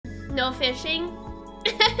No fishing?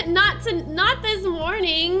 Not this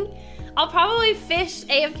morning. I'll probably fish,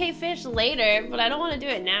 AFK fish later, but I don't want to do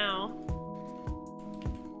it now.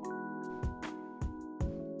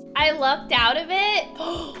 I lucked out of it.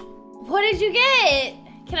 What did you get?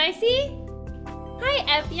 Can I see? Hi,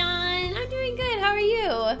 Epion. I'm doing good. How are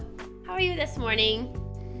you? How are you this morning?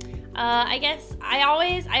 I guess I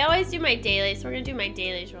always do my dailies, so we're gonna do my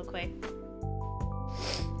dailies real quick.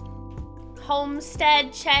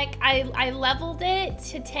 Homestead check. I leveled it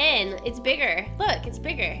to 10. It's bigger. Look, it's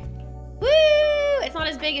bigger. Woo! It's not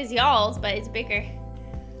as big as y'all's, but it's bigger.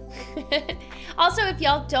 Also, if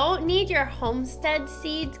y'all don't need your homestead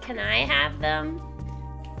seeds, can I have them?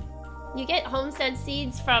 You get homestead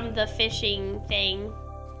seeds from the fishing thing.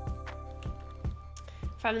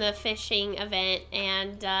 From the fishing event,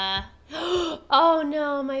 and oh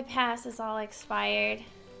no, my pass is all expired.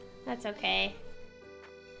 That's okay.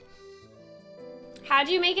 How'd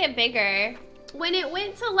you make it bigger? When it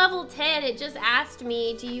went to level 10, it just asked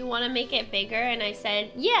me, do you want to make it bigger? And I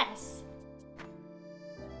said, yes.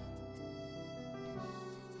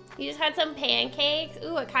 You just had some pancakes?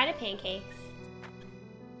 Ooh, what kind of pancakes?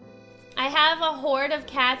 I have a horde of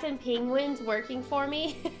cats and penguins working for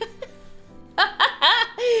me.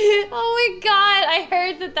 Oh my god, I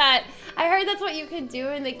heard that's what you could do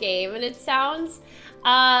in the game, and it sounds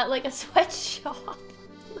like a sweatshop. Oh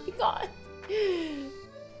my god.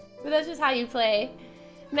 But that's just how you play.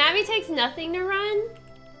 Mabby takes nothing to run?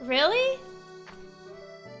 Really?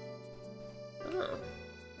 Oh.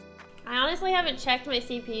 I honestly haven't checked my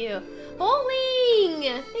CPU. Bowling!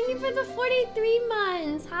 Thank you for the 43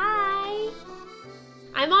 months. Hi.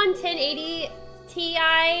 I'm on 1080 Ti.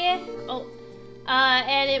 Oh.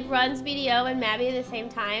 And it runs BDO and Mabby at the same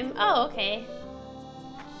time. Oh, okay.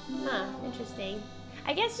 Huh, interesting.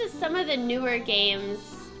 I guess just some of the newer games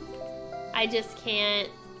I just can't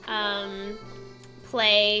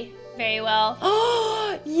play very well.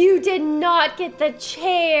 Oh, you did not get the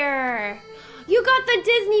chair. You got the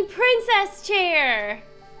Disney princess chair.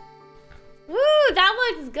 Woo,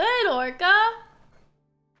 that looks good, Orca.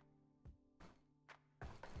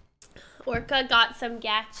 Orca got some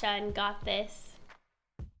gacha and got this.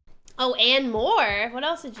 Oh, and more. What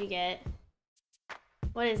else did you get?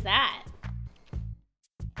 What is that?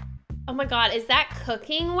 Oh my god, is that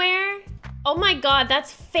cooking ware? Oh my god,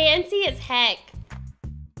 that's fancy as heck.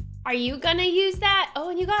 Are you gonna use that? Oh,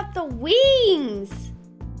 and you got the wings.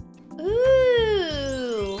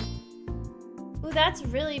 Ooh. Ooh, that's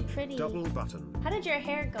really pretty. Double button. How did your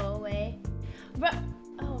hair go away?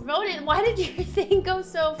 Oh, Ronan, why did your thing go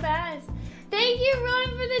so fast? Thank you, Ronan,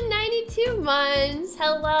 for the 92 months.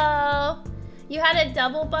 Hello. You had a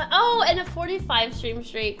double oh, and a 45 stream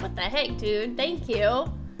streak. What the heck, dude? Thank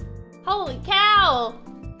you. Holy cow.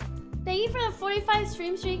 Thank you for the 45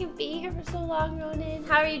 stream streak and being here for so long, Ronan.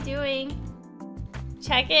 How are you doing?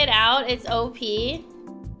 Check it out. It's OP.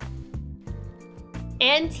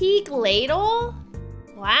 Antique ladle?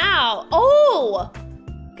 Wow. Oh!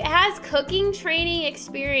 It has cooking training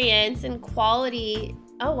experience and quality.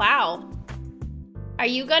 Oh, wow. Are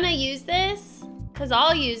you gonna use this? Because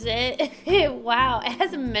I'll use it. Wow. It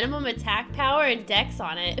has a minimum attack power and dex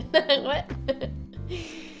on it. What?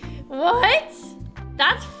 What?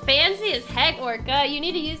 That's fancy as heck, Orca. You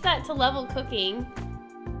need to use that to level cooking.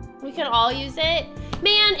 We can all use it.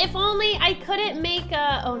 Man, if only I couldn't make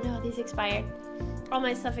a... Oh no, these expired. All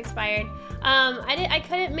my stuff expired. I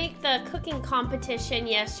couldn't make the cooking competition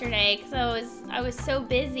yesterday because I was so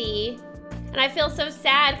busy. And I feel so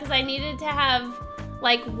sad because I needed to have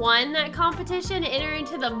like won that competition to enter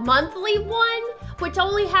into the monthly one, which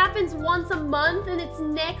only happens once a month, and it's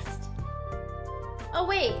next... Oh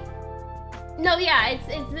wait. No, yeah, it's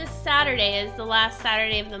this Saturday is the last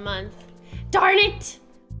Saturday of the month. Darn it!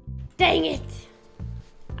 Dang it!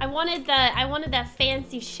 I wanted that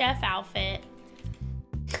fancy chef outfit.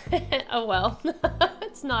 Oh well,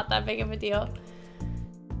 it's not that big of a deal.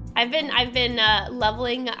 I've been trying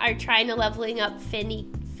to leveling up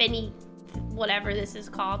Finny, whatever this is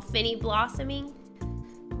called, Finny blossoming.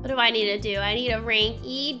 What do I need to do? I need a rank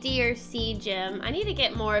E, D, or C gem. I need to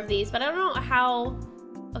get more of these, but I don't know how.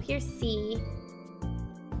 Oh, here's C.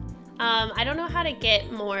 I don't know how to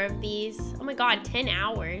get more of these. Oh my god, 10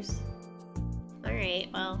 hours. All right,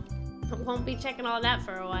 well, I won't be checking all that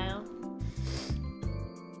for a while.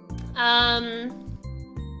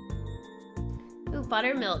 Ooh,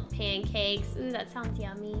 buttermilk pancakes. Ooh, that sounds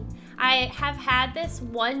yummy. I have had this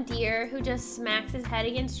one deer who just smacks his head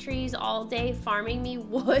against trees all day farming me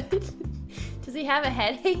wood. Does he have a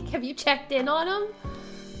headache? Have you checked in on him?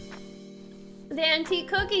 The antique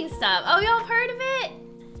cooking stuff. Oh, y'all have heard of it?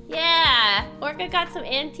 Yeah, Orca got some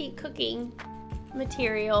antique cooking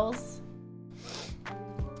materials.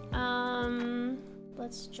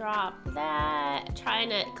 Let's drop that. Trying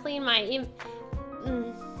to clean my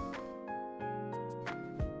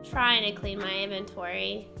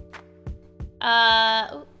inventory.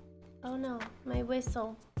 Oh no, my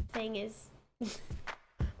whistle thing is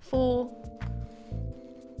full.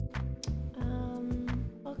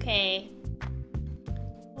 Okay.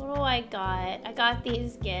 What do I got? I got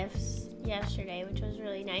these gifts yesterday, which was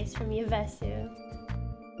really nice from Yavesu.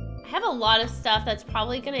 I have a lot of stuff that's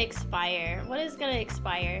probably gonna expire. What is gonna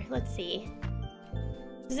expire? Let's see.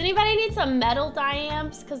 Does anybody need some metal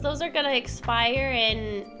diamps? Because those are gonna expire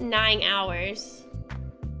in 9 hours.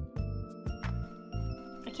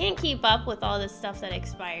 I can't keep up with all this stuff that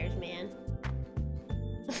expires, man.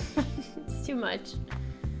 It's too much.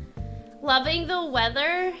 Loving the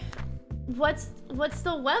weather? What's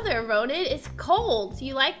the weather, Ronan? It's cold.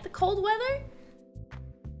 You like the cold weather?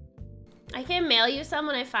 I can mail you some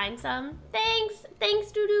when I find some. Thanks.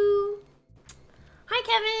 Thanks, Doodoo. Hi,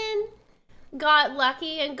 Kevin. Got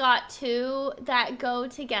lucky and got 2 that go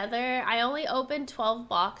together. I only opened 12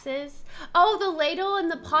 boxes. Oh, the ladle and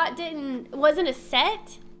the pot wasn't a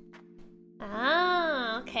set?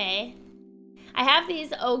 Ah, okay. I have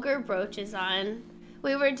these ogre brooches on.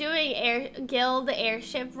 We were doing Guild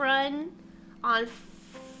airship run on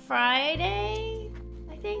Friday,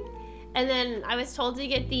 I think. And then I was told to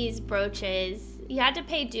get these brooches. You had to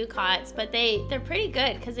pay ducats, but they're pretty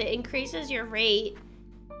good because it increases your rate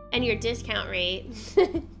and your discount rate.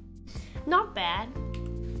 Not bad.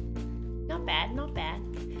 Not bad, not bad.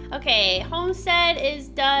 Okay, homestead is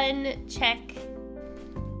done. Check.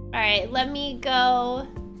 All right, let me go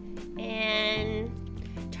and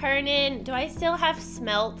turn in. Do I still have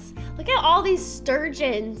smelts? Look at all these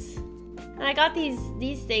sturgeons. And I got these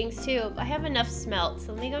things too. I have enough smelts.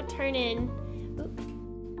 So let me go turn in.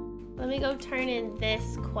 Let me go turn in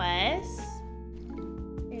this quest.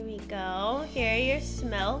 Here we go. Here are your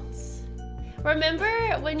smelts.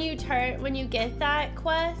 Remember when you get that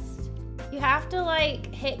quest, you have to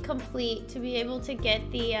like hit complete to be able to get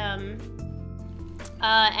the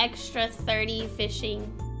extra 30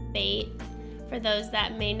 fishing bait for those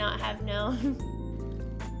that may not have known.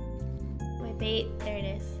 My bait, there it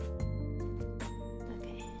is.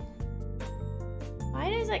 Okay. Why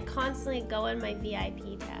does it constantly go in my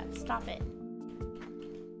VIP tab? Stop it.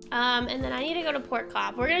 And then I need to go to Port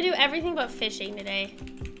Cop. We're gonna do everything but fishing today.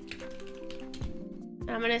 And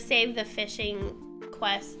I'm gonna save the fishing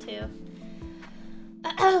quest too.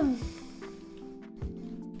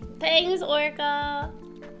 Thanks, Orca.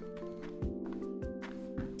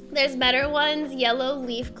 There's better ones, yellow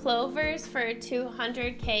leaf clovers for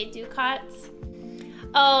 200k ducats.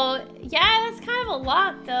 Oh, yeah, that's kind of a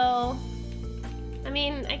lot though. I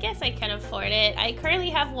mean, I guess I can afford it. I currently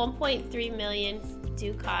have 1.3 million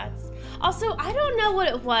ducats. Also, I don't know what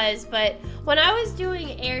it was, but when I was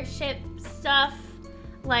doing airship stuff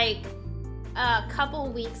like a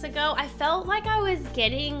couple weeks ago, I felt like I was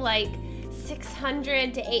getting like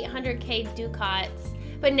 600 to 800k ducats.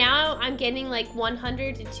 But now I'm getting like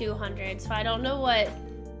 100 to 200, so I don't know what.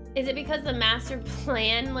 Is it because the master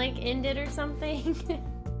plan like ended or something?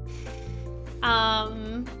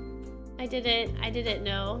 I didn't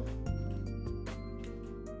know.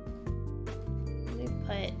 Let me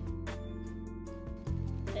put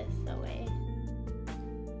this away.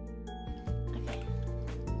 Okay.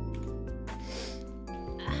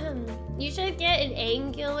 You should get an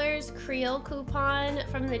Angular's Creole coupon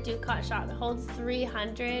from the Ducat shop. It holds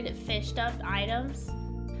 300 fished up items.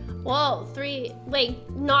 Whoa, wait,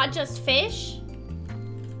 not just fish?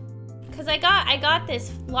 Cause I got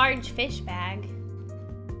this large fish bag.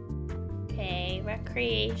 Okay,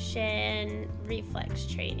 recreation, reflex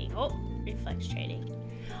trading. Oh, reflex trading.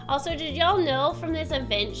 Also, did y'all know from this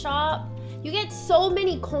event shop, you get so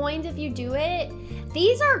many coins if you do it.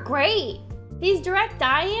 These are great. These direct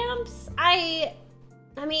diamps, I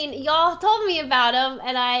mean, y'all told me about them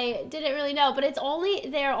and I didn't really know, but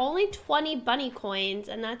they're only 20 bunny coins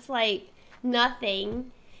and that's like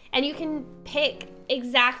nothing. And you can pick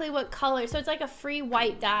exactly what color, so it's like a free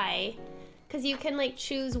white dye. Cause you can like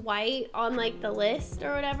choose white on like the list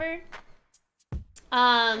or whatever.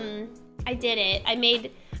 I did it. I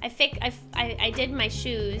did my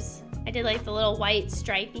shoes. I did like the little white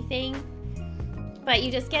stripey thing. But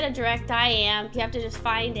you just get a direct dye amp. You have to just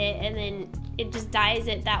find it and then it just dyes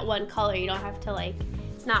it that one color. You don't have to like,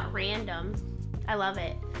 it's not random. I love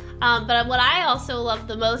it. But what I also love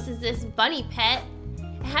the most is this bunny pet.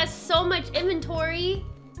 It has so much inventory.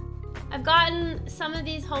 I've gotten some of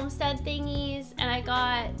these homestead thingies and I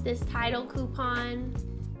got this title coupon.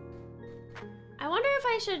 I wonder if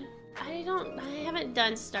I should, I haven't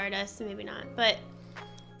done Stardust, so maybe not, but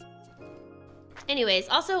anyways,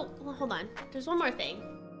 also, well, hold on. There's one more thing.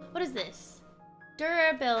 What is this?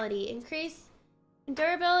 Durability. Increase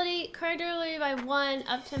durability, current durability by 1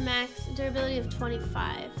 up to max durability of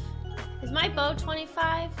 25. Is my bow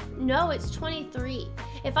 25? No, it's 23.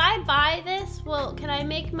 If I buy this, well, can I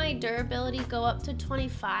make my durability go up to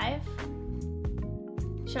 25?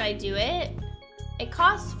 Should I do it? It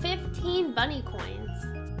costs 15 bunny coins.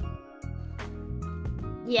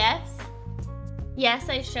 Yes. Yes,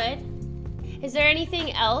 I should. Is there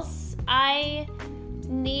anything else I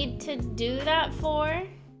need to do that for?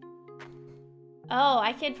 Oh,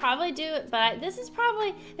 I could probably do it, but this is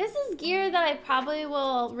gear that I probably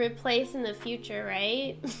will replace in the future,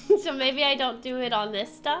 right? So maybe I don't do it on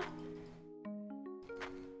this stuff.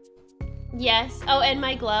 Yes. Oh, and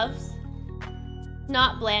my gloves.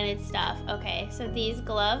 Not blanded stuff. Okay, so these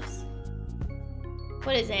gloves.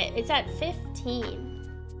 What is it? It's at 15.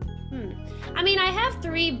 I mean, I have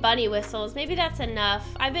 3 bunny whistles. Maybe that's enough.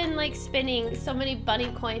 I've been like spinning so many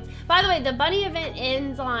bunny coins. By the way, the bunny event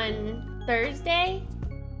ends on Thursday.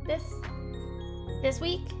 This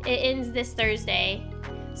week. It ends this Thursday.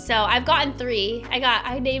 So I've gotten 3.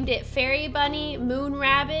 I named it Fairy Bunny, Moon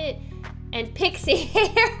Rabbit, and Pixie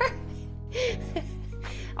Hair.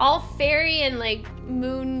 All fairy and like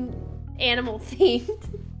moon animal themed.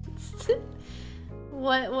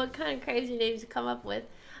 What kind of crazy names to come up with?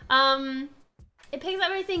 It picks up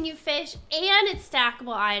everything you fish and it's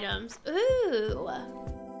stackable items. Ooh.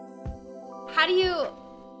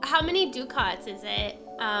 How many ducats is it,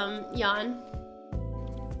 Jan?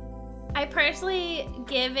 I personally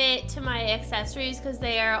give it to my accessories because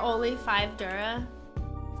they are only 5 Dura.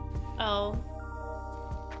 Oh.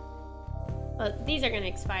 Well, these are gonna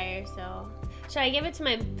expire, so. Should I give it to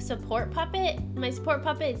my support puppet? My support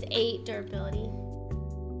puppet is 8 durability.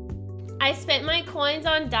 I spent my coins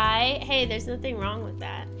on dye. Hey, there's nothing wrong with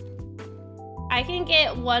that. I can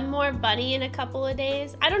get 1 more bunny in a couple of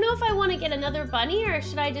days. I don't know if I want to get another bunny or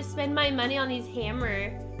should I just spend my money on these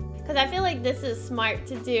hammer? Because I feel like this is smart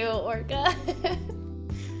to do, Orca.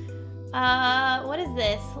 What is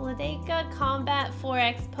this? Ladeka Combat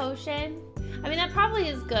 4X Potion. I mean, that probably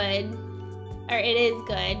is good. Or it is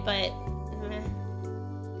good, but...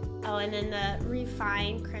 Oh, and then the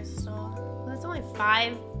Refined Crystal. Well, that's only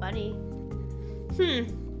 5 bunny.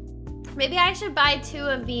 Maybe I should buy 2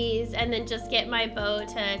 of these and then just get my bow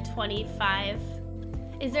to 25.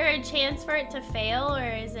 Is there a chance for it to fail or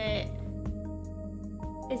is it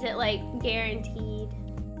like guaranteed?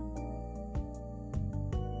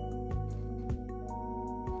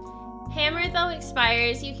 Hammer though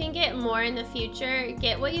expires. You can get more in the future.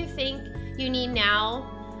 Get what you think you need now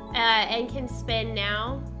and can spend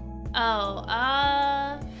now. Oh,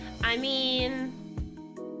 I mean...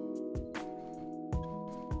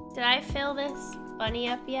 Did I fill this bunny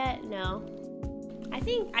up yet? No. I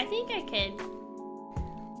think I could.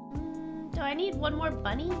 Do I need 1 more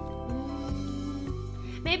bunny?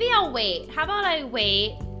 Maybe I'll wait. How about I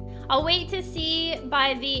wait? I'll wait to see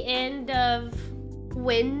by the end of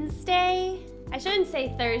Wednesday. I shouldn't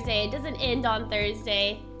say Thursday. It doesn't end on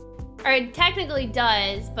Thursday. Or it technically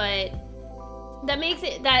does, but that makes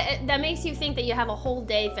it that makes you think that you have a whole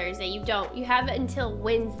day Thursday. You don't. You have it until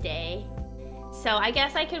Wednesday. So I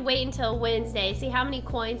guess I could wait until Wednesday, see how many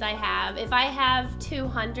coins I have. If I have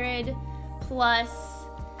 200 plus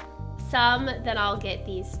some, then I'll get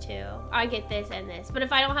these 2. I get this and this. But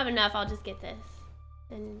if I don't have enough, I'll just get this.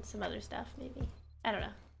 And some other stuff, maybe. I don't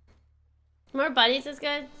know. More bunnies is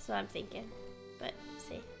good, so I'm thinking. But,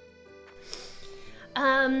 see.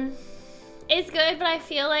 It's good, but I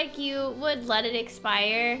feel like you would let it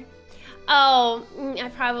expire. Oh,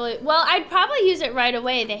 I'd probably use it right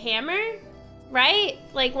away. The hammer? Right?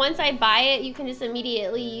 Like, once I buy it, you can just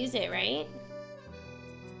immediately use it, right?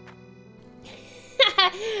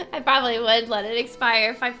 I probably would let it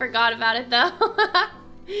expire if I forgot about it, though.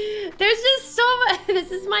 There's just so much.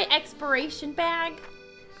 This is my expiration bag.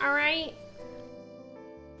 All right?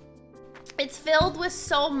 It's filled with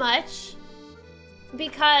so much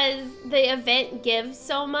because the event gives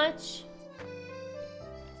so much.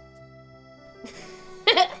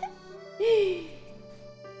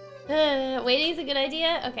 Waiting is a good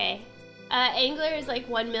idea? Okay. Angler is like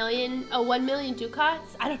 1 million. Oh, 1 million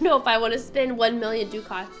ducats? I don't know if I want to spend 1 million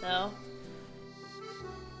ducats though.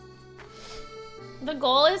 The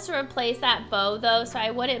goal is to replace that bow though, so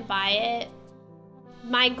I wouldn't buy it.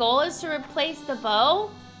 My goal is to replace the bow?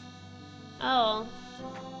 Oh.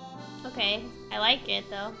 Okay. I like it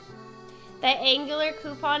though. The angular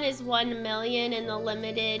coupon is 1 million in the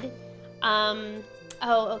limited. Oh,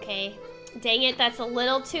 okay. Dang it, that's a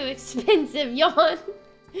little too expensive, yawn.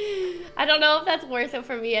 I don't know if that's worth it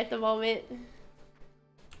for me at the moment.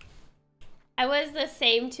 I was the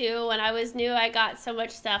same too. When I was new, I got so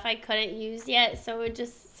much stuff I couldn't use yet, so it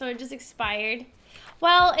just expired.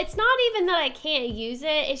 Well, it's not even that I can't use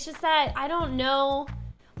it, it's just that I don't know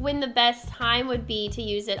when the best time would be to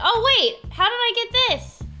use it. Oh wait, how did I get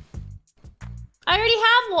this? I already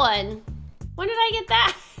have one. When did I get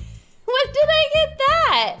that? When did I get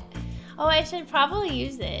that? Oh, I should probably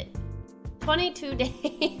use it. 22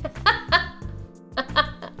 days.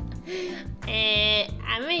 And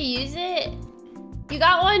I'm gonna use it. You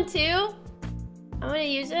got one too? I'm gonna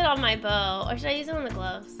use it on my bow. Or should I use it on the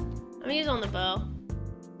gloves? I'm gonna use it on the bow.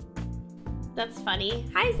 That's funny.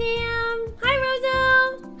 Hi, Sam. Hi,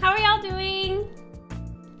 Rosa. How are y'all doing?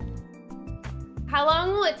 How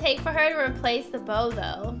long will it take for her to replace the bow,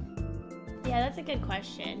 though? Yeah, that's a good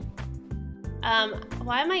question.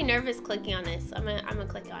 Why am I nervous clicking on this? I'm gonna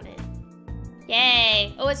click on it.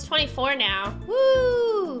 Yay. Oh, it's 24 now.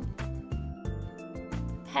 Woo!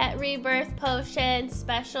 Pet rebirth potion,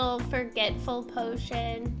 special forgetful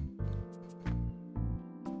potion.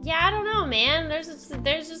 Yeah, I don't know, man. There's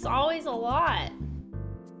just always a lot.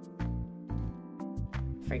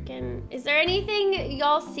 Freaking, is there anything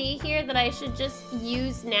y'all see here that I should just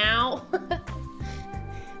use now?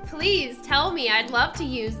 Please tell me. I'd love to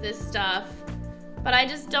use this stuff, but I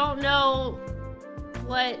just don't know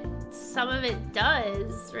what some of it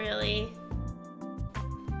does, really.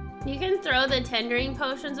 You can throw the tendering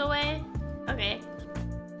potions away? Okay.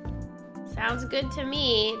 Sounds good to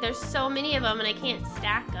me. There's so many of them and I can't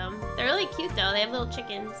stack them. They're really cute though. They have little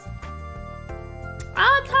chickens.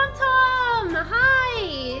 Oh, Tom Tom!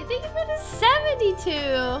 Hi! Thank you for the 72!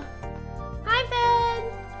 Hi, Ben!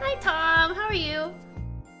 Hi, Tom. How are you?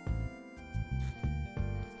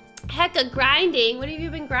 Hecka grinding. What have you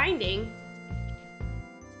been grinding?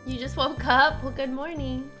 You just woke up? Well, good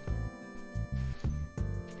morning.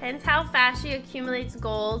 Depends how fast she accumulates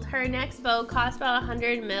gold. Her next bow costs about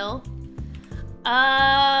 100 mil.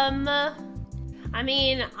 I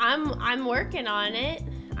mean, I'm working on it.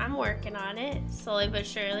 I'm working on it, slowly but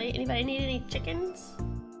surely. Anybody need any chickens?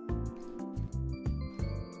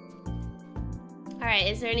 All right,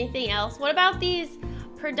 is there anything else? What about these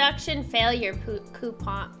production failure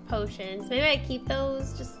coupon potions? Maybe I keep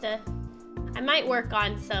those just to, I might work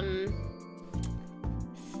on some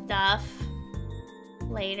stuff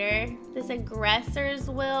later. This aggressor's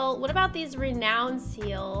will. What about these renown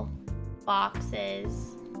seal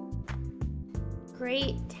boxes?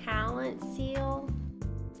 Great talent seal.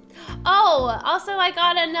 Oh, also I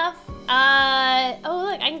got enough. Oh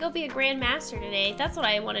look, I can go be a grandmaster today. That's what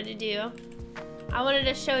I wanted to do. I wanted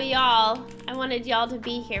to show y'all. I wanted y'all to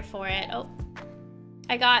be here for it. Oh,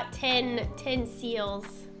 I got 10 seals.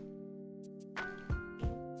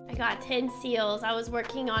 I got 10 seals. I was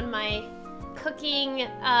working on my cooking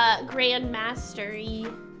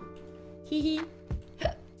grandmastery. Hee hee.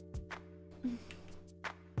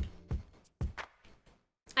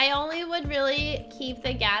 I only would really keep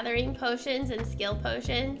the gathering potions and skill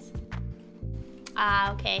potions.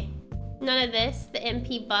 Ah, okay. None of this, the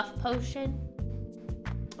MP buff potion.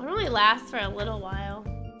 It only lasts for a little while.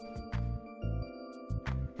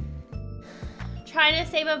 Trying to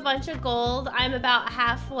save a bunch of gold. I'm about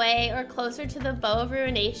halfway or closer to the Bow of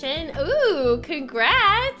Ruination. Ooh,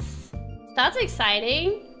 congrats! That's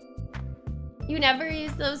exciting. You never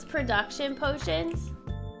use those production potions?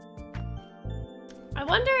 I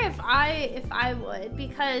wonder if I would,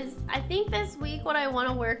 because I think this week what I want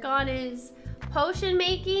to work on is potion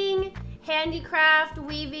making, handicraft,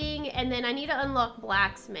 weaving, and then I need to unlock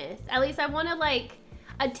blacksmith. At least I want to like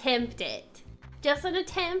attempt it. Just an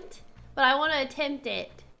attempt, but I want to attempt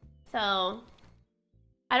it. So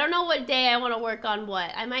I don't know what day I want to work on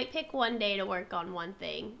what. I might pick one day to work on one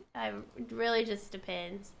thing. It really just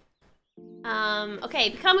depends. Okay,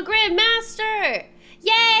 become a grandmaster.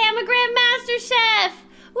 Yay, I'm a grandmaster chef.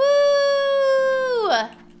 Woo!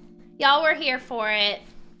 Y'all were here for it.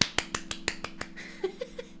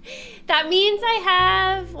 That means I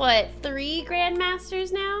have, what, 3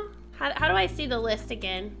 grandmasters now? How do I see the list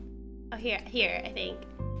again? Oh, here, I think.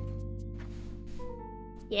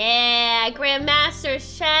 Yeah, grandmaster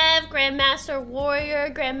chef, grandmaster warrior,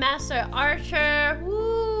 grandmaster archer.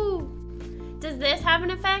 Woo! Does this have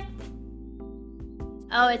an effect?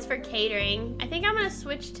 Oh, it's for catering. I think I'm gonna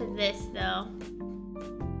switch to this though.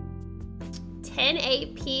 10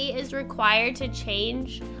 AP is required to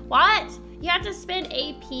change. What? You have to spend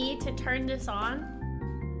AP to turn this on?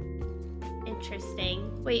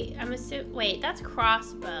 Interesting. Wait, I'm assuming, wait, that's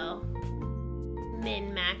crossbow.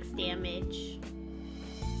 Min max damage.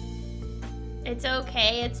 It's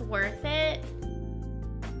okay, it's worth it.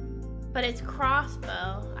 But it's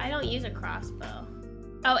crossbow. I don't use a crossbow.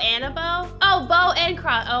 Oh, and a bow? Oh, bow and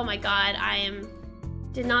cross. Oh my god,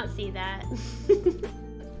 did not see that.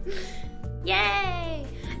 Yay!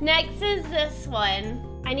 Next is this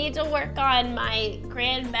one. I need to work on my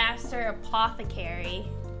Grandmaster Apothecary.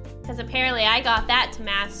 Because apparently I got that to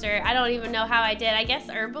master. I don't even know how I did. I guess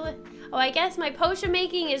herbalist. Oh, I guess my potion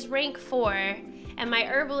making is rank 4. And my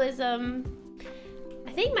herbalism.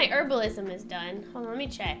 I think my herbalism is done. Hold on, let me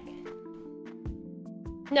check.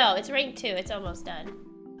 No, it's rank 2. It's almost done.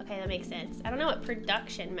 Okay, that makes sense. I don't know what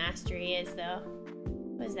production mastery is though.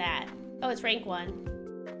 What is that? Oh, it's rank 1.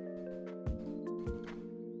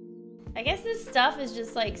 I guess this stuff is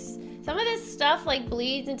just like, some of this stuff like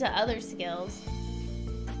bleeds into other skills.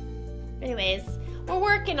 Anyways, we're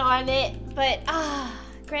working on it, but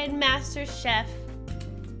Grandmaster Chef.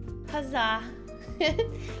 Huzzah.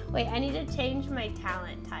 Wait, I need to change my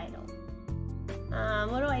talent title.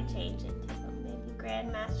 What do I change it to? Maybe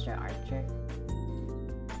Grandmaster Archer.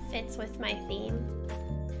 Fits with my theme.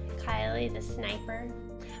 Kyliee the Sniper.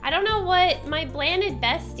 I don't know what my Blanded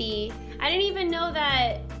Bestie. I didn't even know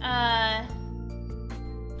that. I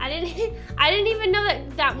didn't even know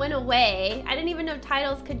that went away. I didn't even know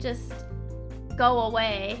titles could just go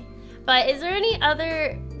away. But is there any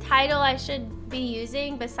other title I should be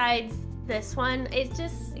using besides this one? It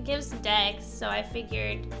gives Dex, so I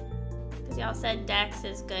figured, because y'all said Dex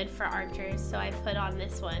is good for archers, so I put on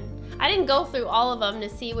this one. I didn't go through all of them to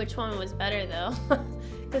see which one was better though,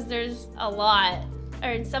 because there's a lot.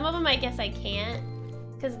 Or some of them I guess I can't,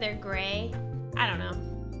 because they're gray. I don't know.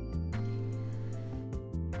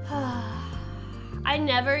 I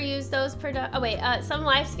never use those some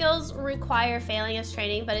life skills require failing as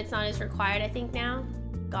training, but it's not as required I think now.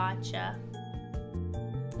 Gotcha.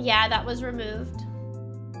 Yeah, that was removed.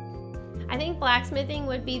 I think blacksmithing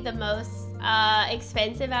would be the most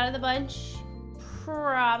expensive out of the bunch.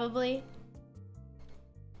 Probably.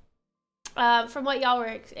 From what y'all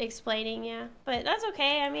were explaining, yeah. But that's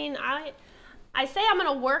okay. I mean, I say I'm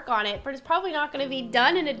gonna work on it, but it's probably not gonna be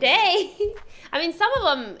done in a day. I mean, some of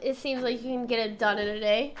them, it seems like you can get it done in a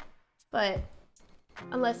day. But,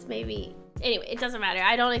 unless maybe... Anyway, it doesn't matter.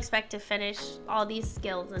 I don't expect to finish all these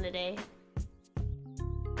skills in a day.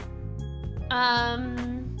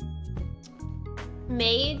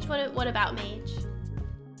 Mage? What about mage?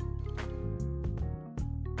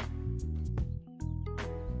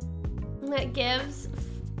 That gives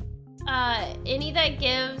any that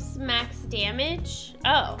gives max damage.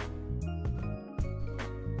 Oh,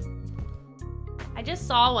 I just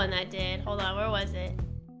saw one that did. Hold on, where was it?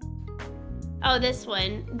 Oh, this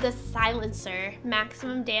one, the silencer,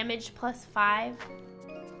 maximum damage +5.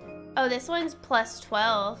 Oh, this one's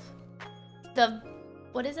 +12.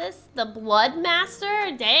 What is this? The Blood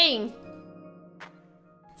Master? Dang,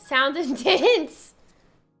 sounds intense.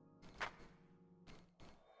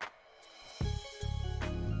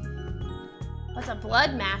 What's a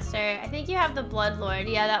Blood Master? I think you have the Blood Lord.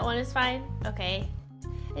 Yeah, that one is fine. Okay.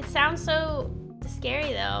 It sounds so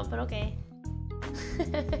scary though, but okay.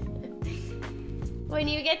 When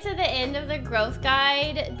you get to the end of the growth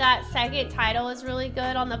guide, that second title is really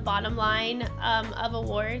good on the bottom line of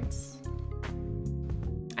awards.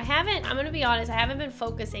 I'm gonna be honest, I haven't been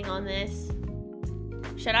focusing on this.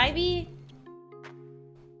 Should I be?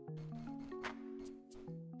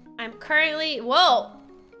 I'm currently, whoa.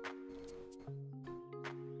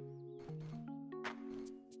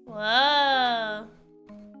 Whoa.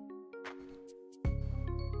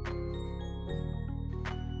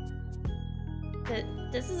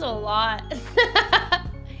 This is a lot.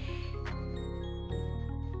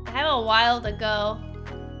 I have a while to go.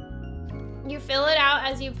 You fill it out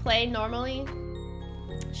as you play normally.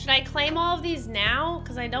 Should I claim all of these now?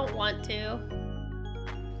 Because I don't want to.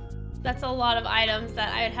 That's a lot of items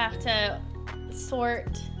that I'd have to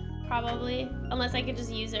sort, probably. Unless I could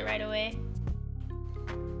just use it right away.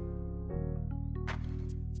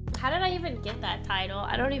 How did I even get that title?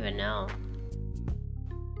 I don't even know.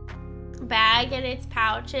 Bag and its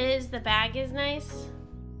pouches. The bag is nice.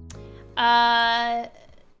 I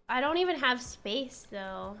don't even have space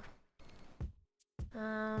though.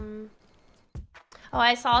 Oh,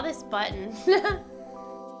 I saw this button.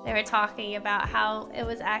 They were talking about how it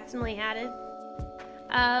was accidentally added.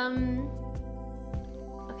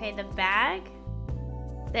 Okay, the bag.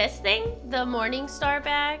 This thing? The Morningstar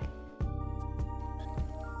bag.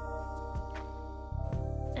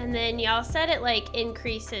 And then y'all said it like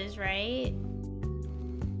increases, right?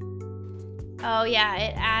 Oh yeah,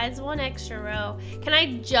 it adds 1 extra row. Can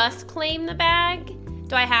I just claim the bag?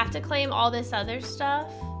 Do I have to claim all this other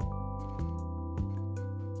stuff?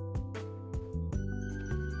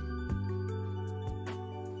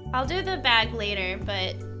 I'll do the bag later,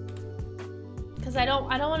 but because I don't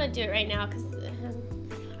want to do it right now because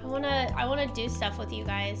I want to do stuff with you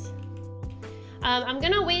guys. I'm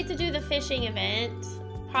gonna wait to do the fishing event.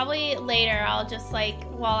 Probably later. I'll just like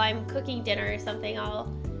while I'm cooking dinner or something, I'll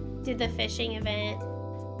do the fishing event.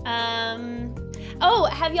 Oh,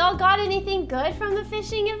 have y'all got anything good from the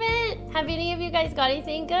fishing event? Have any of you guys got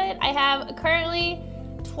anything good? I have currently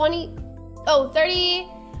 36.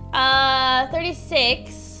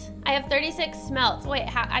 I have 36 smelts. Wait,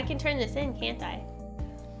 how I can turn this in, can't I?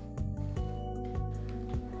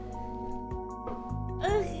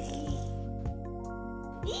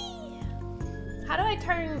 How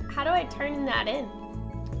do I turn that in?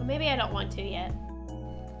 Well, maybe I don't want to yet.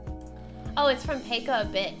 Oh, it's from Peko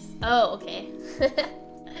Abyss. Oh, okay.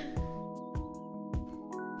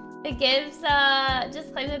 It gives,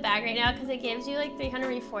 just claim the bag right now because it gives you like 300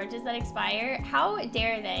 reforges that expire. How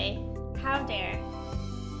dare they? How dare?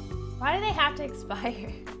 Why do they have to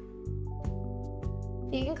expire?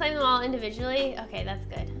 You can claim them all individually? Okay, that's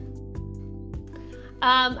good.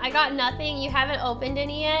 I got nothing. You haven't opened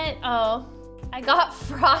any yet? Oh, I got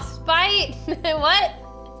frostbite? What?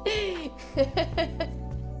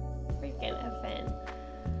 Freaking FN.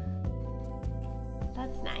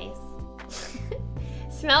 That's nice.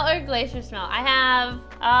 Smelt or glacier smelt? I have,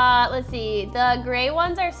 let's see, the gray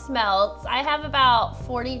ones are smelts. I have about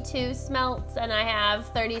 42 smelts and I have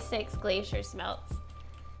 36 glacier smelts.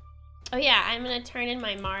 Oh yeah, I'm gonna turn in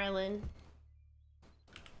my marlin.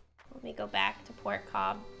 Let me go back to Port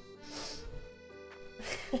Cobb.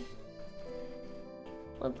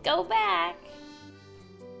 Let's go back.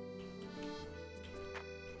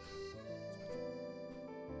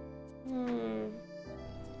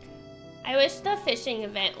 I wish the fishing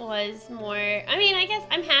event was more, I mean, I guess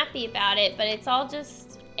I'm happy about it, but it's all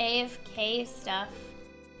just AFK stuff.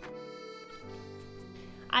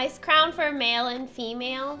 Ice crown for male and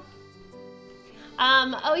female.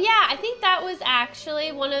 Oh yeah, I think that was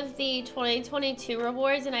actually one of the 2022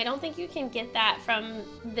 rewards, and I don't think you can get that from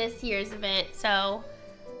this year's event, so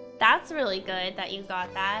that's really good that you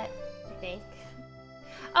got that, I think.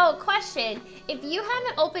 Oh, question. If you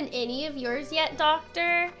haven't opened any of yours yet,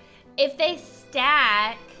 Doctor, if they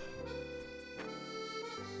stack,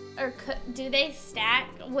 or do they stack,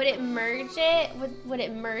 would it merge it? Would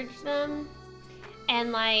it merge them?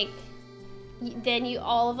 And like, then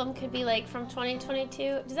all of them could be like from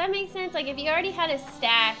 2022? Does that make sense? Like if you already had a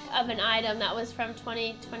stack of an item that was from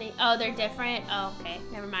 2020, oh, they're different? Oh, okay,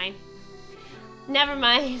 never mind. Never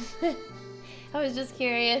mind. I was just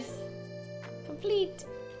curious. Complete.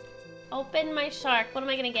 Open my shark. What am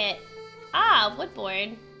I gonna get? Ah,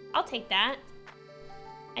 woodboard. I'll take that.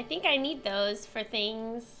 I think I need those for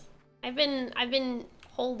things. I've been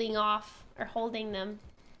holding off or holding them.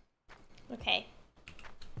 Okay.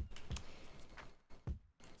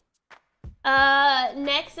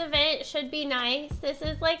 Next event should be nice. This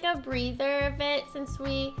is like a breather event since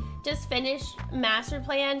we just finished master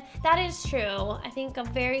plan. That is true. I think a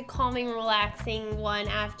very calming, relaxing one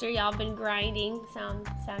after y'all been grinding.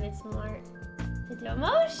 Sounded smart. To do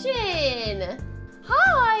emotion.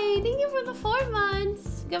 Hi, thank you for the 4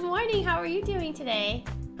 months. Good morning, how are you doing today?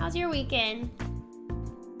 How's your weekend?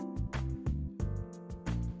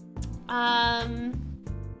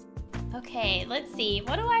 Okay, let's see.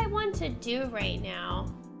 What do I want to do right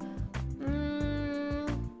now?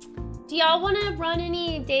 Do y'all want to run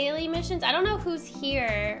any daily missions? I don't know who's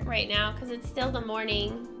here right now because it's still the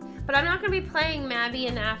morning. But I'm not going to be playing Mabby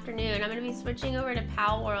in the afternoon. I'm going to be switching over to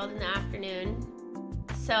Pal World in the afternoon.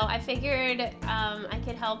 So I figured I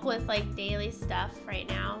could help with like daily stuff right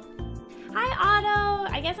now. Hi, Otto.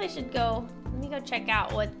 I guess I should go. Let me go check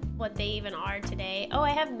out what they even are today. Oh,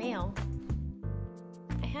 I have mail.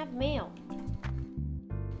 I have mail.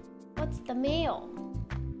 What's the mail?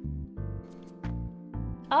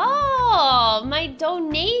 Oh, my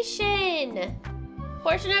donation.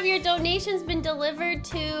 Portion of your donation's been delivered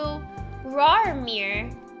to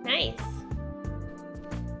Rarmir. Nice.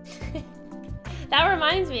 That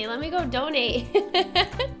reminds me, let me go donate.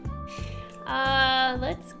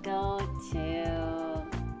 Let's go to,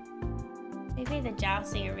 maybe the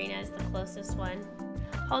jousting arena is the closest one.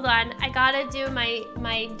 Hold on, I gotta do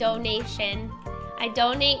my donation. I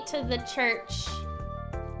donate to the church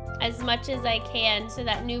as much as I can so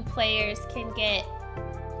that new players can get,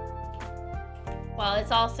 well,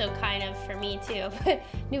 it's also kind of for me too, but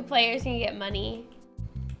new players can get money.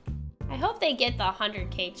 I hope they get the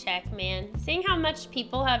 100K check, man. Seeing how much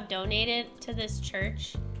people have donated to this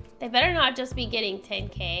church, they better not just be getting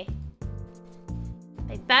 10K.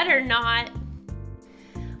 They better not.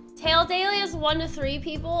 Tail Daily is 1 to 3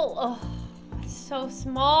 people. Oh, so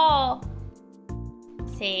small.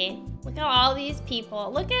 See, look at all these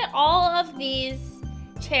people. Look at all of these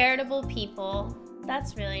charitable people.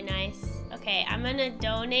 That's really nice. Okay, I'm gonna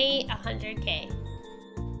donate 100K.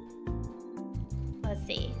 Let's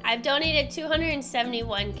see. I've donated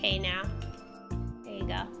 271K now. There you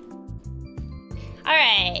go. All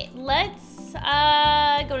right, let's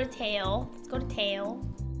go to tail. Let's go to tail.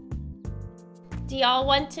 Do y'all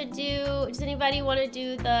want to do, does anybody want to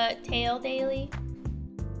do the tail daily?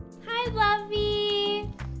 Hi,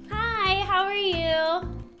 Lovey. Hi, how are you?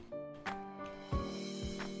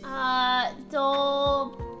 Dolbio.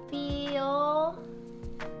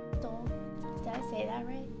 Did I say that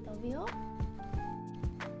right? Dolbio?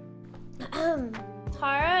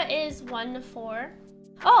 Tara is 1 to 4.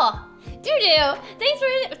 Oh, Doo-Doo,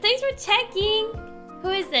 thanks for checking. Who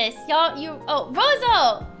is this? Y'all, oh,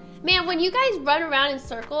 Rozo. Man, when you guys run around in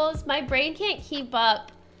circles, my brain can't keep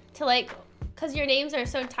up to like, cause your names are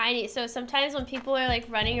so tiny. So sometimes when people are like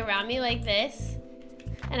running around me like this,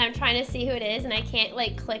 and I'm trying to see who it is and I can't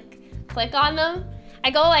like click on them,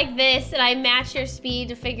 I go like this and I match your speed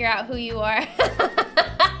to figure out who you are.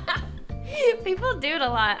 People do it a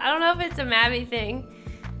lot. I don't know if it's a Mabby thing.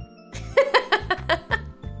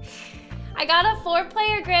 I got a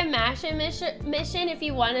 4-player Grandmaster mission if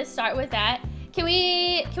you want to start with that. Can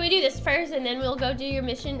we do this first and then we'll go do your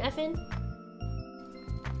mission, Effin?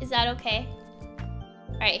 Is that okay?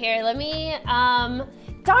 All right, here, let me, darn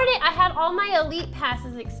it, I had all my elite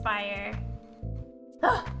passes expire.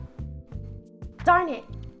 Ugh. Darn it.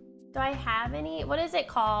 Do I have any? What is it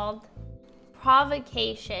called?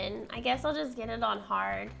 Provocation. I guess I'll just get it on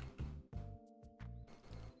hard.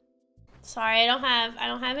 Sorry, I don't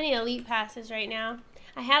have any elite passes right now.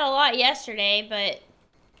 I had a lot yesterday, but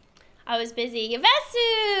I was busy.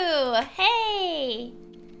 Yavesu! Hey!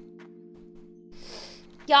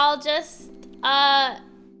 Y'all just,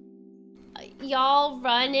 y'all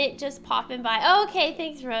run it just popping by. Oh, okay,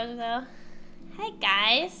 thanks, Rosa. Hey,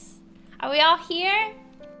 guys. Are we all here?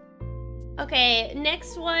 Okay,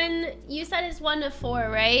 next one, you said it's 1 to 4,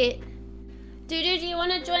 right? Doo-Doo, do you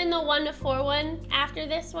want to join the 1 to 4 one after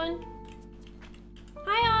this one?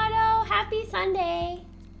 Hi, Otto. Happy Sunday.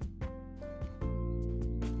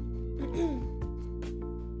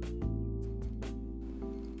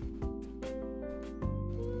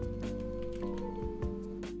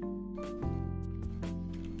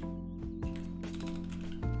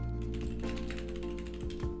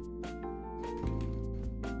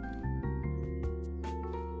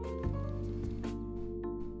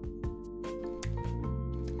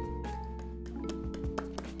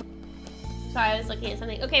 Sorry, I was looking at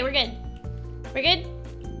something. Okay, we're good. We're good?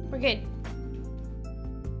 We're good.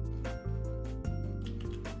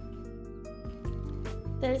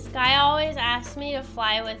 This guy always asks me to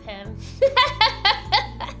fly with him.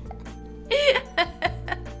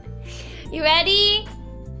 You ready?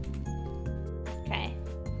 Okay.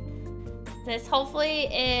 This hopefully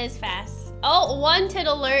is fast. Oh, wanted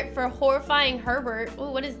alert for horrifying Herbert.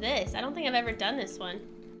 Ooh, what is this? I don't think I've ever done this one.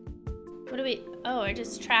 What do we, oh, we're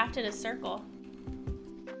just trapped in a circle.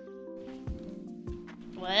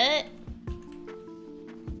 What?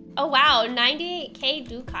 Oh wow, 98K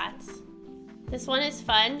ducats. This one is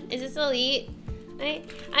fun. Is this elite?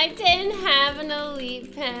 I didn't have an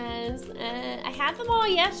elite pass. I had them all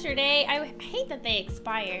yesterday. I hate that they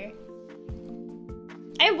expire.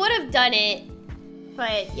 I would have done it,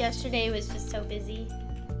 but yesterday was just so busy.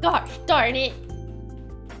 Gosh darn it.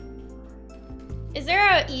 Is there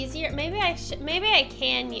a easier, maybe I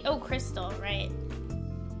can, oh, crystal, right.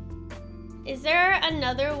 Is there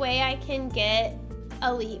another way I can get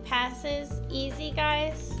elite passes easy,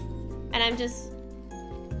 guys? And I'm just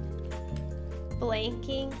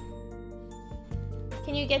blanking.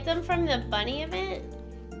 Can you get them from the bunny event?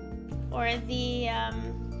 Or the,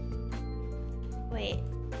 wait,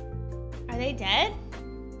 are they dead?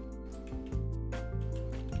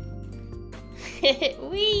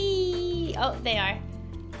 Wee! Oh, they are.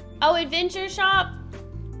 Oh, adventure shop,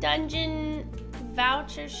 dungeon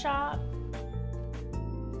voucher shop,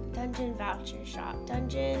 dungeon voucher shop,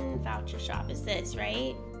 dungeon voucher shop. Is this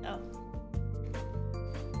right? Oh.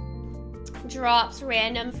 Drops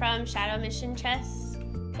random from shadow mission chests.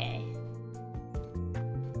 Okay.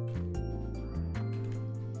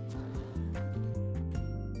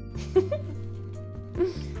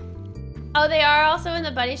 Oh, they are also in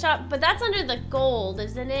the bunny shop, but that's under the gold,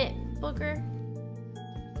 isn't it, Booker?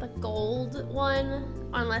 The gold one,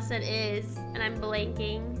 unless it is, and I'm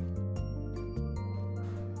blanking.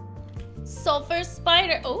 Sulfur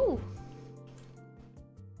spider, oh.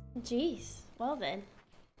 Jeez, well then.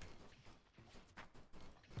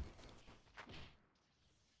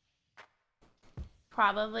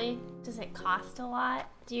 Probably. Does it cost a lot?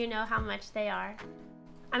 Do you know how much they are?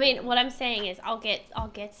 I mean, what I'm saying is I'll get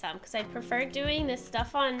some because I prefer doing this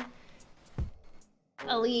stuff on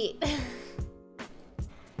Elite.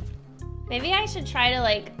 Maybe I should try to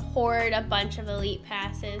like hoard a bunch of Elite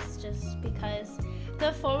passes just because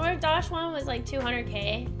the former Dosh one was like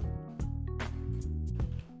 200k.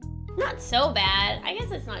 Not so bad. I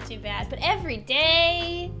guess it's not too bad, but every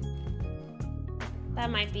day, that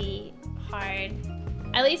might be hard.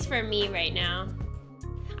 At least for me right now.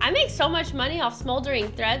 I make so much money off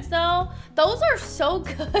smoldering threads though. Those are so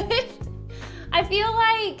good. I feel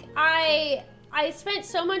like I spent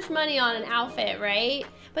so much money on an outfit, right?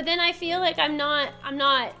 But then I feel like I'm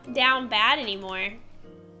not down bad anymore.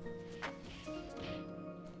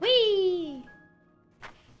 Whee!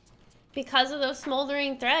 Because of those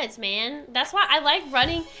smoldering threads, man. That's why I like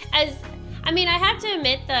running as, I mean, I have to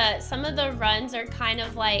admit that some of the runs are kind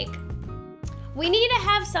of like, we need to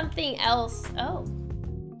have something else. Oh,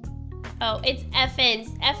 it's Effin.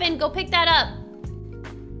 Effin, go pick that up.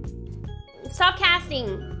 Stop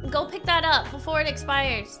casting. Go pick that up before it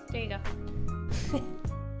expires. There you go.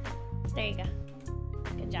 There you go.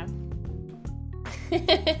 Good job.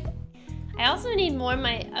 I also need more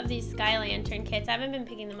of these Sky Lantern kits. I haven't been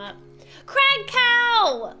picking them up. Crag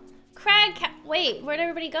Cow! Crag Cow. Wait, where'd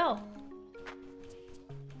everybody go?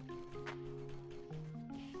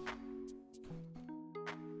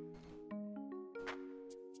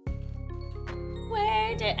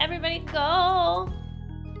 Where did everybody go?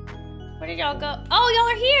 Where did y'all go? Oh, y'all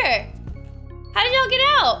are here! How did y'all get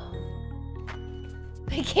out?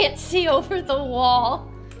 I can't see over the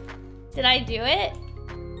wall. Did I do it?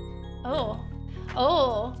 Oh.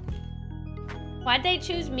 Oh. Why'd they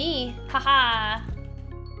choose me? Haha.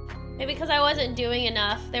 Maybe because I wasn't doing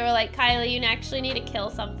enough. They were like, Kylie, you actually need to kill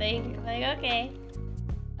something. I'm like, okay.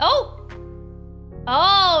 Oh!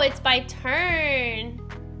 Oh, it's by turn.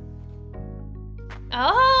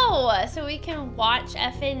 Oh, so we can watch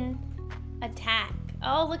Effin attack.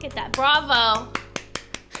 Oh, look at that. Bravo.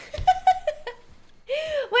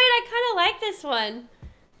 Wait, I kind of like this one.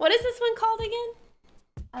 What is this one called again?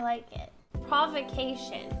 I like it.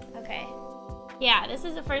 Provocation. Okay. Yeah, this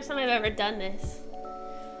is the first time I've ever done this.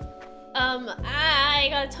 I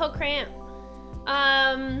got a toe cramp.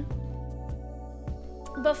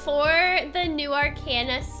 Before the new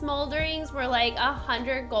Arcana smolderings were like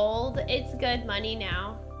 100 gold, it's good money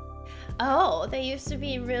now. Oh, they used to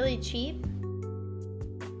be really cheap.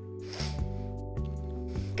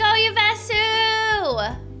 Go,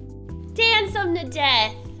 Yavasu! Dance them to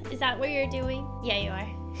death. Is that what you're doing? Yeah, you are.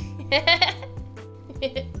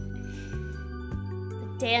 The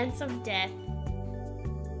dance of death.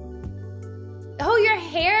 Oh, your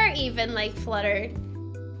hair even like fluttered.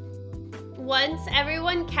 Once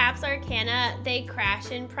everyone caps Arcana, they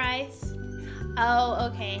crash in price. Oh,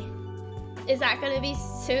 okay. Is that gonna be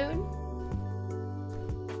soon?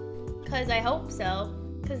 Cause I hope so.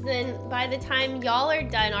 Cause then by the time y'all are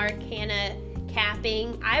done Arcana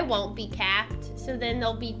capping, I won't be capped. So then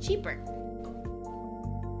they'll be cheaper.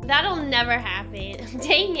 That'll never happen.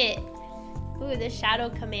 Dang it. Ooh, the Shadow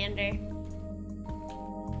Commander.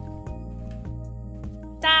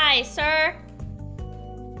 Die, sir.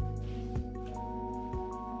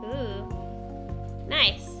 Ooh.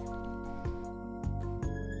 Nice.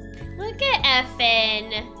 Look at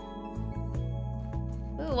Effin.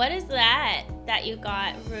 Ooh, what is that you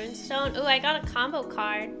got? Runestone? Ooh, I got a combo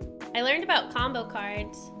card. I learned about combo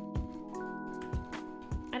cards.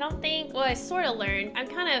 I don't think, well, I sort of learned. I've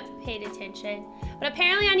kind of paid attention. But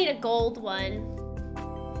apparently I need a gold one.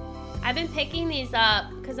 I've been picking these up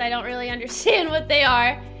because I don't really understand what they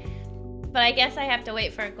are. But I guess I have to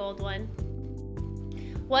wait for a gold one.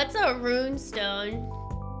 What's a runestone?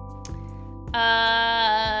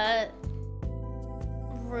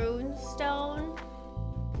 Runestone?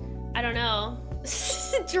 I don't know.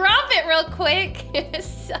 Drop it real quick.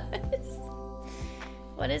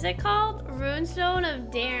 What is it called? Runestone of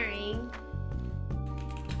Daring.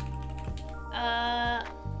 I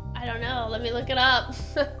don't know. Let me look it up.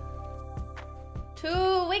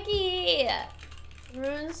 To Wiki.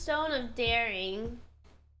 Runestone of Daring.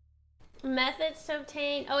 Methods to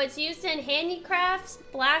obtain. Oh, it's used in handicrafts,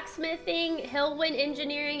 blacksmithing, hillwind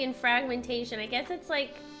engineering, and fragmentation. I guess it's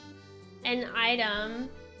like an item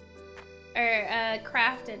or a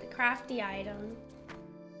crafty item.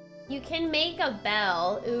 You can make a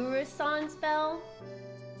bell, Urusan's bell.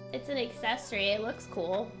 It's an accessory. It looks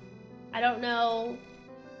cool. I don't know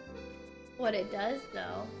what it does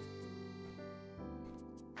though.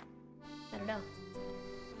 I don't know.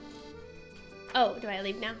 Oh, do I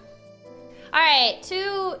leave now? All right,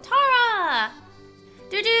 to Tara.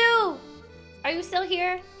 Doo-doo! Are you still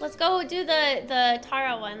here? Let's go do the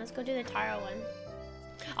Tara one. Let's go do the Tara one.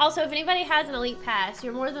 Also, if anybody has an elite pass,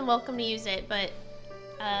 you're more than welcome to use it, but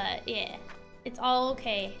yeah. It's all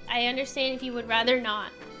okay. I understand if you would rather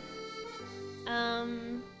not.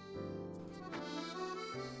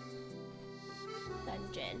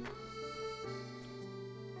 Dungeon.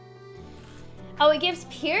 Oh, it gives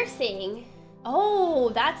piercing. Oh,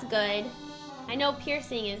 that's good. I know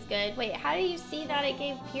piercing is good. Wait, how do you see that it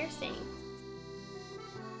gave piercing?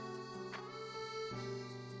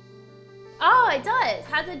 Oh, it does.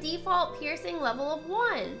 Has a default piercing level of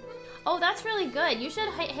 1. Oh, that's really good. You should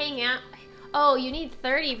hang out. Oh, you need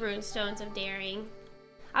 30 runestones of daring.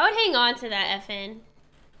 I would hang on to that, FN.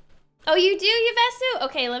 Oh, you do, Yuvesu?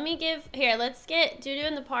 Okay, let me give... Here, let's get Dudu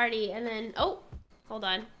in the party, and then... Oh, hold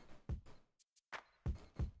on.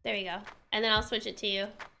 There we go. And then I'll switch it to you.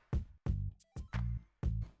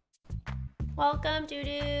 Welcome,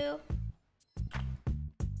 Dudu.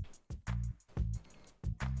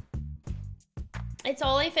 It's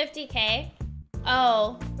only 50k.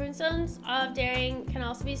 Oh, runestones of daring can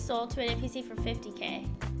also be sold to an NPC for 50k.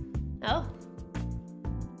 Oh.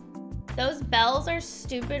 Those bells are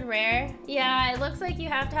stupid rare. Yeah, it looks like you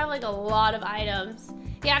have to have like a lot of items.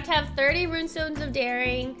 You have to have 30 runestones of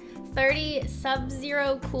daring, 30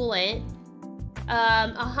 sub-zero coolant,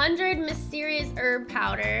 100 mysterious herb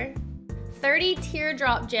powder, 30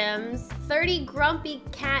 teardrop gems, 30 grumpy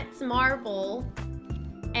cat's marble,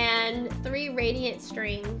 and 3 radiant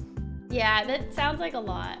string. Yeah, that sounds like a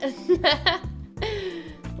lot.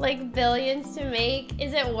 Like billions to make.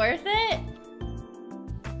 Is it worth it?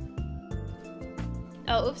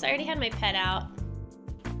 Oh, oops, I already had my pet out.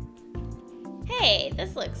 Hey,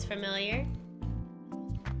 this looks familiar.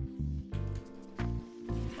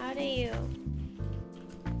 How do you...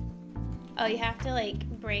 Oh, you have to like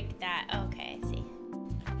break that. Okay, I see.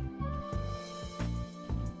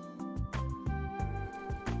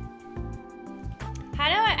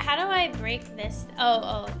 How do I break this?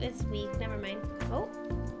 Oh, it's weak. Never mind. Oh.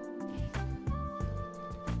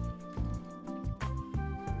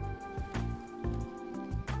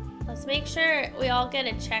 Let's make sure we all get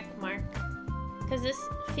a check mark. Because this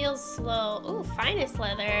feels slow. Ooh, finest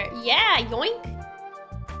leather. Yeah, yoink.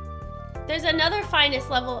 There's another finest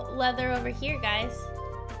level leather over here, guys.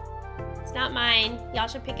 It's not mine. Y'all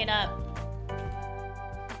should pick it up.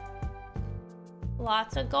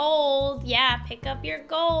 Lots of gold. Yeah, pick up your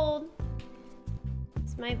gold.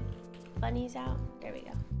 Is my bunnies out? There we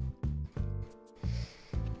go.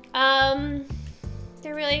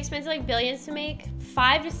 They're really expensive, like billions to make.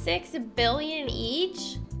 5 to 6 billion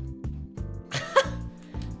each?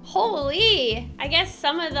 Holy! I guess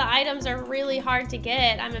some of the items are really hard to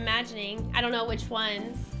get, I'm imagining. I don't know which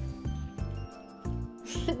ones.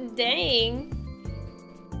 Dang.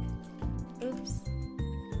 Oops.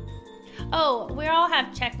 Oh, we all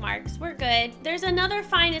have check marks. We're good. There's another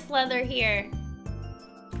finest leather here.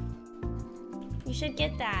 You should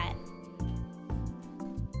get that.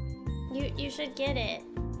 You should get it.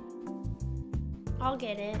 I'll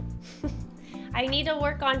get it. I need to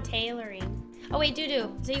work on tailoring. Oh wait,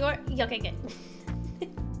 Doo-doo. So you're... Okay, good.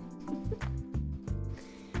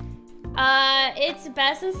 It's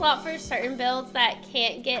best in slot for certain builds that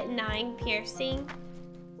can't get 9 piercing.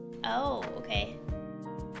 Oh, okay.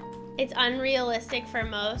 It's unrealistic for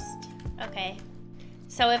most. Okay.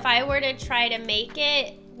 So if I were to try to make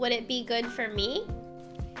it, would it be good for me?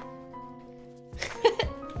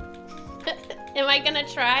 Am I gonna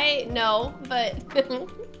try? No, but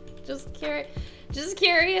just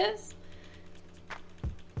curious.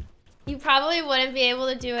 You probably wouldn't be able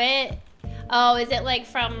to do it. Oh, is it like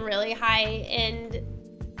from really high end?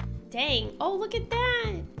 Dang. Oh, look at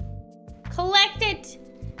that. Collect it.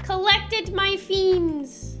 Collect it, my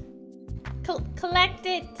fiends. Collect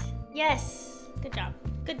it. Yes. Good job.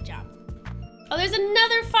 Good job. Oh, there's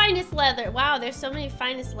another finest leather. Wow, there's so many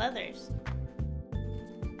finest leathers.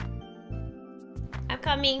 I'm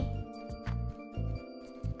coming.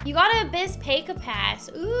 You got an Abyss Pekka Pass.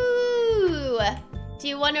 Ooh. Do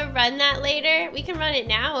you want to run that later? We can run it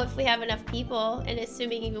now if we have enough people, and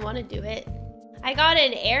assuming you want to do it. I got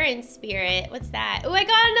an Aaron Spirit. What's that? Oh, I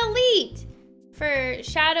got an Elite for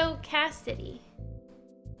Shadow Castity.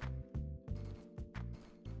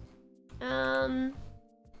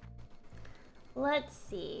 Let's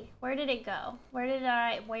see. Where did it go? Where did it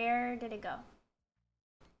go?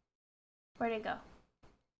 Where did it go?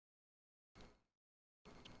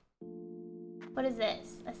 What is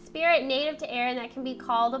this? A spirit native to Aaron that can be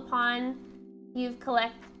called upon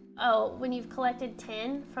when you've collected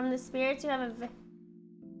 10 from the spirits you have a...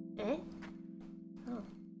 Eh? Oh,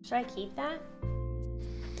 should I keep that?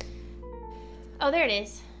 Oh, there it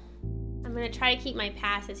is. I'm gonna try to keep my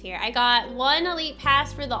passes here. I got 1 elite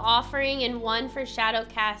pass for the offering and 1 for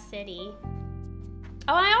Shadowcast City.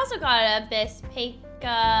 Oh, and I also got a Abyss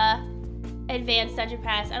Peka Advanced Dungeon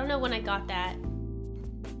Pass. I don't know when I got that.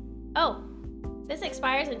 Oh, this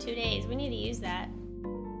expires in 2 days. We need to use that.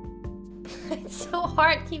 It's so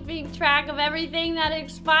hard keeping track of everything that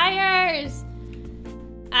expires.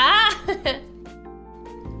 Ah!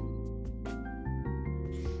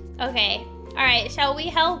 Okay. Alright, shall we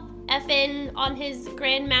help Effin on his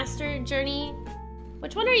Grandmaster journey?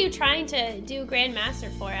 Which one are you trying to do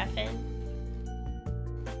Grandmaster for, Effin?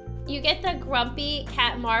 You get the Grumpy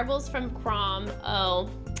Cat Marbles from Crom. Oh,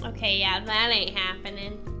 okay, yeah, that ain't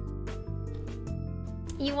happening.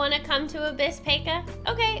 You want to come to Abyss Peka?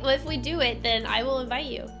 Okay, well, if we do it, then I will invite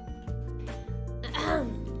you.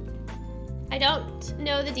 I don't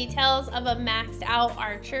know the details of a maxed out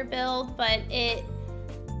archer build, but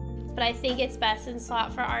I think it's best in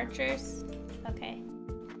slot for archers. Okay.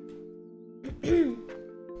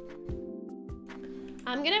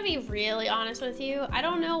 I'm gonna be really honest with you. I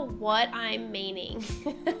don't know what I'm maining.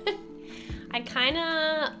 I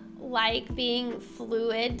kinda like being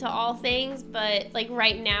fluid to all things, but like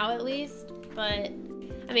right now at least. But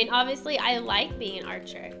I mean, obviously I like being an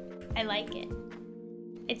archer. I like it.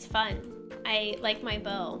 It's fun. I like my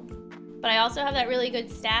bow. But I also have that really good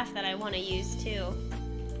staff that I want to use too.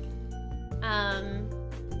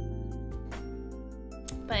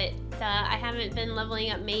 But I haven't been leveling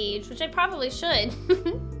up mage, which I probably should.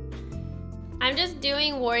 I'm just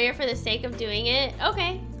doing warrior for the sake of doing it.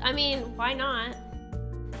 Okay, I mean, why not?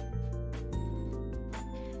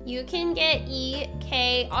 You can get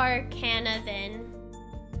EK Arcana then.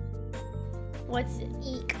 What's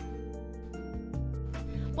Eek?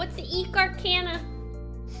 What's the Eek Arcana?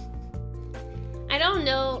 I don't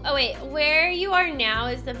know. Oh wait, where you are now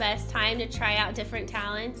is the best time to try out different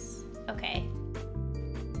talents. Okay.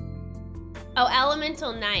 Oh,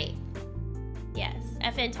 Elemental Knight. Yes,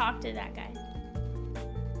 FN talked to that guy.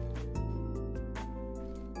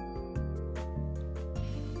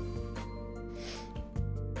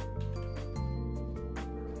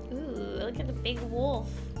 Ooh, look at the big wolf.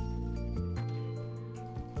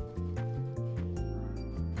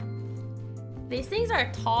 These things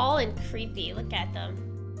are tall and creepy. Look at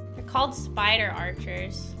them. They're called spider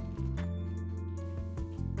archers.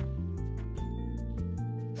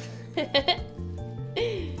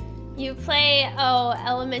 You play, oh,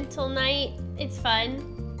 Elemental Knight. It's fun.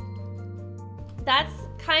 That's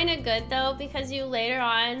kind of good though, because you later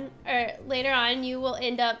on you will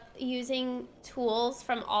end up using tools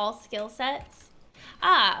from all skill sets.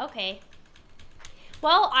 Ah, okay.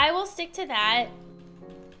 Well, I will stick to that.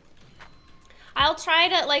 I'll try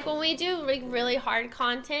to, like, when we do like really hard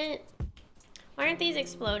content. Why aren't these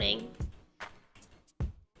exploding?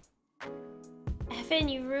 Effin,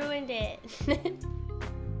 you ruined it.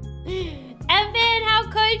 Effin, how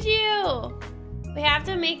could you? We have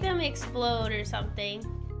to make them explode or something.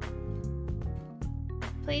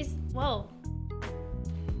 Please, whoa.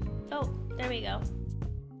 Oh, there we go.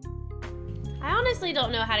 I honestly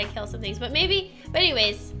don't know how to kill some things, but maybe, but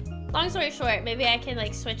anyways, long story short, maybe I can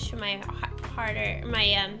like switch to my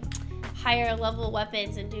higher level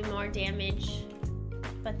weapons and do more damage,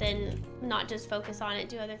 but then not just focus on it,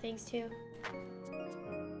 do other things too.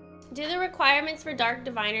 Do the requirements for Dark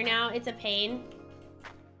Diviner now. It's a pain.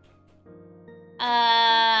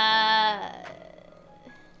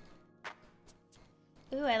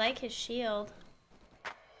 Ooh, I like his shield.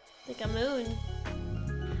 It's like a moon.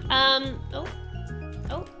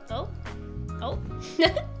 Oh.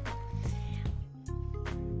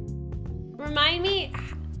 Remind me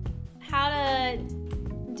how to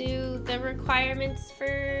do the requirements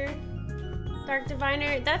for Dark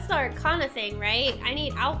Diviner. That's the Arcana thing, right? I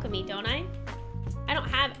need alchemy, don't I? I don't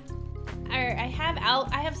have, or I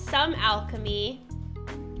have some alchemy,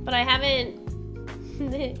 but I haven't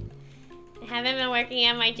been working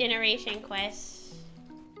on my generation quest.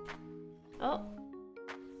 Oh.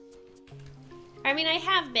 I mean, I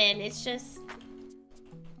have been, it's just,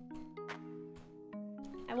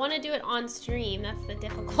 I want to do it on stream. That's the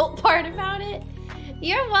difficult part about it.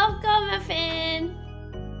 You're welcome, Effin.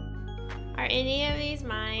 Are any of these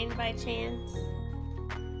mine by chance?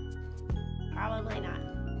 Probably not.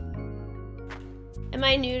 Am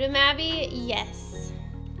I new to Mabby? Yes.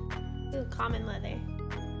 Ooh, common leather.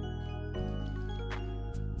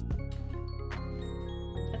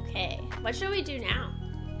 Okay, what should we do now?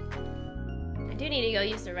 I do need to go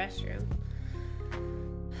use the restroom.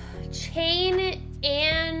 Chain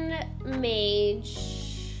and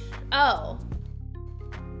mage. Oh.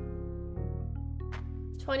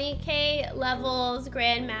 20K levels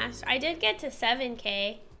Grandmaster. I did get to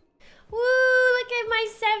 7K. Woo, look at my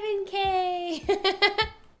 7K.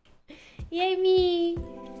 Yay me.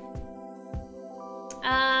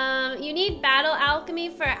 You need battle alchemy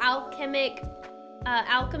for alchemic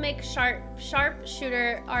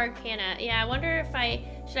sharpshooter arcana. Yeah, I wonder if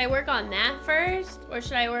should I work on that first, or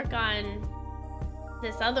should I work on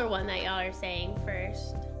this other one that y'all are saying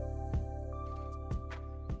first?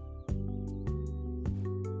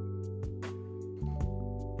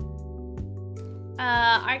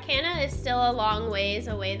 Arcana is still a long ways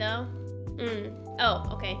away though. Oh,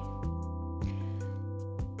 okay.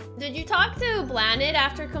 Did you talk to Blanid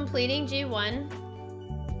after completing G1?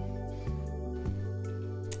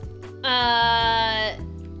 I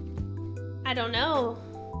don't know.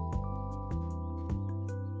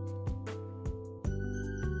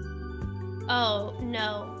 Oh,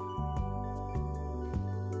 no.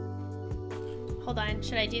 Hold on,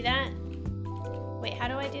 should I do that? Wait, how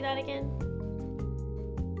do I do that again?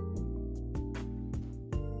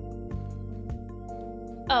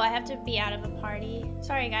 Oh, I have to be out of a party.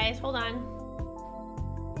 Sorry guys, hold on.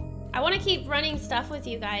 I want to keep running stuff with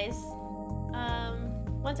you guys.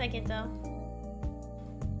 One second though.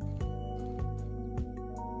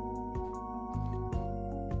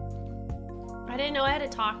 I didn't know I had to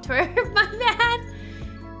talk to her. My bad.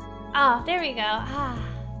 Oh, there we go. Ah.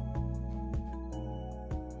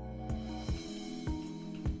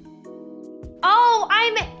 Oh,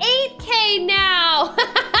 I'm 8K now.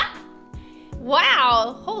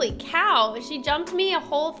 Wow, holy cow. She jumped me a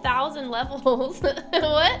whole 1,000 levels.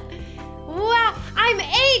 What? Wow, I'm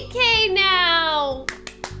 8K now.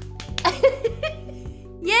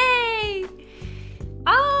 Yay.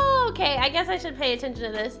 Oh, okay, I guess I should pay attention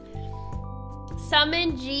to this.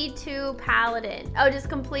 Summon G2 Paladin. Oh, just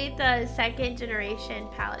complete the 2nd generation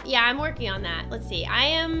Paladin. Yeah, I'm working on that. Let's see, I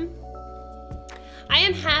am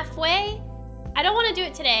halfway. I don't want to do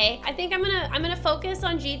it today. I think I'm gonna focus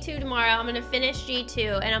on G2 tomorrow. I'm gonna finish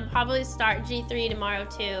G2 and I'm probably start G3 tomorrow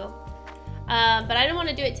too. But I don't want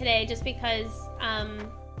to do it today just because I'm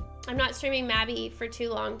not streaming Mabby for too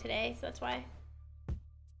long today, so that's why.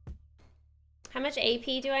 How much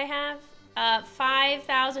AP do I have?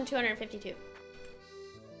 5,252.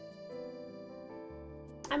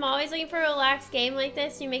 I'm always looking for a relaxed game like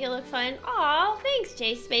this. You make it look fun. Aw, thanks,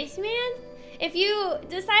 J Spaceman. If you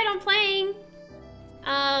decide on playing,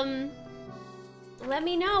 let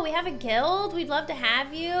me know. We have a guild. We'd love to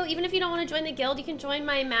have you. Even if you don't want to join the guild, you can join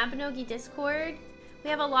my Mabinogi Discord. We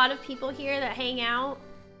have a lot of people here that hang out.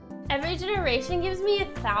 Every generation gives me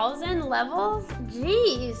 1,000 levels?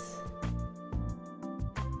 Jeez.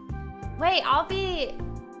 Wait,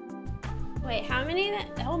 wait, how many?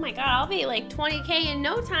 Oh my god, I'll be like 20K in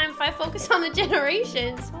no time if I focus on the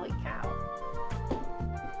generations. Holy cow.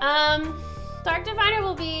 Dark Diviner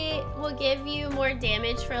will give you more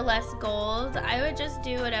damage for less gold. I would just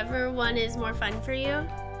do whatever one is more fun for you.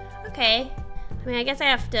 Okay. I mean, I guess I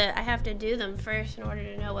have to do them first in order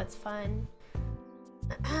to know what's fun.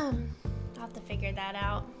 I'll have to figure that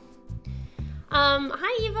out.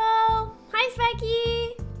 Hi Evo. Hi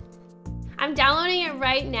Specky. I'm downloading it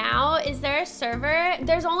right now. Is there a server?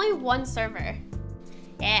 There's only one server.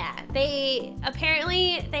 Yeah,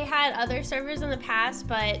 apparently they had other servers in the past,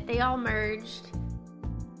 but they all merged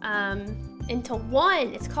into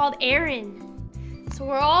one. It's called Aaron. So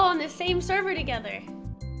we're all on the same server together.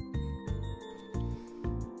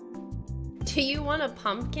 Do you want a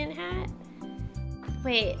pumpkin hat?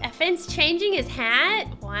 Wait, FN's changing his hat?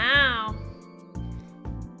 Wow.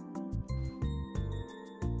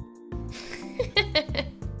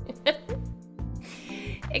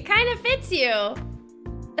 It kind of fits you.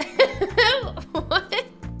 What?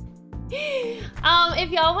 If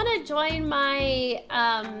y'all want to join my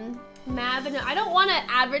Mabinogi, I don't want to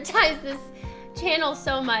advertise this channel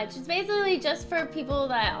so much. It's basically just for people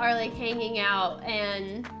that are like hanging out,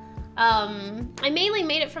 and I mainly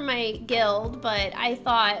made it for my guild, but I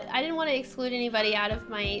thought I didn't want to exclude anybody out of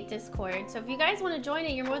my Discord. So if you guys want to join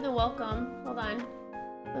it, you're more than welcome. Hold on.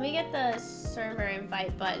 Let me get the server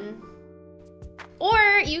invite button.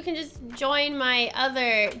 Or you can just join my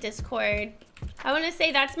other Discord. I want to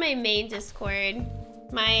say that's my main Discord.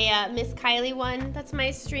 My Misskyliee one. That's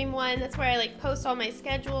my stream one. That's where I like post all my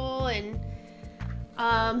schedule, and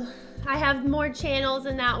I have more channels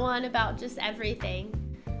in that one about just everything.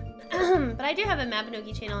 But I do have a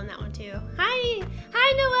Mabinogi channel in that one too. Hi!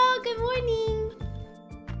 Hi Noelle, good morning!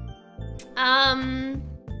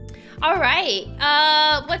 Alright.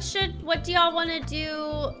 What do y'all wanna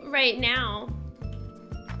do right now?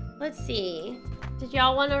 Let's see. Did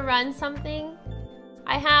y'all wanna run something?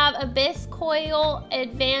 I have Abyss Coil,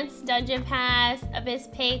 Advanced Dungeon Pass, Abyss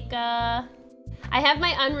Pekka. I have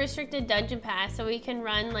my unrestricted Dungeon Pass, so we can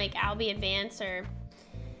run like Albi Advance or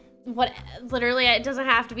what. Literally, it doesn't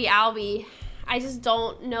have to be Albi. I just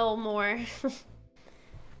don't know more.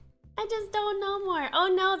 I just don't know more.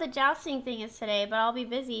 Oh no, the jousting thing is today, but I'll be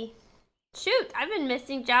busy. Shoot, I've been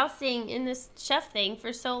missing jousting in this chef thing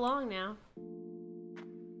for so long now.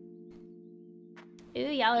 Ooh,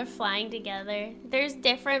 y'all are flying together. There's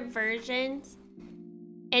different versions.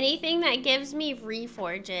 Anything that gives me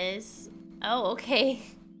reforges. Oh, okay.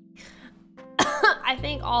 I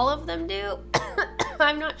think all of them do.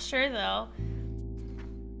 I'm not sure though.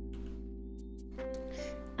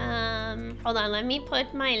 Hold on, let me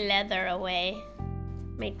put my leather away.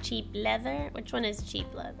 My cheap leather. Which one is cheap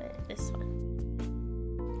leather? This one.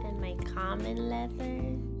 And my common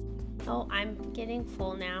leather. Oh, I'm getting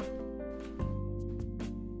full now.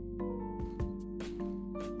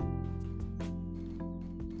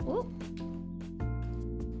 Whoop.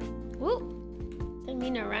 Whoop. Didn't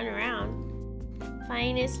mean to run around.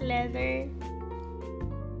 Finest leather.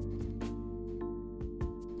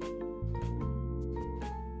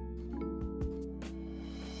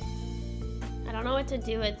 I don't know what to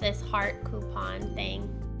do with this heart coupon thing.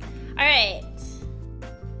 All right.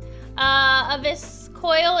 Abyss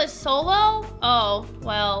Coil is solo? Oh,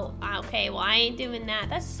 well, okay. Well, I ain't doing that.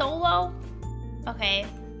 That's solo? Okay.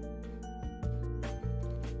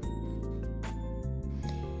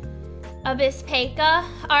 Abyss Pekka.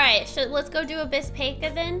 All right, let's go do Abyss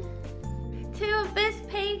Pekka then. To Abyss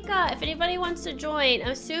Pekka. If anybody wants to join,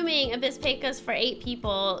 I'm assuming Abyss Pekka's for 8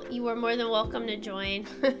 people. You are more than welcome to join.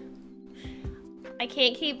 I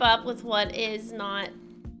can't keep up with what is not.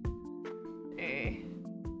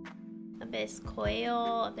 Abyss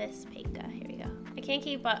Coil, Abyss Pekka. Here we go. I can't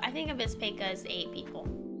keep up. I think Abyss Pekka is 8 people.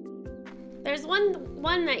 There's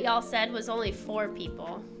one that y'all said was only 4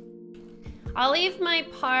 people. I'll leave my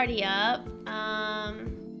party up.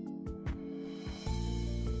 I'm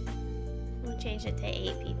gonna change it to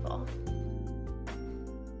 8 people.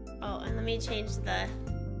 Oh, and let me change the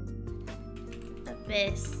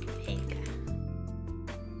Abyss Pekka.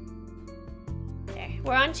 There.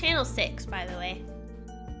 We're on channel 6, by the way.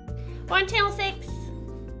 We're on channel 6.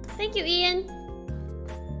 Thank you, Ian.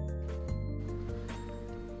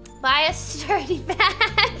 Buy a sturdy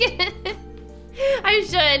bag. I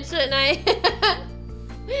should, shouldn't I?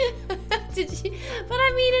 Did you? But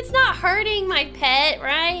I mean, it's not hurting my pet,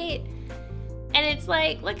 right? And it's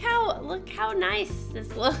like, look how nice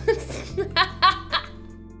this looks.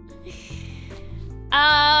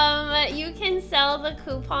 You can sell the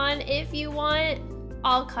coupon if you want.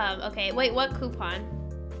 I'll come. Okay, wait, what coupon?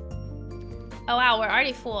 Oh wow, we're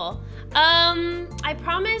already full. I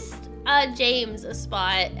promised James a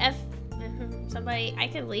spot. Somebody, I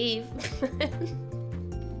could leave.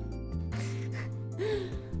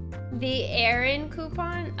 The Aaron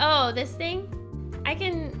coupon? Oh, this thing? I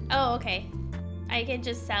can, oh, okay. I can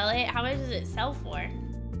just sell it. How much does it sell for?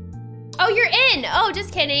 Oh, you're in. Oh,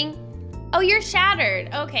 just kidding. Oh, you're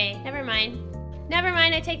shattered. Okay, never mind. Never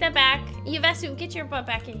mind, I take that back. Yuvesu, get your butt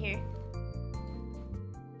back in here.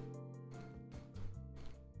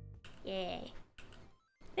 Yay.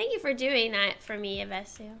 Thank you for doing that for me,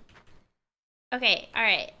 Yuvesu. Okay, all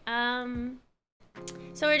right.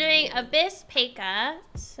 So we're doing Abyss Pekka.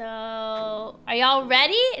 So, are y'all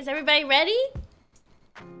ready? Is everybody ready?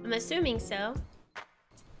 I'm assuming so.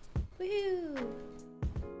 Woohoo!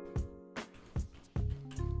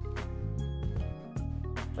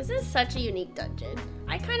 This is such a unique dungeon.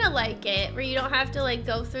 I kind of like it, where you don't have to like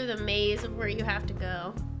go through the maze of where you have to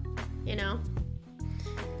go. You know?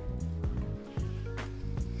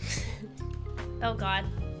 Oh God.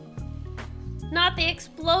 Not the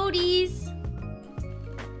explodies.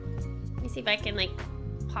 Let me see if I can like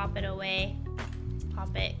pop it away.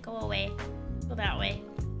 Pop it, go away. Go that way.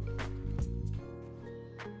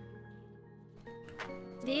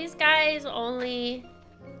 These guys only,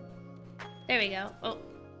 there we go. Oh.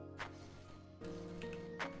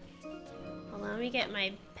 Hold on, let me get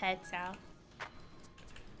my pets out.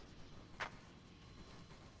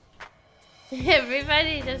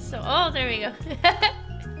 Everybody just, oh, there we go.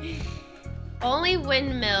 Only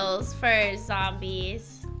windmills for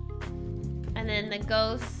zombies. And then the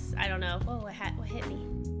ghosts, I don't know. Oh, what hit me?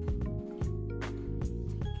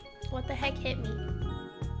 What the heck hit me?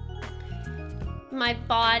 My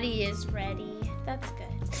body is ready. That's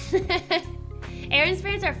good. Aaron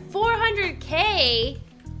spirits are 400k?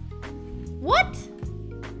 What?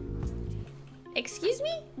 Excuse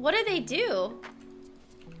me? What do they do?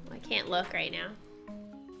 I can't look right now.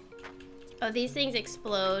 Oh, these things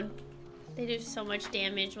explode. They do so much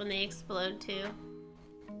damage when they explode too.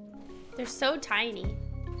 They're so tiny.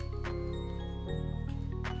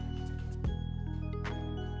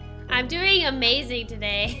 I'm doing amazing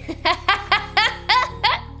today.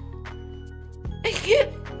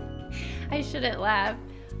 I shouldn't laugh.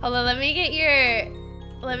 Hold on, let me get your,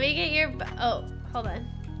 oh, hold on.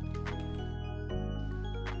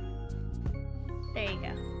 There you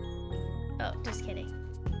go. Oh, just kidding.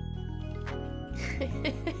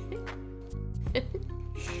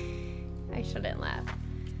 I shouldn't laugh.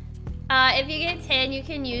 If you get 10, you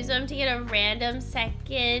can use them to get a random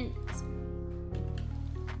second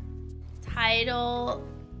title,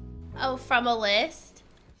 from a list.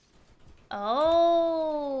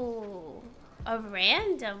 Oh, a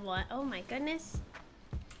random one. Oh my goodness.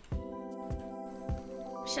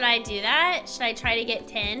 Should I do that? Should I try to get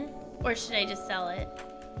 10 or should I just sell it?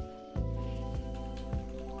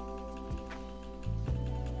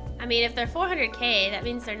 I mean, if they're 400k, that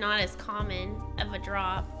means they're not as common of a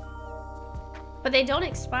drop. But they don't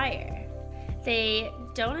expire. They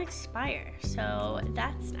don't expire, so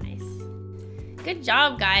that's nice. Good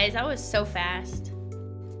job, guys. That was so fast.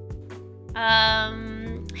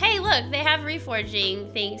 Hey, look, they have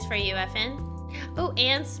reforging things for you, FN. Oh,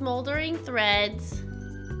 and smoldering threads.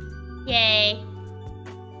 Yay.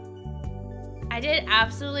 I did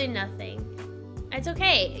absolutely nothing. It's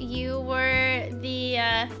okay. You were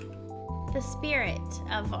the spirit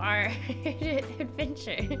of our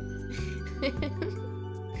adventure.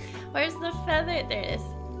 Where's the feather? There it is.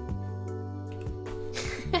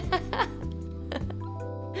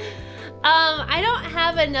 I don't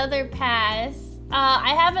have another pass.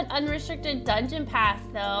 I have an unrestricted dungeon pass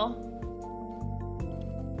though.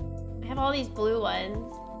 I have all these blue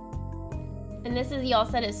ones. And this is, y'all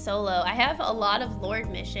said, is solo. I have a lot of Lord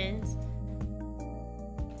missions.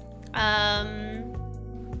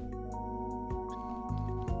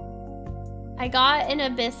 I got an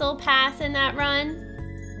abyssal pass in that run.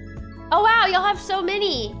 Oh wow, y'all have so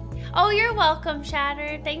many. Oh, you're welcome,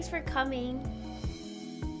 Shattered. Thanks for coming.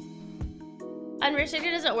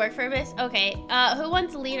 Unrestricted doesn't work for Abyss? Okay, who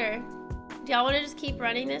wants leader? Do y'all want to just keep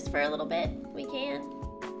running this for a little bit? We can.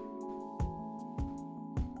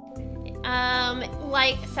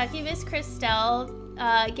 Like Succubus Crystal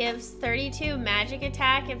gives 32 magic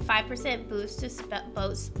attack and 5% boost to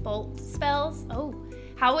bolt spells. Oh,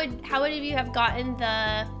 how would you have gotten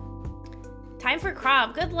the time for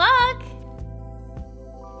crop? Good luck.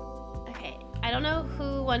 Okay, I don't know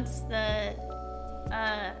who wants the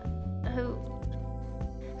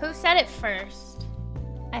who said it first.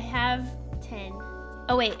 I have 10.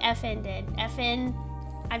 Oh wait, FN did. FN,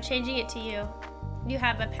 I'm changing it to you. You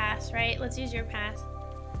have a pass, right? Let's use your pass.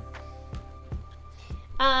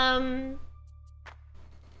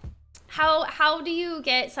 How do you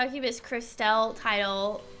get Succubus Crystal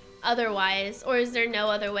title otherwise? Or is there no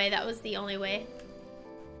other way? That was the only way.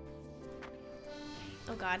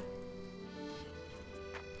 Oh god.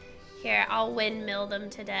 Here, I'll windmill them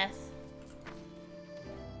to death.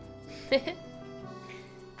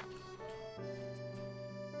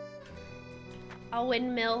 I'll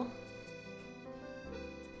windmill.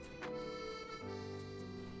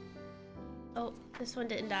 Oh, this one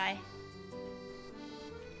didn't die.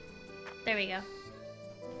 There we go.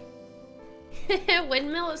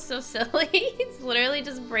 Windmill is so silly. It's literally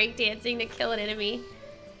just breakdancing to kill an enemy.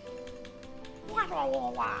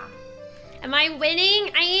 Am I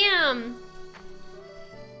winning? I am.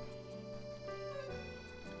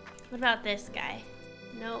 What about this guy?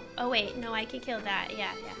 No. Oh wait, no, I can kill that.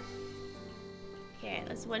 Yeah, yeah. Here,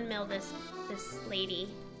 let's windmill this lady.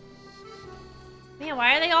 Man,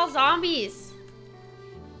 why are they all zombies?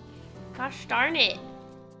 Gosh darn it.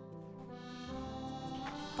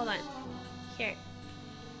 Hold on. Here.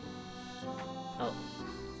 Oh.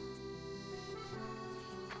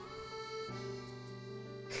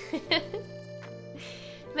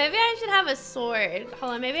 Maybe I should have a sword.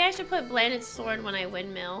 Hold on, maybe I should put Blanded's sword when I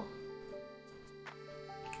windmill.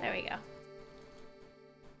 There we go.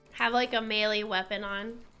 Have like a melee weapon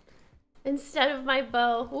on instead of my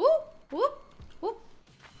bow. Whoop, whoop, whoop.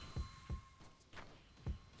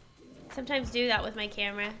 Sometimes do that with my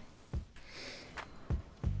camera.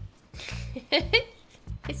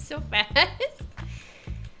 It's so fast.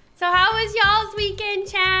 So how was y'all's weekend,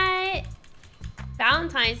 chat?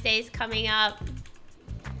 Valentine's Day is coming up.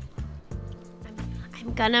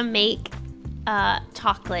 I'm gonna make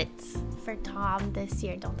chocolates for Tom this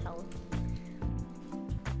year. Don't tell him.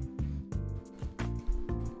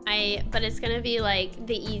 But it's gonna be like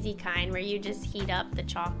the easy kind where you just heat up the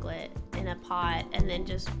chocolate in a pot and then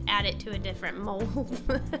just add it to a different mold.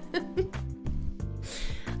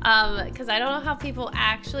 Because I don't know how people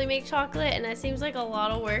actually make chocolate, and that seems like a lot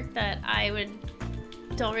of work that I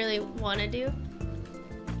don't really want to do.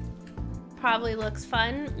 Probably looks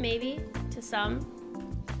fun, maybe, to some,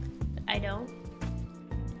 but I don't.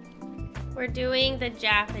 We're doing the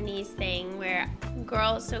Japanese thing where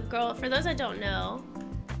for those that don't know,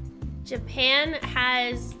 Japan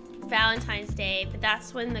has Valentine's Day, but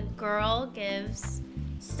that's when the girl gives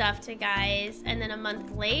stuff to guys, and then a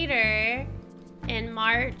month later in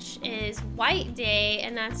March is White Day,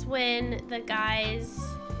 and that's when the guys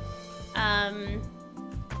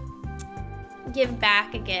give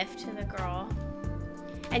back a gift to the girl.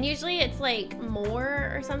 And usually it's like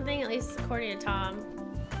more or something, at least according to Tom.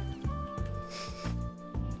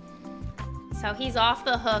 So he's off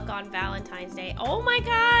the hook on Valentine's Day. Oh my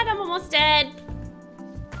God, I'm almost dead.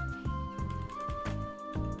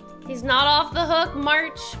 He's not off the hook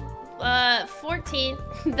March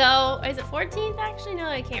 14th, though. Is it 14th actually? No,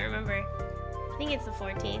 I can't remember. I think it's the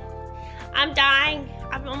 14th. I'm dying.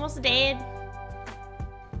 I'm almost dead.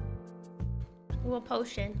 Ooh, a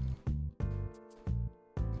potion.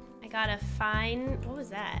 I gotta find, what was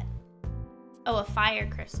that? Oh, a fire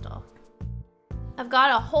crystal. I've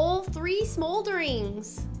got a whole 3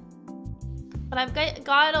 smolderings. But I've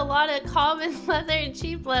got a lot of common leather and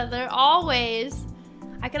cheap leather, always.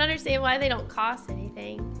 I can understand why they don't cost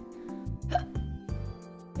anything.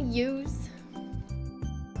 Use.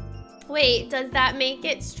 Wait, does that make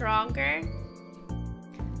it stronger?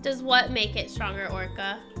 Does what make it stronger,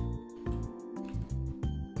 Orca?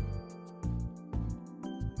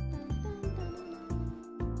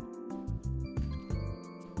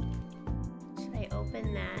 Should I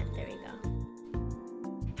open that? There we go.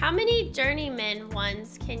 How many journeyman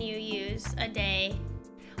ones can you use a day?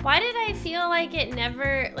 Why did I feel like it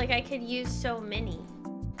never, like I could use so many?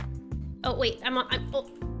 Oh wait, oh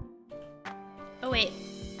wait,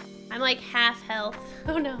 I'm like half health.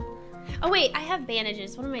 Oh no. Oh wait, I have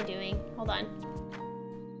bandages. What am I doing? Hold on.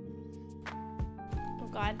 Oh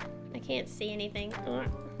God, I can't see anything.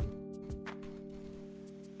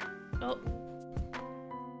 Oh.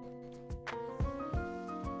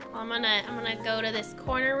 I'm gonna go to this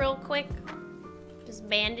corner real quick. Just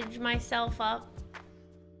bandage myself up.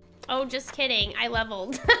 Oh, just kidding. I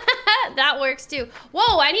leveled. That works too.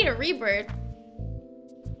 Whoa, I need a rebirth.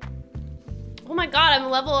 Oh my God, I'm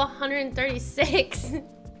level 136.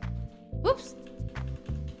 Whoops.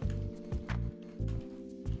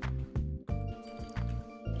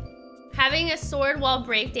 Having a sword while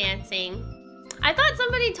breakdancing. I thought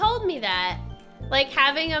somebody told me that. Like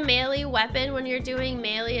having a melee weapon when you're doing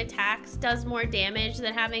melee attacks does more damage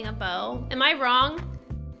than having a bow. Am I wrong?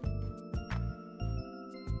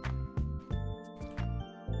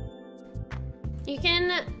 You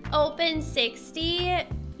can open 60.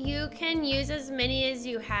 You can use as many as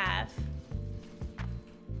you have.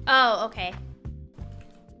 Oh, okay.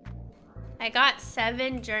 I got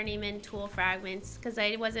 7 journeyman tool fragments because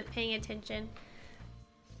I wasn't paying attention.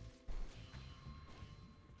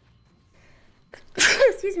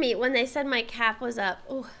 Excuse me, when they said my cap was up.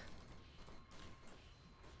 Ooh.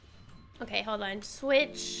 Okay, hold on.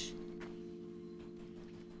 Switch.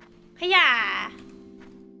 Hiya!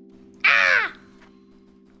 Ah!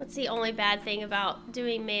 What's the only bad thing about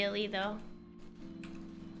doing melee, though?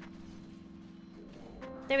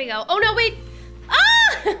 There we go. Oh, no, wait!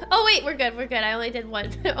 Ah! Oh, wait, we're good, we're good. I only did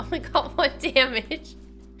one. I only got 1 damage.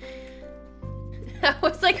 I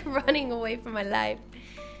was, like, running away from my life.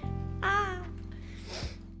 Ah!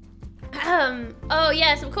 Oh,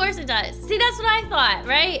 yes, of course it does. See, that's what I thought,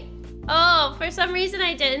 right? Oh, for some reason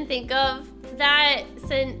I didn't think of that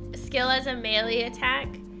skill as a melee attack.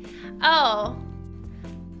 Oh.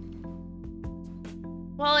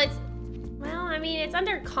 Well, I mean, it's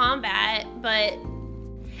under combat, but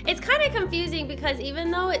it's kind of confusing because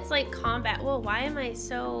even though it's like combat, whoa, why am I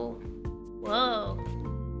so, whoa.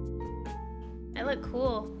 I look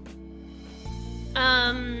cool.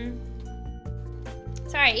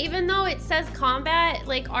 Sorry, even though it says combat,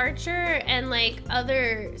 like archer and like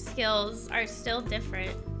other skills are still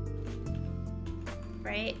different.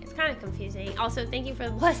 Right? It's kind of confusing. Also, thank you for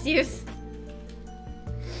the bless yous.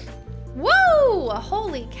 Whoa!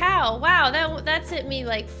 Holy cow. Wow, that's hit me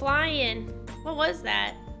like flying. What was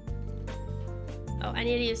that? Oh, I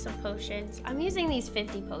need to use some potions. I'm using these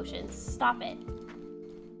 50 potions. Stop it.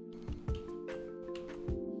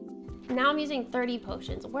 Now I'm using 30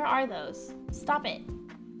 potions. Where are those? Stop it.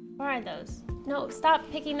 Where are those? No,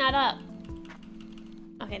 stop picking that up.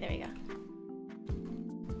 Okay, there we go.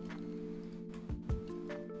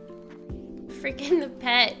 Freaking the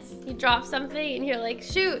pets. You drop something and you're like,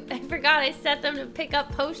 shoot, I forgot I set them to pick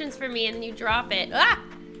up potions for me, and then you drop it. Ah!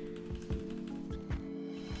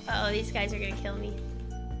 Uh-oh, these guys are gonna kill me.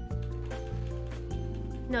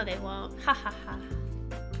 No, they won't. Ha ha ha.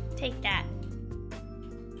 Take that.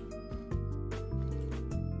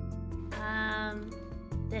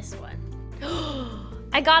 This one.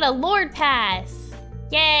 I got a Lord Pass!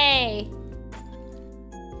 Yay!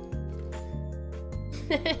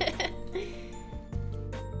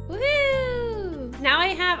 Woo! Now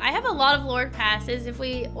I have a lot of Lord Passes. If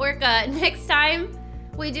we Orca next time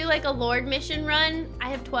we do like a Lord mission run, I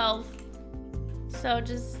have 12. So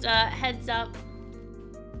just heads up.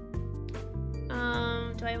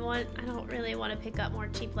 I don't really want to pick up more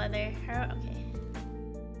cheap leather. Okay.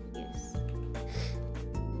 Yes.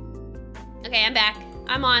 Okay, I'm back.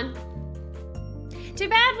 I'm on. Too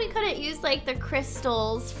bad we couldn't use like the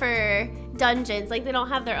crystals for dungeons. Like they don't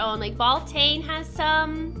have their own. Like Baltane has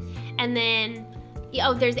some, and then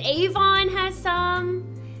there's Avon has some,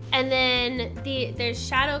 and then there's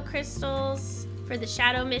shadow crystals for the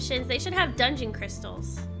shadow missions. They should have dungeon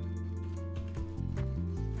crystals.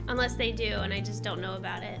 Unless they do, and I just don't know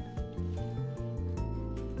about it.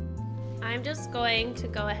 I'm just going to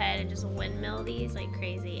go ahead and just windmill these like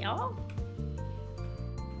crazy. Oh.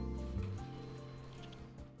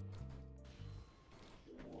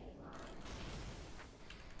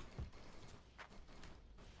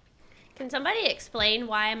 Can somebody explain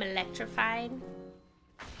why I'm electrified?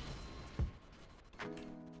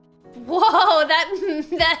 Whoa,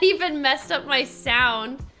 that even messed up my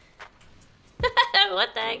sound.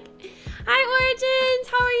 What the heck? Hi, Origins.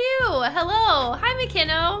 How are you? Hello. Hi,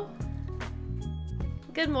 McKinno.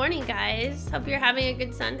 Good morning, guys. Hope you're having a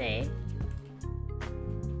good Sunday.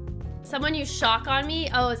 Someone used shock on me?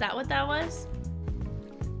 Oh, is that what that was?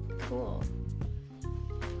 Cool.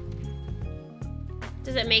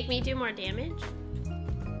 Does it make me do more damage?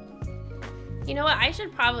 You know what? I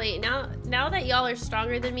should probably, now that y'all are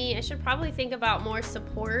stronger than me, I should probably think about more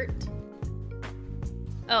support.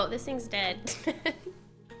 Oh, this thing's dead.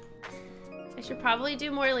 I should probably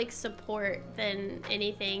do more like support than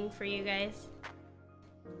anything for you guys.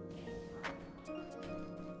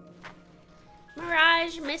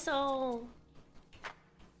 Mirage missile.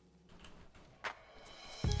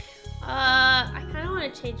 I kind of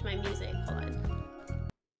want to change my music. Hold on.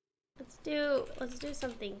 Let's do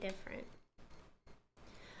something different.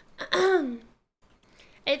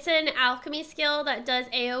 It's an alchemy skill that does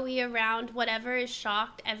AoE around whatever is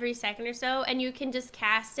shocked every second or so, and you can just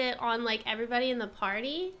cast it on like everybody in the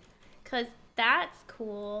party, cause that's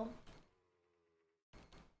cool.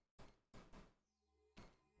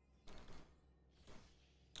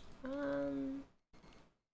 You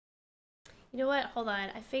know what? Hold on.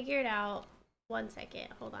 I figured out. 1 second.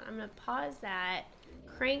 Hold on. I'm gonna pause that,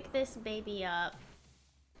 crank this baby up,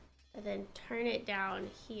 and then turn it down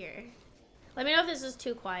here. Let me know if this is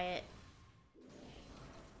too quiet.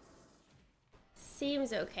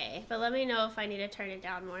 Seems okay, but let me know if I need to turn it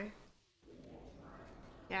down more.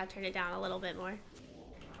 Yeah, I'll turn it down a little bit more.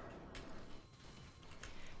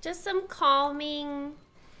 Just some calming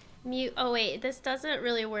mute. Oh wait, this doesn't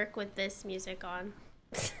really work with this music on.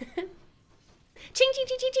 Ching ching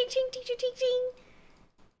ching ching ching ching ching ching ching.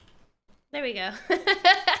 There we go.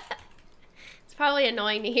 It's probably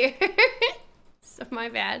annoying to hear. So my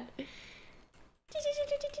bad.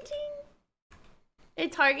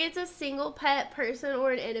 It targets a single pet, person,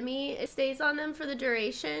 or an enemy. It stays on them for the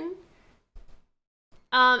duration.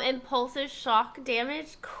 And pulses shock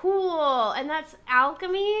damage. Cool. And that's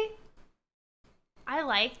alchemy? I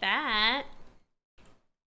like that.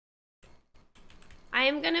 I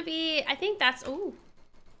am gonna be, I think that's, ooh.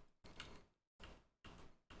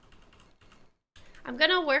 I'm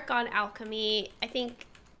gonna work on alchemy. I think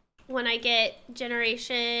when I get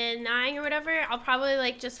generation 9 or whatever, I'll probably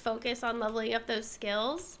like just focus on leveling up those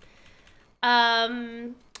skills.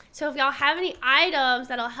 So if y'all have any items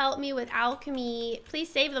that'll help me with alchemy, please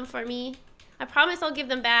save them for me. I promise I'll give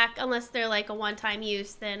them back unless they're like a one-time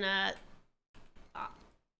use, then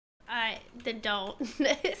don't.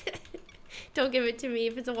 Don't give it to me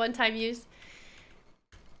if it's a one-time use.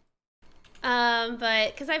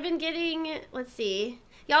 But because I've been getting, let's see.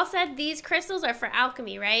 Y'all said these crystals are for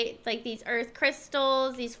alchemy, right? Like these earth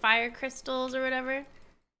crystals, these fire crystals or whatever.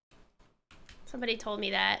 Somebody told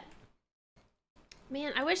me that.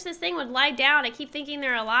 Man, I wish this thing would lie down. I keep thinking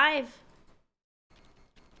they're alive.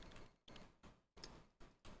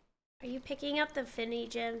 Are you picking up the Finny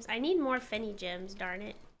gems? I need more Finny gems, darn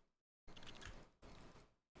it.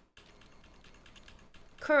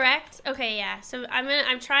 Correct? Okay, yeah. So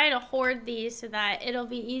I'm trying to hoard these so that it'll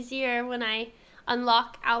be easier when I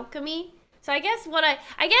unlock alchemy. So I guess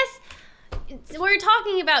we're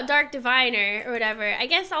talking about Dark Diviner or whatever. I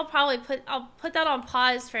guess I'll probably put that on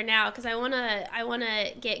pause for now because I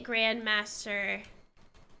wanna get Grandmaster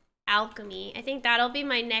Alchemy. I think that'll be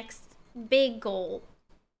my next big goal.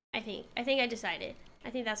 I think I decided. I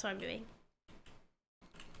think that's what I'm doing.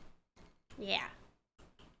 Yeah.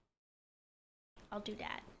 I'll do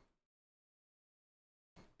that.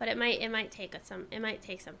 But it might take some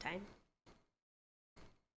time.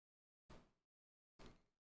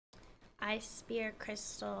 Ice Spear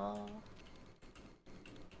Crystal.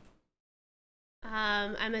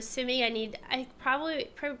 I'm assuming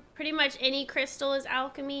pretty much any crystal is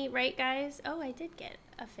alchemy, right guys? Oh, I did get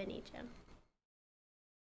a Finny gem.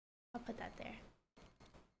 I'll put that there.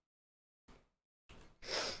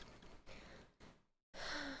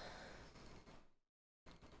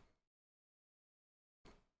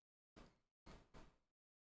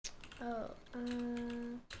 Oh,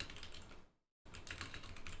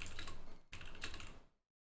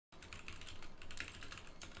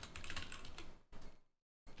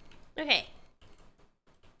 okay.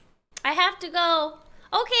 I have to go.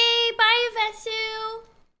 Okay, bye, Vesu.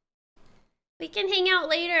 We can hang out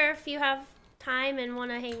later if you have time and want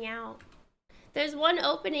to hang out. There's one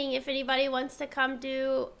opening if anybody wants to come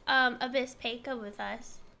do Abyss Peka with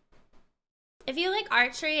us. If you like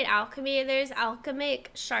archery and alchemy, there's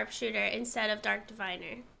alchemic sharpshooter instead of dark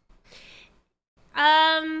diviner.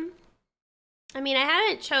 I mean, I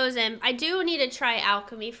haven't chosen. I do need to try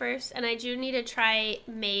alchemy first, and I do need to try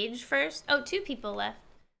mage first. Oh, 2 people left.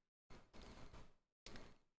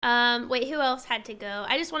 Wait, who else had to go?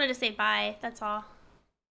 I just wanted to say bye, that's all.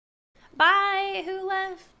 Bye, who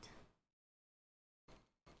left?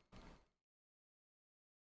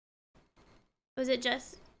 Was it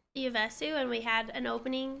just Yavesu and we had an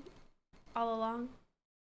opening all along?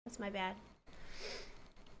 That's my bad.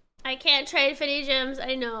 I can't trade Finny gems,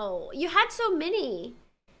 I know. You had so many.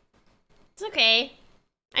 It's okay.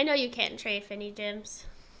 I know you can't trade Finny gems.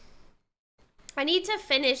 I need to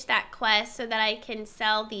finish that quest so that I can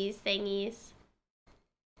sell these thingies.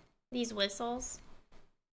 These whistles.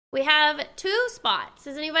 We have 2 spots.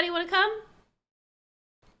 Does anybody want to come?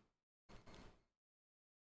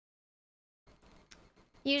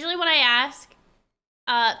 Usually when I ask,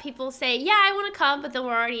 people say, yeah, I want to come, but then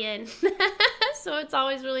we're already in. So it's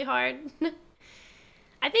always really hard.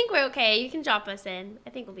 I think we're okay. You can drop us in. I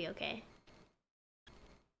think we'll be okay.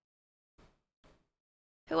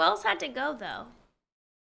 Who else had to go, though?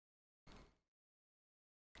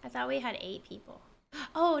 I thought we had 8 people.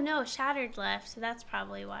 Oh, no, Shattered left, so that's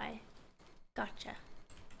probably why. Gotcha.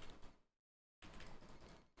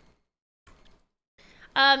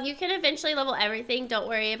 You can eventually level everything. Don't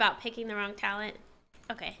worry about picking the wrong talent.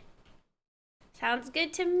 Okay. Sounds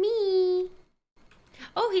good to me.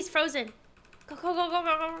 Oh, he's frozen. Go, go, go, go,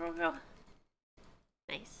 go, go, go, go.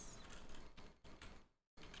 Nice.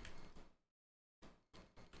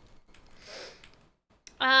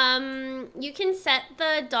 You can set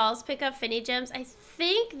the dolls pick up Finny gems. I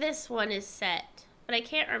think this one is set, but I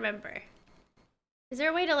can't remember. Is there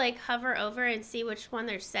a way to like hover over and see which one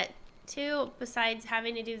they're set to besides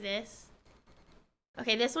having to do this?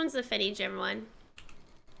 Okay, this one's the Finny gem one.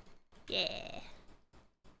 Yeah.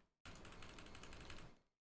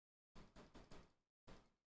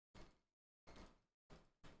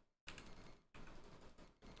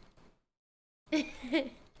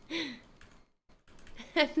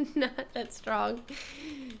 Not that strong.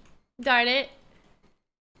 Darn it.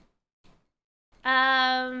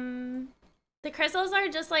 The crystals are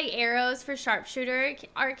just like arrows for sharpshooter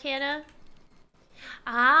arcana.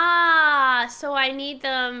 Ah, so I need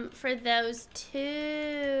them for those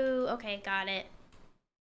 2. Okay, got it.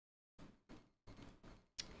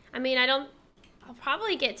 I mean, I'll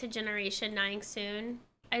probably get to Generation 9 soon.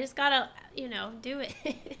 I just gotta, you know, do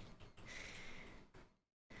it.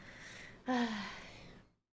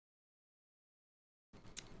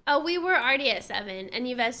 Oh, we were already at 7, and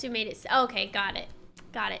Yuvesu made it. Okay, got it.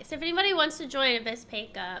 Got it. So if anybody wants to join Abyss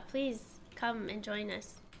Peka, please come and join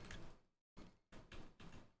us.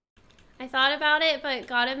 I thought about it, but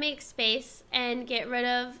gotta make space and get rid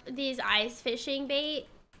of these ice fishing bait.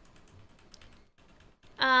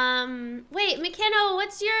 Wait, McKenna,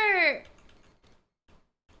 what's your...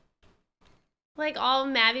 Like all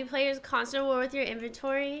Mabby players constant war with your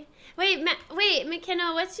inventory? Wait,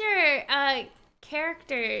 McKenna, what's your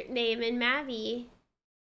character name in Mabby?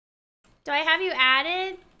 Do I have you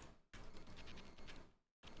added?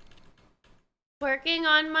 Working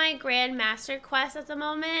on my Grandmaster quest at the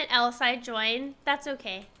moment, else I join. That's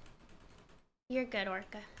okay. You're good,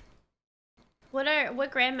 Orca. What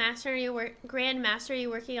Grandmaster are you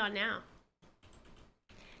working on now?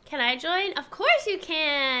 Can I join? Of course you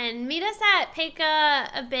can. Meet us at Peka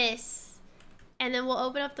Abyss. And then we'll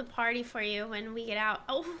open up the party for you when we get out.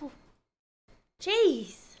 Oh,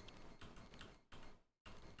 jeez.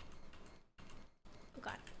 Oh,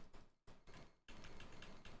 God.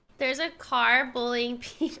 There's a car bullying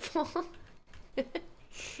people.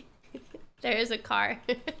 There is a car.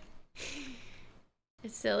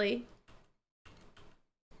 It's silly.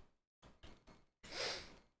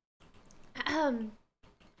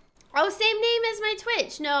 Oh, same name as my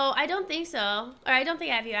Twitch. No, I don't think so. Or I don't think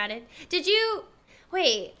I have you added. Did you...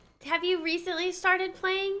 Wait, have you recently started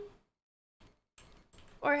playing?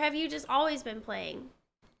 Or have you just always been playing?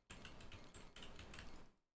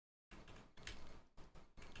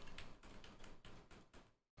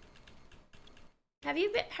 Have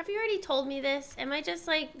you already told me this? Am I just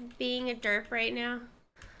like being a derp right now?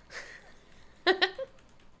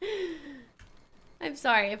 I'm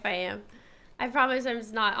sorry if I am. I promise I'm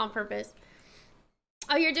just not on purpose.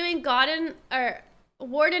 Oh, you're doing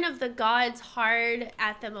Warden of the Gods hard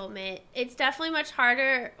at the moment. It's definitely much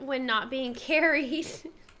harder when not being carried.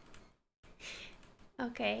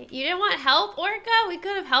 Okay, you didn't want help, Orca? We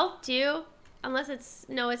could have helped you. Unless it's,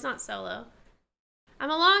 no, it's not solo.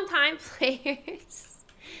 I'm a long time player.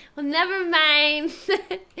 Well, never mind.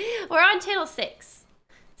 We're on channel 6.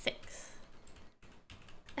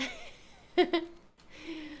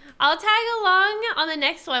 I'll tag along on the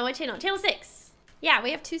next one. What channel? Channel 6. Yeah,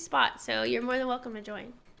 we have 2 spots, so you're more than welcome to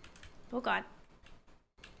join. Oh, God.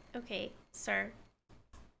 Okay, sir.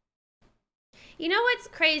 You know what's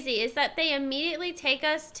crazy is that they immediately take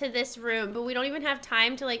us to this room, but we don't even have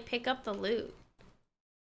time to, like, pick up the loot.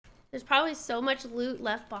 There's probably so much loot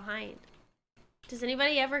left behind. Does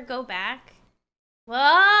anybody ever go back?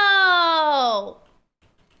 Whoa!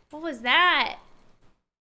 What was that?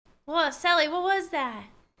 Whoa, Sally, what was that?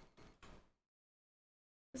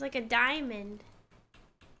 It was like a diamond.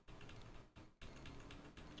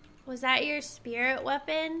 Was that your spirit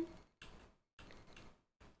weapon?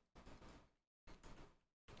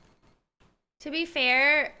 To be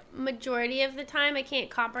fair, majority of the time I can't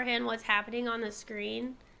comprehend what's happening on the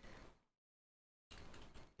screen.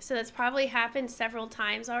 So that's probably happened several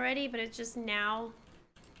times already, but it just now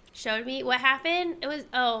showed me what happened. It was,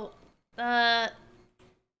 oh, how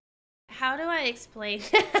do I explain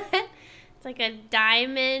that? It's like a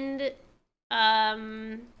diamond,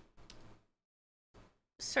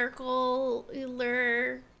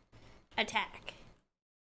 circular attack.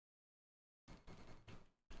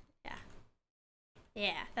 Yeah.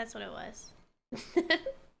 Yeah, that's what it was.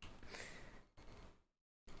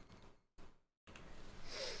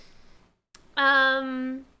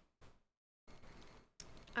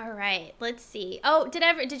 All right, let's see. Oh,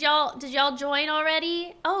 did y'all join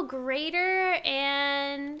already? Oh, Greater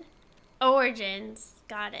and Origins.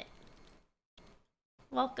 Got it.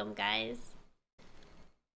 Welcome, guys.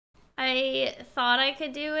 I thought I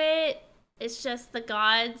could do it. It's just the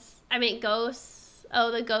gods. I mean, ghosts.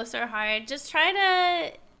 Oh, the ghosts are hard. Just try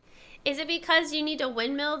to... Is it because you need to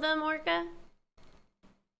windmill them, Orca?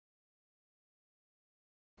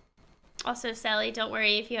 Also, Sally, don't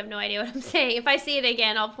worry if you have no idea what I'm saying. If I see it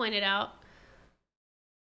again, I'll point it out.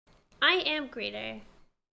 I am Greater.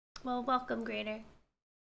 Well, welcome, Greater.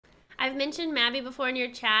 I've mentioned Mabby before in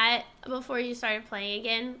your chat before you started playing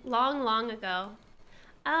again. Long ago.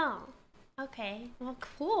 Oh, okay. Well,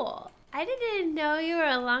 cool. I didn't know you were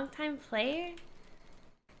a long-time player.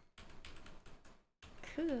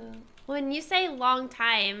 Cool. When you say long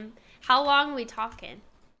time, how long are we talking?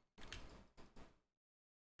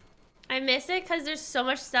 I miss it because there's so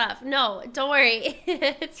much stuff. No, don't worry.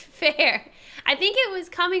 It's fair. I think it was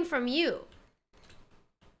coming from you.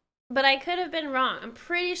 But I could have been wrong. I'm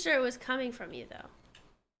pretty sure it was coming from you, though.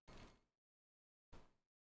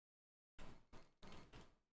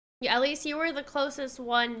 Yeah, at least you were the closest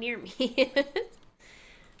one near me.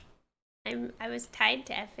 I was tied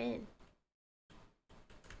to FN.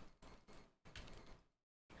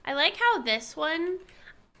 I like how this one,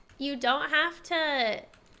 you don't have to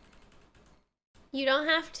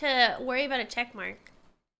worry about a check mark.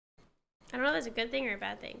 I don't know if that's a good thing or a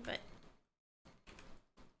bad thing, but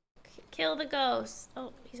kill the ghost.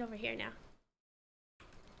 Oh, he's over here now.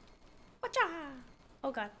 Watcha!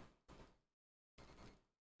 Oh God.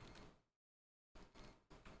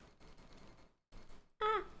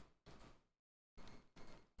 Ah.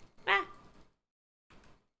 Ah.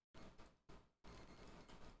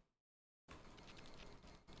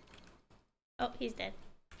 Oh, he's dead.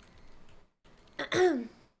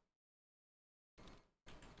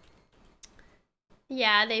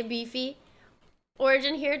 Yeah, they beefy.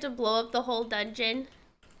 Origin here to blow up the whole dungeon.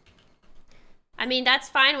 I mean, that's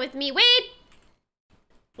fine with me. Wait!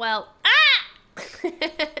 Well, ah!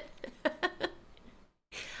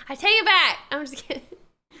 I take it back. I'm just kidding.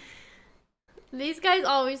 These guys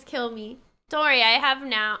always kill me. Don't worry, I have a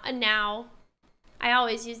now. I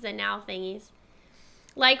always use the now thingies.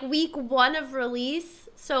 Like week 1 of release.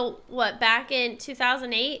 So what, back in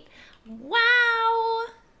 2008? Wow!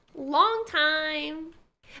 Long time.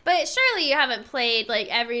 But surely you haven't played like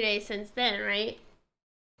every day since then, right?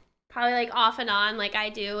 Probably like off and on like I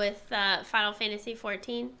do with Final Fantasy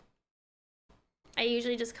 14. I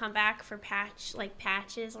usually just come back for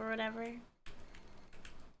patches or whatever.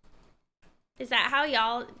 Is that how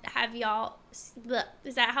y'all have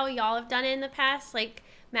done it in the past? Like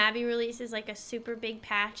Mabby releases like a super big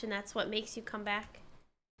patch and that's what makes you come back?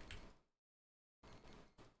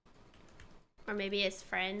 Or maybe it's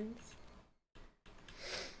friends.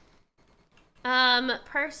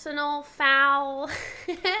 Personal foul.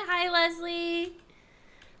 Hi, Leslie.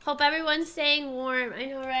 Hope everyone's staying warm. I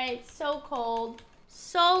know, right? It's so cold.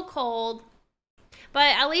 So cold.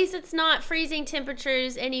 But at least it's not freezing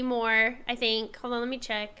temperatures anymore, I think. Hold on, let me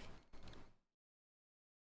check.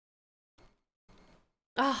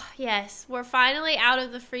 Oh, yes. We're finally out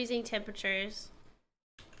of the freezing temperatures.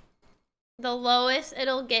 The lowest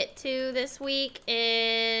it'll get to this week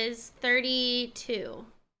is 32.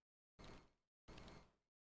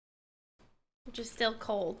 Which is still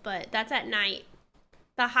cold, but that's at night.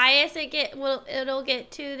 The highest it'll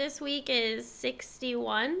get to this week is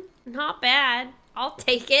 61. Not bad. I'll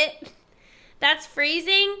take it. That's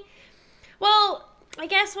freezing. Well, I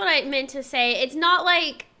guess what I meant to say, it's not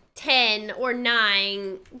like 10 or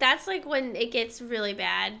 9. That's like when it gets really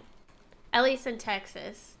bad. At least in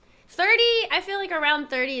Texas. 30, I feel like around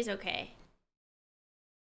 30 is okay.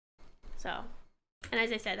 So, and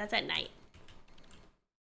as I said, that's at night.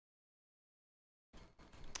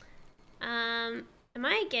 Am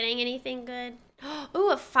I getting anything good?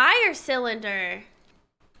 Ooh, a fire cylinder.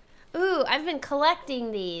 Ooh, I've been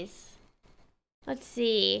collecting these. Let's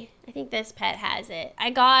see. I think this pet has it.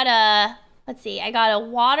 I got a, let's see. I got a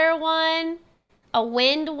water one, a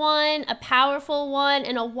wind one, a powerful one,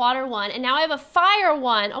 and a water one. And now I have a fire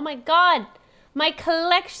one. Oh my god. My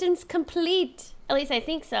collection's complete. At least I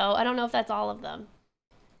think so. I don't know if that's all of them.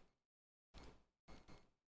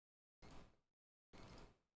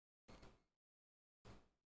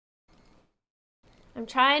 I'm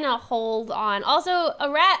trying to hold on. Also,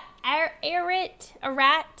 rat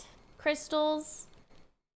crystals.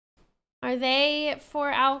 Are they for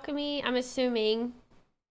alchemy? I'm assuming.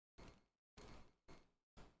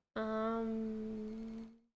 Okay,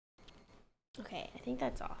 I think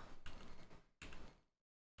that's all.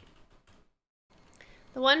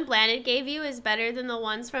 The one Blanded gave you is better than the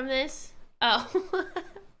ones from this? Oh.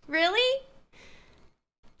 Really?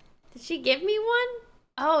 Did she give me one?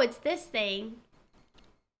 Oh, it's this thing.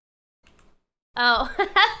 Oh,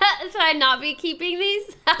 should I not be keeping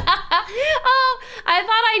these? Oh, I thought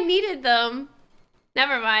I needed them.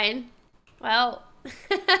 Never mind. Well,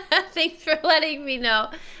 thanks for letting me know.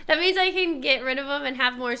 That means I can get rid of them and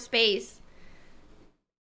have more space.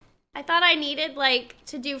 I thought I needed, like,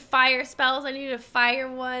 to do fire spells, I needed a fire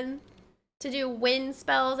one. To do wind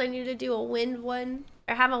spells, I needed to do a wind one.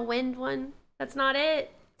 Or have a wind one. That's not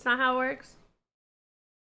it. It's not how it works.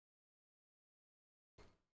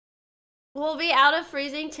 We'll be out of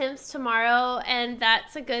freezing temps tomorrow, and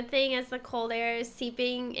that's a good thing as the cold air is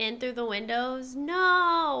seeping in through the windows.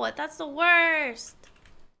 No, that's the worst.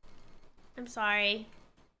 I'm sorry.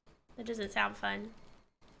 That doesn't sound fun.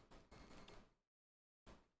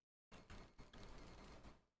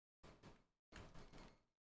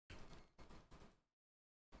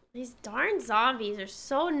 These darn zombies are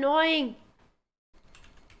so annoying.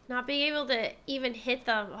 Not being able to even hit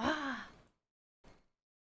them. Ah.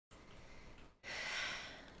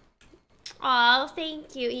 Oh,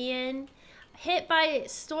 thank you, Ian. Hit by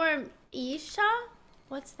Storm Isha?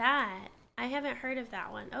 What's that? I haven't heard of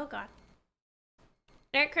that one. Oh, God.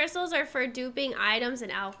 Dark crystals are for duping items in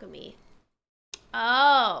alchemy.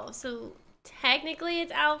 Oh, so technically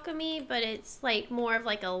it's alchemy, but it's like more of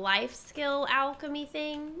like a life skill alchemy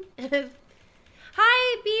thing.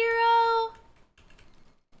 Hi, Biro.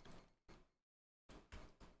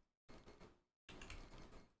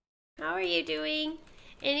 How are you doing?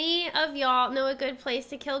 Any of y'all know a good place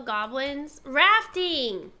to kill goblins?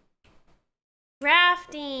 Rafting!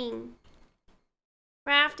 Rafting!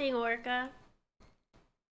 Rafting, Orca.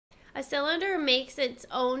 A cylinder makes its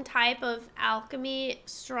own type of alchemy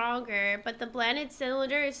stronger, but the blended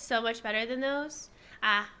cylinder is so much better than those.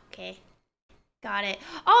 Ah, okay. Got it.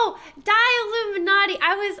 Oh, Die Illuminati!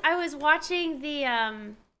 I was watching the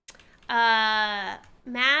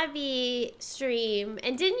Mabby stream.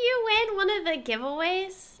 And didn't you win one of the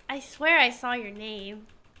giveaways? I swear I saw your name.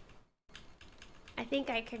 I think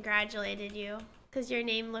I congratulated you because your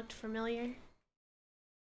name looked familiar.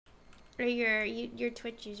 Or your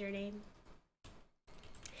Twitch username.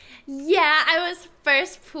 Yeah, I was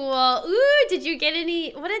first pool. Ooh, did you get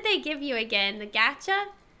any? What did they give you again? The gacha?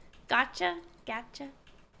 Gotcha? Gacha?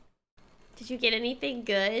 Did you get anything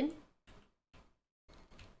good?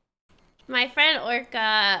 My friend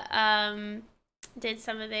Orca did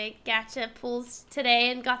some of the gacha pools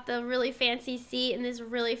today and got the really fancy seat and this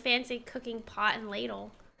really fancy cooking pot and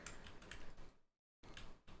ladle.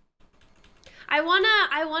 I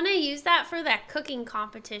wanna use that for that cooking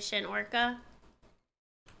competition, Orca.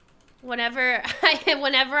 Whenever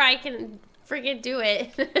I can freaking do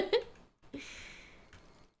it.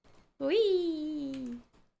 Whee!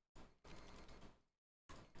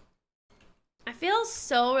 I feel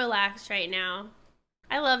so relaxed right now.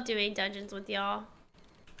 I love doing dungeons with y'all.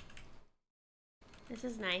 This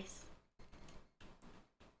is nice.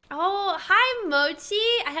 Oh, hi Mochi!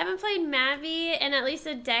 I haven't played Mabby in at least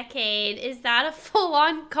a decade. Is that a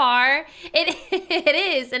full-on car? It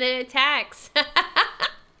is, and it attacks.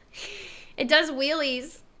 It does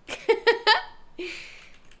wheelies.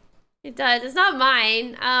 It does. It's not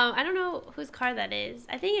mine. I don't know whose car that is.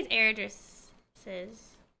 I think it's Airdris's.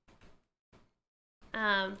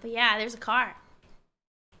 But yeah, there's a car.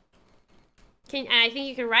 I think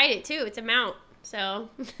you can ride it too. It's a mount. So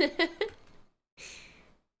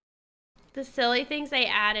the silly things they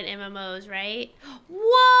add in MMOs, right?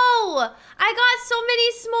 Whoa! I got so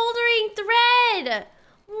many smoldering thread.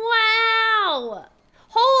 Wow!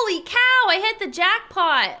 Holy cow! I hit the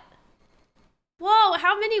jackpot. Whoa!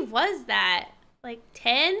 How many was that? Like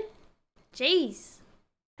 10? Jeez!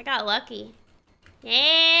 I got lucky.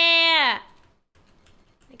 Yeah!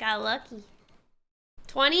 I got lucky.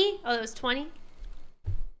 20? Oh, it was 20?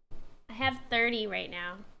 I have 30 right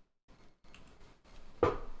now.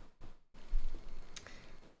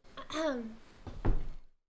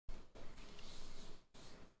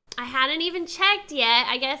 I hadn't even checked yet.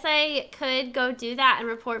 I guess I could go do that and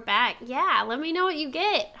report back. Yeah, let me know what you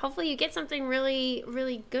get. Hopefully you get something really,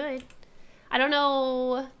 really good. I don't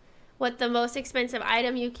know what the most expensive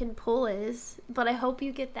item you can pull is, but I hope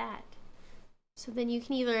you get that. So then you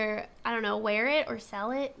can either, I don't know, wear it or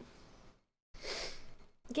sell it.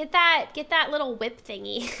 Get that little whip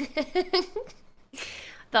thingy.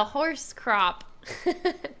 The horse crop.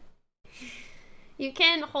 You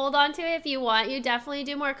can hold on to it if you want. You definitely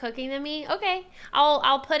do more cooking than me. Okay,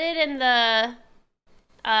 I'll put it in the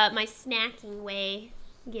my snacking way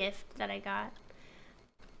gift that I got.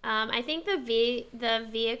 I think the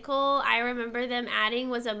vehicle I remember them adding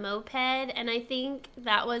was a moped, and I think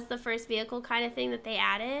that was the first vehicle kind of thing that they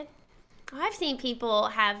added. Oh, I've seen people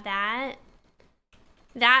have that.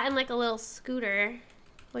 That and like a little scooter,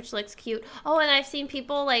 which looks cute. Oh, and I've seen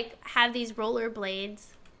people like have these rollerblades.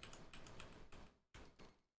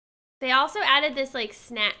 They also added this like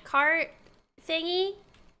snack cart thingy.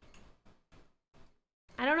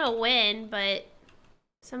 I don't know when, but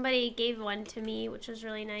somebody gave one to me, which was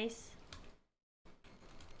really nice.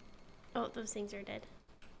 Oh, those things are dead.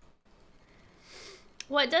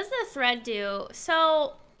 What does the thread do?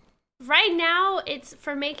 So right now it's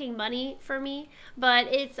for making money for me, but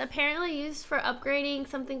it's apparently used for upgrading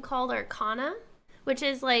something called Arcana, which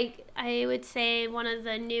is like, I would say, one of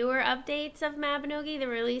the newer updates of Mabinogi. They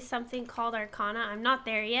released something called Arcana. I'm not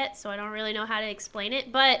there yet, so I don't really know how to explain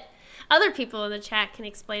it, but other people in the chat can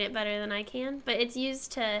explain it better than I can. But it's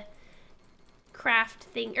used to craft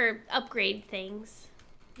things, or upgrade things.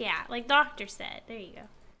 Yeah, like Doctor said. There you go.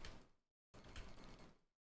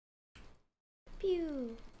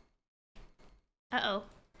 Pew. Uh-oh.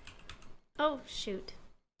 Oh, shoot.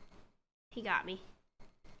 He got me.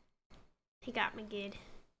 He got me good.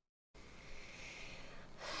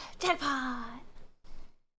 Jackpot!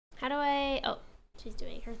 How do I... Oh, she's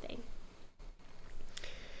doing her thing.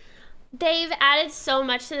 They've added so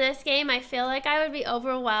much to this game, I feel like I would be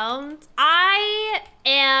overwhelmed. I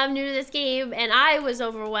am new to this game, and I was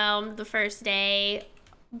overwhelmed the first day.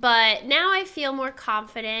 But now I feel more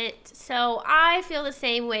confident, so I feel the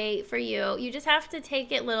same way for you. You just have to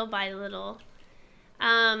take it little by little.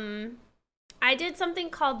 I did something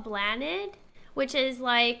called Blanded, which is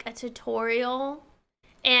like a tutorial,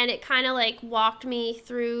 and it kind of like walked me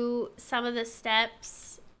through some of the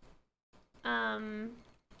steps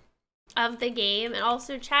of the game, and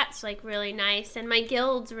also chat's like really nice, and my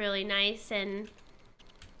guild's really nice, and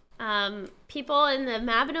people in the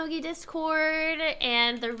Mabinogi Discord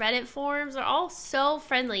and the Reddit forums are all so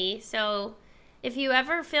friendly, so If you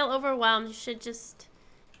ever feel overwhelmed, you should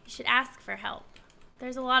ask for help.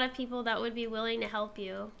 There's a lot of people that would be willing to help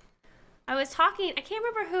you. I can't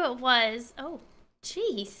remember who it was. Oh,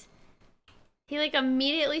 jeez. He like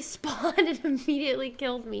immediately spawned and immediately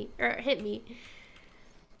killed me, or hit me.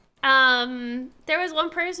 There was one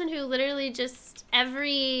person who literally just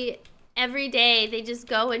every day they just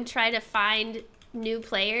go and try to find new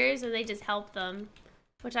players and they just help them,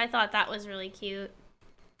 which I thought that was really cute.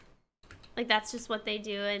 Like that's just what they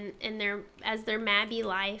do in their Mabby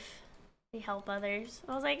life. They help others.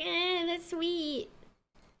 I was like, that's sweet.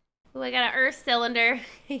 Oh, I got an earth cylinder.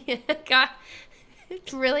 God,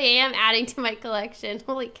 really am adding to my collection.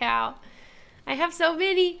 Holy cow. I have so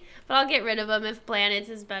many, but I'll get rid of them if planets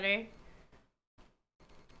is better.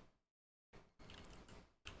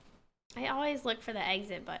 I always look for the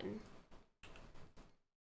exit button.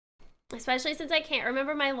 Especially since I can't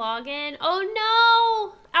remember my login. Oh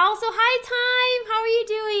no! Also, hi Time! How are you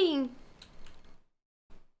doing?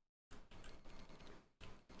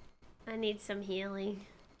 I need some healing.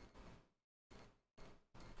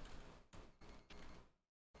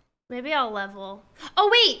 Maybe I'll level. Oh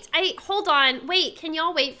wait! Hold on. Wait, can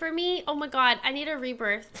y'all wait for me? Oh my god, I need a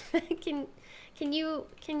rebirth. Can you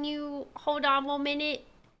hold on 1 minute?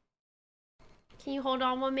 Can you hold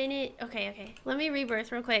on 1 minute? Okay. Let me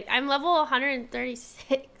rebirth real quick. I'm level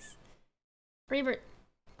 136. Rebirth.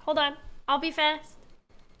 Hold on. I'll be fast.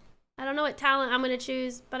 I don't know what talent I'm gonna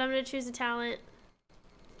choose, but I'm gonna choose a talent.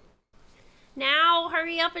 Now,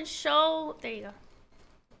 hurry up and show. There you go.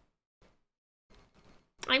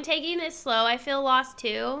 I'm taking this slow. I feel lost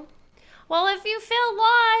too. Well, if you feel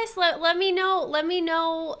lost, let me know. Let me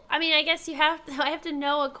know. I mean, I guess I have to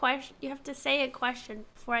know a question. You have to say a question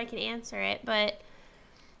before I can answer it, but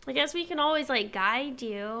I guess we can always like guide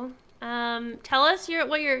you. Tell us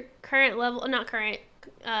what your current level, not current,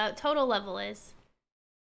 total level is.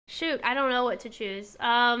 Shoot, I don't know what to choose.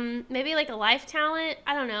 Maybe like a life talent.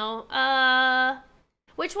 I don't know.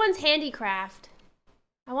 Which one's handicraft?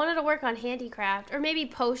 I wanted to work on handicraft, or maybe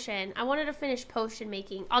potion. I wanted to finish potion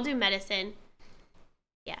making. I'll do medicine.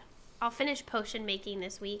 Yeah, I'll finish potion making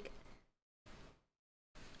this week.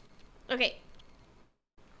 Okay.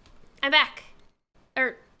 I'm back.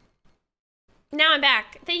 Now I'm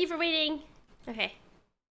back. Thank you for waiting. Okay.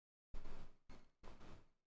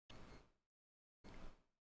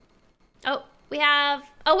 Oh, we have...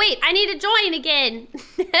 Oh, wait, I need to join again.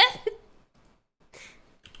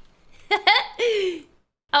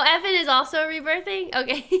 Oh, Evan is also rebirthing?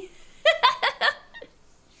 Okay.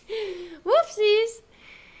 Whoopsies.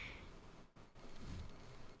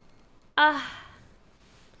 I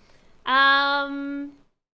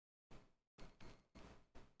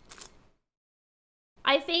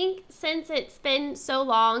think since it's been so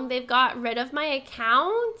long, they've got rid of my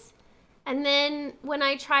account. And then when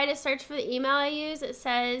I try to search for the email I use, it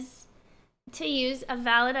says to use a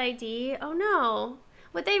valid ID. Oh no.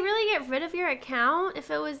 Would they really get rid of your account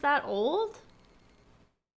if it was that old?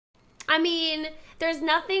 I mean, there's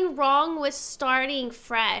nothing wrong with starting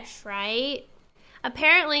fresh, right?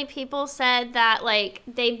 Apparently people said that like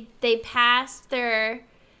they passed their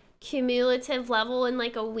cumulative level in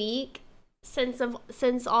like a week since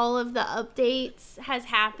all of the updates has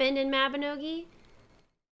happened in Mabinogi.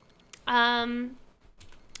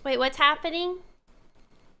 Wait, what's happening?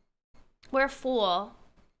 We're full.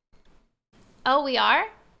 Oh, we are?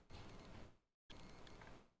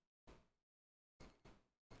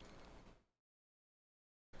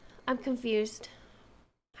 I'm confused.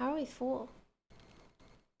 How are we full?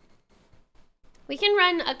 We can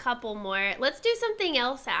run a couple more. Let's do something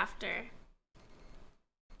else after.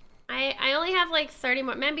 I only have like 30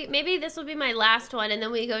 more. Maybe this will be my last one, and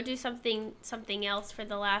then we go do something else for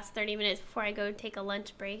the last 30 minutes before I go take a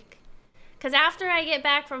lunch break. Because after I get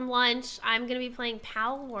back from lunch, I'm going to be playing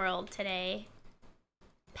Pal World today.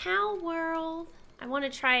 Pal World. I want to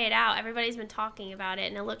try it out. Everybody's been talking about it,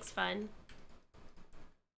 and it looks fun.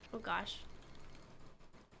 Oh, gosh.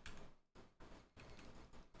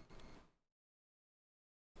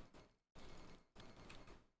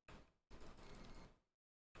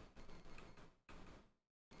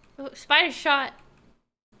 Oh, spider shot.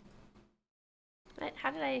 What?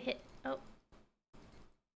 How did I hit? Oh.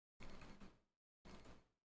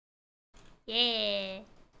 Yeah.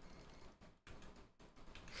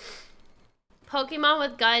 Pokemon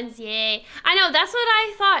with guns, yay. I know, that's what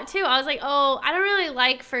I thought too. I was like, oh, I don't really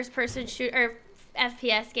like first-person shoot or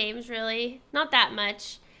FPS games, really. Not that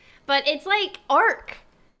much. But it's like Ark.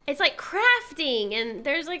 It's like crafting, and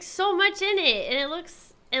there's like so much in it, and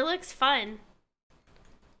it looks fun.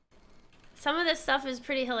 Some of this stuff is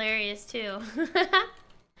pretty hilarious too.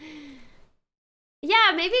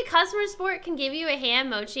 Yeah, maybe customer support can give you a hand,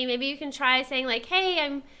 Mochi. Maybe you can try saying like, hey,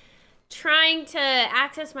 I'm trying to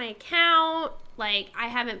access my account. Like, I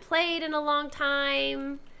haven't played in a long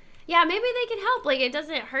time. Yeah, maybe they can help. Like, it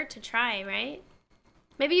doesn't hurt to try, right?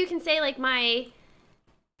 Maybe you can say like my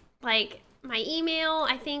email,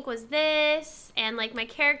 I think, was this, and like my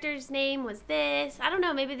character's name was this. I don't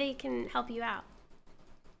know, maybe they can help you out.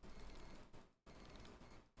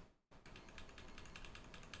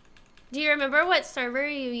 Do you remember what server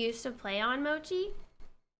you used to play on, Mochi?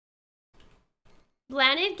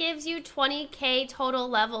 Blended gives you 20k total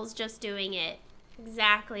levels just doing it.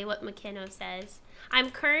 Exactly what McKinno says. I'm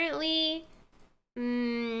currently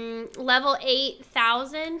level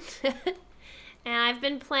 8,000. And I've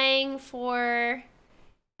been playing for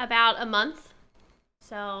about a month.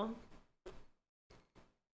 So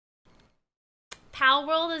Pal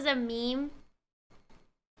World is a meme.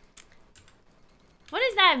 What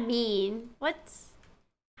does that mean?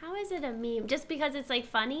 How is it a meme? Just because it's like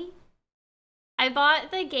funny? I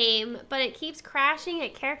bought the game, but it keeps crashing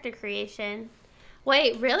at character creation.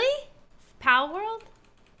 Wait, really? Pal World?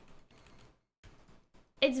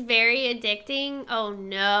 It's very addicting. Oh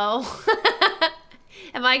no.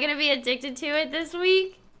 Am I gonna be addicted to it this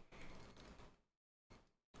week?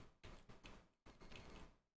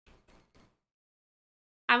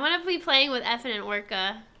 I wanna be playing with Effin and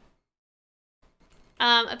Orca.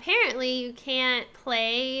 Apparently you can't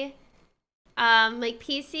play, like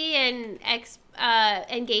PC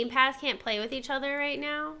and Game Pass can't play with each other right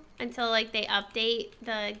now until like they update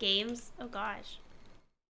the games. Oh gosh.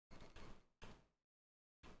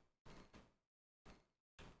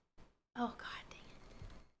 Oh god dang it.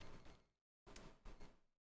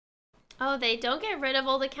 Oh, they don't get rid of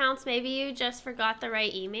old accounts. Maybe you just forgot the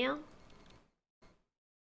right email.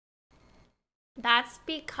 That's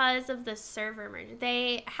because of the server merge.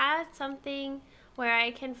 They had something where I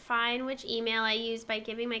can find which email I used by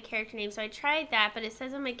giving my character name. So I tried that, but it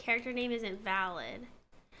says that my character name isn't valid.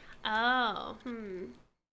 Oh,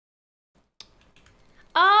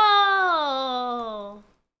 Oh!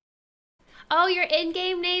 Oh, your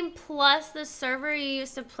in-game name plus the server you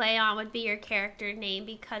used to play on would be your character name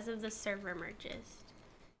because of the server merges.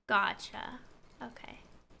 Gotcha. Okay.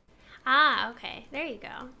 Ah, okay. There you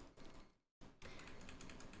go.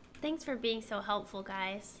 Thanks for being so helpful,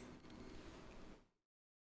 guys.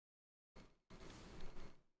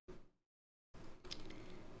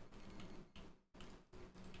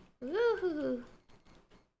 Woohoo.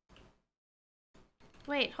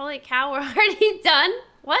 Wait, holy cow, we're already done?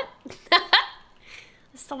 What?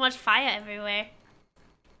 There's so much fire everywhere.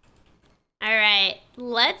 Alright,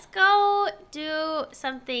 let's go do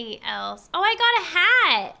something else. Oh, I got a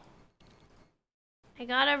hat! I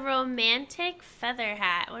got a romantic feather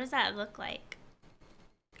hat. What does that look like?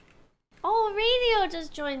 Oh, Radio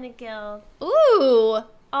just joined the guild. Ooh!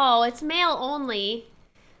 Oh, it's male only.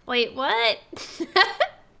 Wait, what?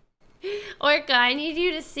 Orca, I need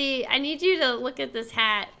you to look at this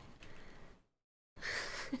hat.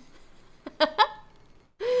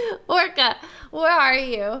 Orca, where are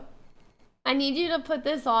you? I need you to put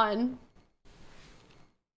this on.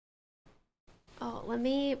 Oh, let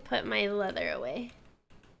me put my leather away.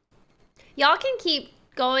 Y'all can keep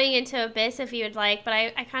going into Abyss if you would like, but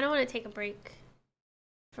I kind of want to take a break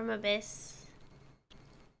from Abyss.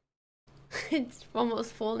 It's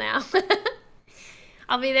almost full now.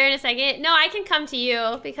 I'll be there in a second. No, I can come to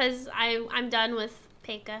you because I'm done with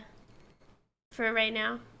Pekka for right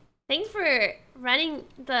now. Thanks for running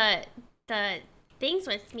the things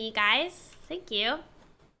with me, guys. Thank you. I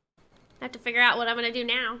have to figure out what I'm gonna do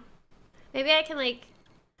now. Maybe I can like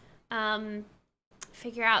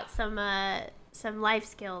figure out some life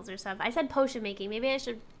skills or something. I said potion making. Maybe I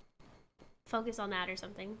should focus on that or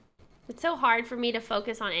something. It's so hard for me to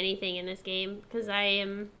focus on anything in this game because I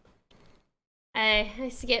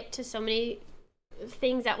skip to so many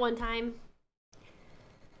things at one time.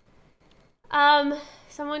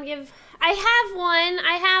 Someone give. I have one.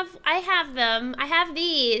 I have them. I have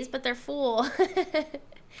these, but they're full.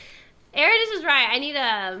 Eridus is right. I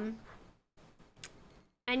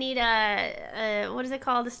need a what is it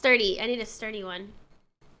called? A sturdy. I need a sturdy one.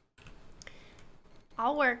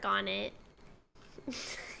 I'll work on it.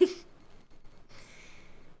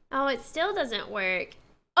 Oh, it still doesn't work.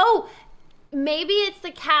 Oh, maybe it's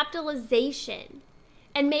the capitalization.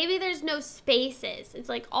 And maybe there's no spaces. It's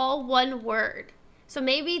like all one word. So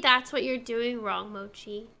maybe that's what you're doing wrong,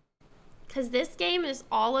 Mochi. Because this game is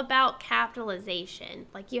all about capitalization.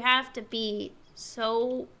 Like, you have to be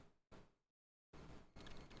so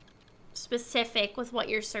specific with what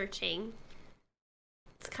you're searching.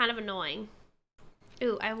 It's kind of annoying.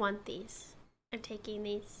 Ooh, I want these. I'm taking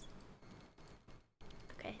these.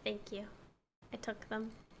 Okay, thank you. I took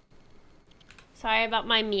them. Sorry about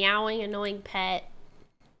my meowing annoying pet.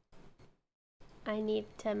 I need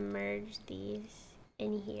to merge these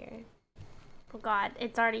in here. Oh god,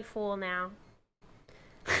 it's already full now.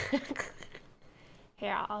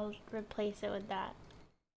 Here, I'll replace it with that.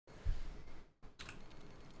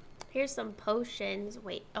 Here's some potions.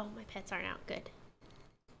 Wait, oh, my pets aren't out. Good.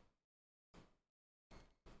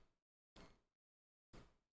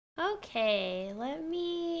 Okay, let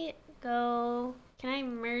me go. Can I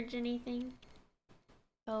merge anything?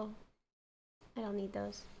 Oh, I don't need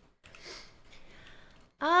those.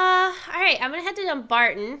 Alright, I'm gonna head to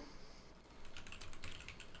Dumbarton.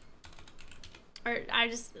 Or I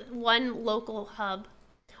just one local hub.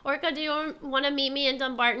 Orca, do you want to meet me in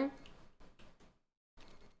Dumbarton?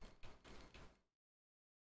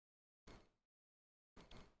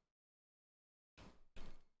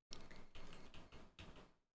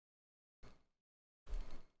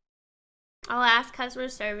 I'll ask customer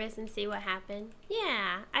service and see what happened.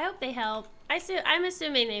 Yeah, I hope they help. I'm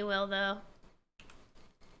assuming they will, though.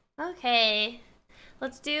 Okay,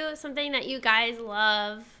 let's do something that you guys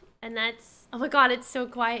love, and that's... Oh my god, it's so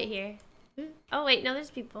quiet here. Oh wait, no,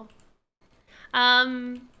 there's people.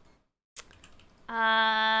 Let's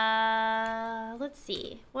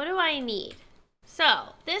see. What do I need?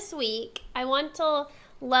 So, this week, I want to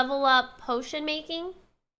level up potion making.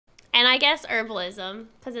 And I guess herbalism,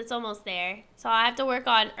 because it's almost there. So I have to work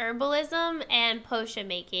on herbalism and potion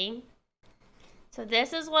making. So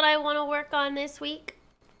this is what I want to work on this week.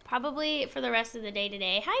 Probably for the rest of the day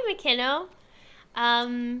today. Hi, McKinno.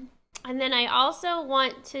 And then I also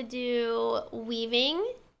want to do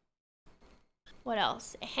weaving. What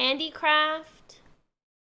else? Handicraft.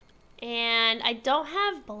 And I don't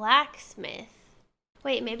have blacksmith.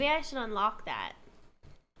 Wait, maybe I should unlock that.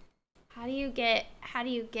 How do you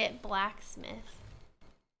get blacksmith?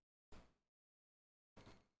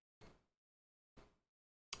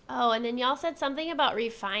 Oh, and then y'all said something about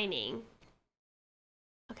refining.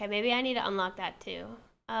 Okay, maybe I need to unlock that too.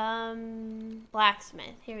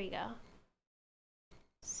 Blacksmith, here we go.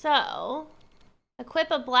 So,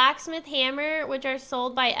 equip a blacksmith hammer, which are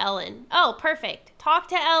sold by Ellen. Oh, perfect. Talk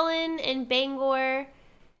to Ellen in Bangor,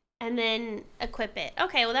 and then equip it.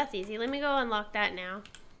 Okay, well that's easy. Let me go unlock that now.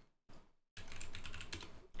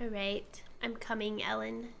 Alright, I'm coming,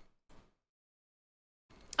 Ellen.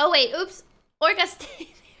 Oh wait, oops. Orca, stay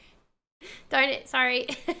there. Darn it, sorry.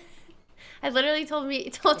 I literally told you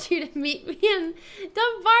to meet me in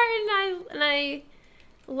Dumbarton and I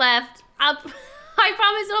left. I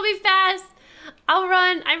promise it'll be fast. I'll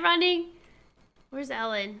run. I'm running. Where's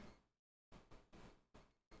Ellen?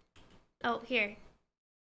 Oh, here.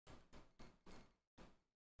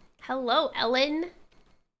 Hello, Ellen.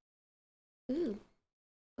 Ooh.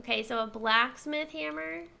 Okay, so a blacksmith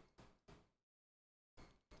hammer.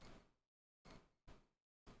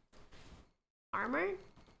 Armor.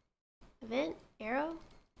 Event. Arrow.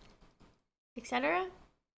 Etc.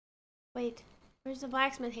 Wait, where's the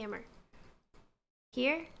blacksmith hammer?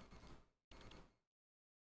 Here?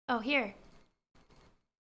 Oh, here.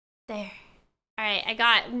 There. Alright, I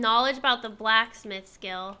got knowledge about the blacksmith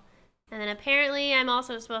skill. And then apparently I'm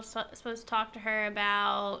also supposed to talk to her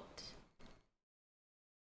about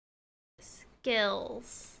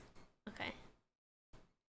skills. Okay.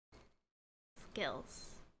 Skills.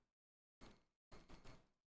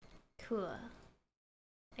 Cool.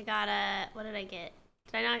 I got a... What did I get?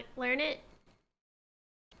 Did I not learn it?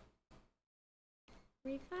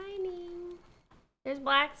 Refining. There's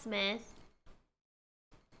blacksmith.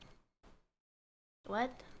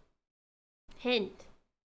 What? Hint.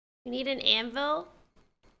 You need an anvil?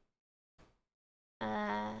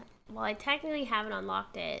 Well, I technically haven't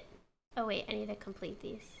unlocked it. Oh wait, I need to complete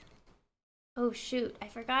these. Oh shoot, I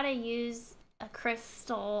forgot to use a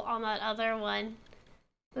crystal on that other one.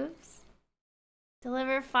 Oops.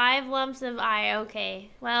 Deliver 5 lumps of iron. Okay,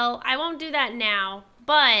 well, I won't do that now,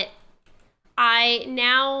 but I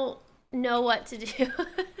now know what to do.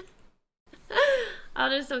 I'll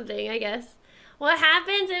do something, I guess. What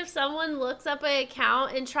happens if someone looks up an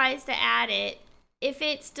account and tries to add it? If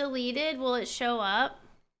it's deleted, will it show up?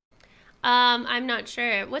 I'm not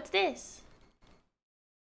sure. What's this?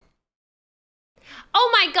 Oh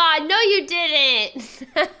my god, no you didn't!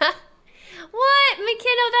 What?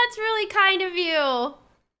 McKinno, that's really kind of you.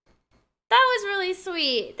 That was really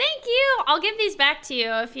sweet. Thank you! I'll give these back to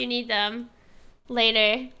you if you need them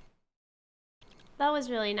later. That was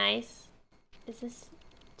really nice. Is this...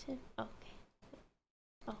 Oh, okay.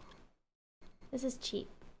 Oh. This is cheap.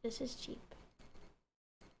 This is cheap.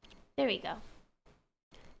 There we go.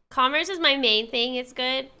 Commerce is my main thing. It's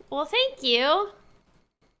good. Well, thank you.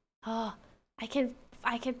 Oh, I can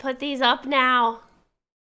put these up now.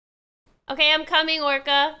 Okay, I'm coming,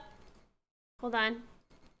 Orca. Hold on.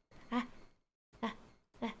 I'm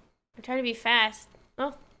trying to be fast.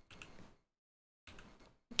 Oh.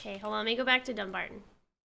 Okay, hold on. Let me go back to Dumbarton.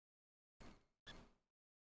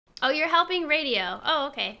 Oh, you're helping radio. Oh,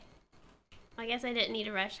 okay. I guess I didn't need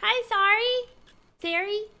to rush. Hi, sorry.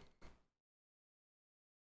 Sari.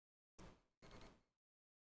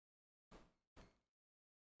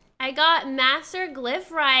 I got Master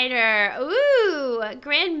Glyph Rider. Ooh,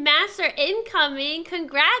 Grandmaster incoming.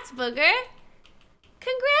 Congrats, Booger.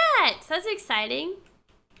 Congrats. That's exciting.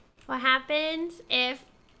 What happens if...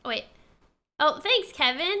 Wait. Oh, thanks,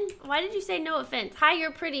 Kevin. Why did you say no offense? Hi,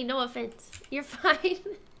 you're pretty. No offense. You're fine.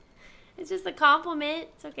 It's just a compliment.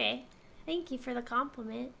 It's okay. Thank you for the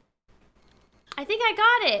compliment. I think I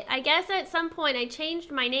got it. I guess at some point I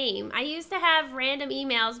changed my name. I used to have random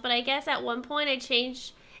emails, but I guess at one point I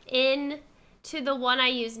changed in to the one I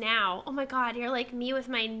use now. Oh my god, you're like me with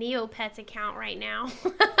my Neopets account right now.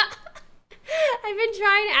 I've been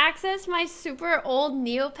trying to access my super old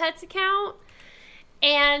Neopets account,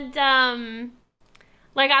 and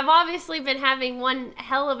like I've obviously been having one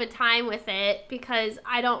hell of a time with it because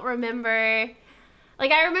I don't remember,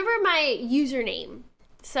 like I remember my username,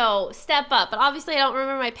 so step up, but obviously I don't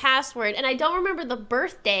remember my password, and I don't remember the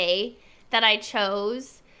birthday that I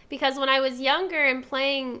chose. Because when I was younger and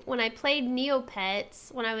when I played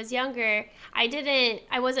Neopets, when I was younger, I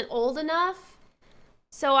wasn't old enough.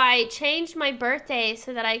 So I changed my birthday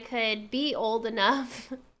so that I could be old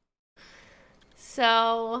enough.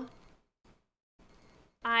 So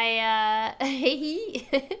but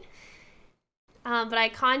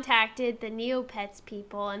I contacted the Neopets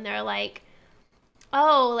people and they're like,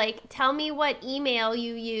 oh, like, tell me what email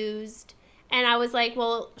you used. And I was like,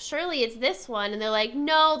 well, surely it's this one. And they're like,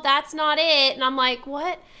 no, that's not it. And I'm like,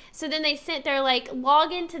 what? So then they're like,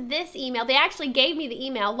 log into this email. They actually gave me the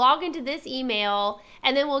email. Log into this email,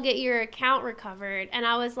 and then we'll get your account recovered. And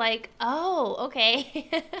I was like, oh,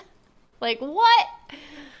 okay. Like, what?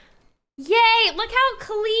 Yay, look how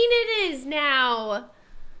clean it is now.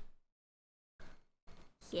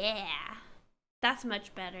 Yeah, that's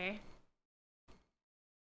much better.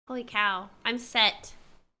 Holy cow, I'm set.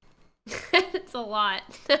 It's a lot.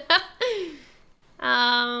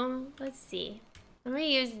 Let's see. Let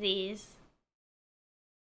me use these.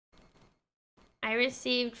 I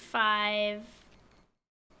received 5,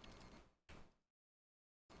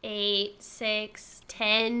 8, 6,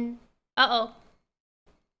 10. Uh-oh.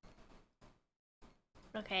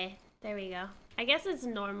 Okay, there we go. I guess it's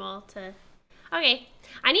normal to... Okay,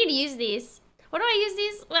 I need to use these. What do I use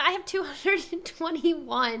these? Well, I have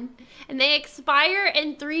 221, and they expire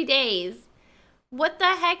in 3 days. What the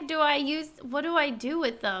heck do I use? What do I do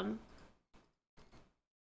with them?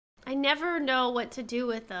 I never know what to do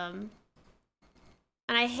with them.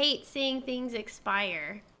 And I hate seeing things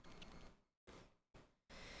expire.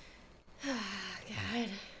 God.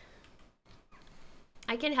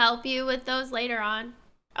 I can help you with those later on.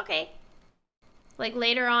 Okay. Like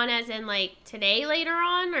later on as in like today later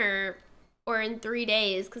on, or in 3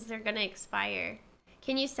 days because they're gonna expire.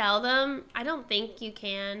 Can you sell them? I don't think you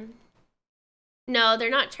can. No, they're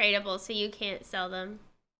not tradable, so you can't sell them.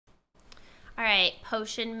 All right,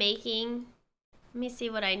 potion making. Let me see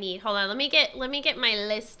what I need. Hold on, let me get my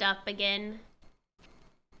list up again.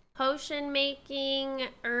 Potion making,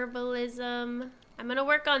 herbalism. I'm gonna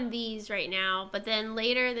work on these right now, but then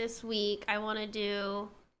later this week I want to do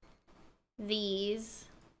these.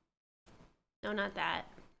 No, not that.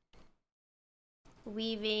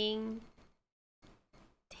 Weaving,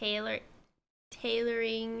 tailoring,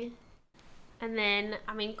 and then,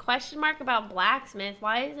 I mean, question mark about blacksmith.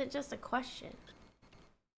 Why is it just a question?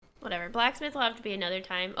 Whatever, blacksmith will have to be another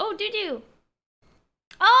time. Oh, doo-doo.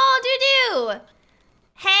 Oh, doo-doo.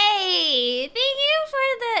 Hey,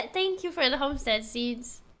 thank you for the homestead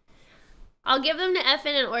seeds. I'll give them to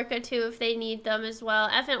Effin and Orca too if they need them as well.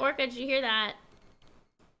 Effin, Orca, did you hear that?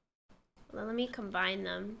 Well, let me combine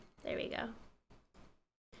them. There we go.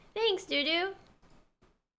 Thanks, Doo-Doo.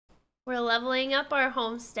 We're leveling up our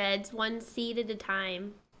homesteads 1 seed at a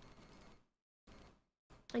time.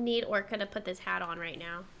 I need Orca to put this hat on right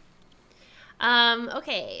now.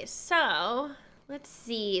 Okay, so let's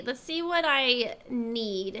see. Let's see what I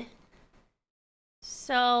need.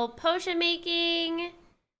 So, potion making.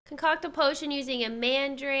 Concoct a potion using a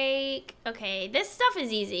mandrake. Okay, this stuff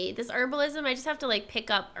is easy. This herbalism, I just have to like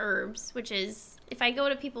pick up herbs, which is, if I go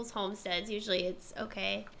to people's homesteads, usually it's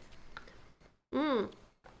okay.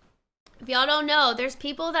 If y'all don't know, there's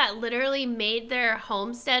people that literally made their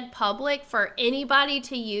homestead public for anybody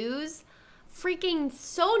to use. Freaking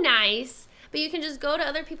so nice. But you can just go to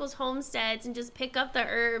other people's homesteads and just pick up the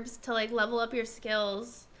herbs to like level up your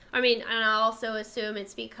skills. I mean, and I also assume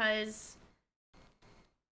it's because...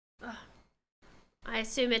 I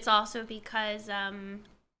assume it's also because,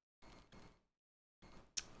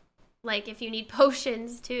 like if you need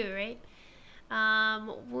potions too, right?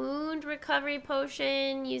 Wound recovery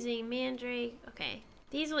potion using mandrake. Okay,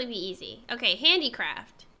 these will be easy. Okay,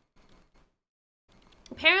 handicraft.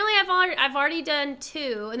 Apparently I've already done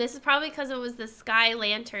 2, and this is probably because it was the sky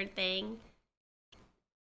lantern thing.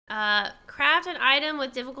 Craft an item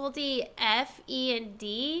with difficulty F, E, and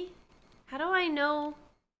D. How do I know?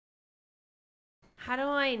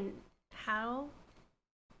 How?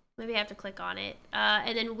 Maybe I have to click on it.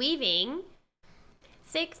 And then weaving.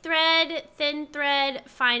 Thick thread, thin thread,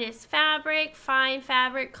 finest fabric, fine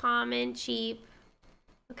fabric, common, cheap.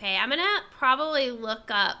 Okay, I'm gonna probably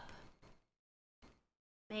look up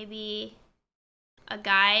maybe a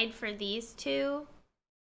guide for these 2.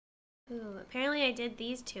 Ooh, apparently I did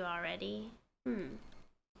these 2 already. Let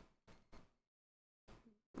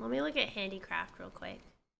me look at handicraft real quick.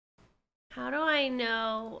 How do I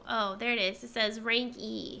know? Oh, there it is. It says rank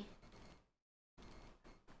E.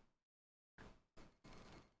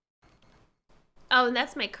 Oh, and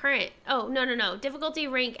that's my current. Oh, no. Difficulty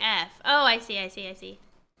rank F. Oh, I see.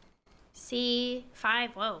 C5.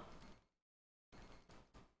 Whoa.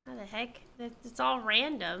 How the heck? It's all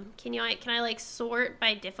random. Can I like sort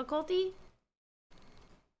by difficulty?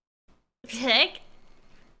 Heck?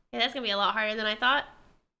 Yeah, that's gonna be a lot harder than I thought.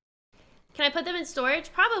 Can I put them in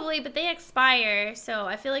storage? Probably, but they expire. So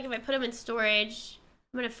I feel like if I put them in storage,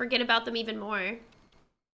 I'm gonna forget about them even more.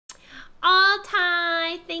 Aw,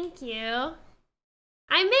 Ty, thank you.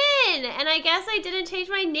 I'm in, and I guess I didn't change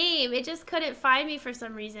my name. It just couldn't find me for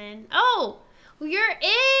some reason. Oh, you're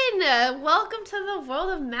in. Welcome to the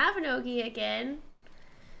world of Mabinogi again.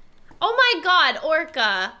 Oh my God,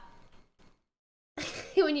 Orca.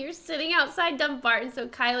 When you're sitting outside Dumbarton so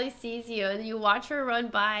Kylie sees you and you watch her run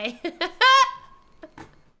by.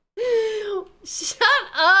 Shut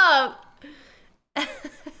up.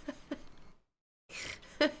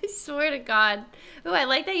 I swear to God. Oh, I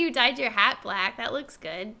like that you dyed your hat black. That looks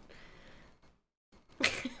good.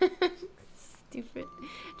 Stupid.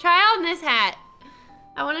 Try on this hat.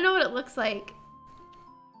 I want to know what it looks like.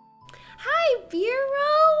 Hi,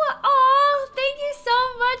 Bureau. Oh, thank you so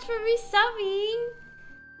much for resubbing.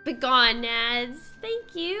 Begone, Nads.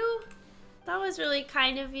 Thank you. That was really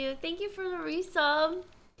kind of you. Thank you for the resub.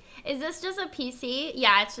 Is this just a PC?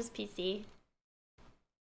 Yeah, it's just PC.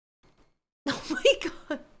 Oh my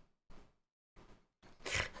God.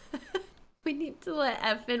 We need to let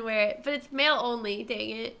Effin wear it, but it's male only, dang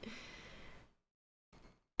it.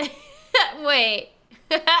 Wait.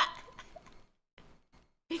 I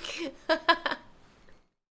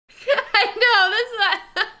know, that's not...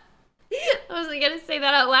 I wasn't gonna say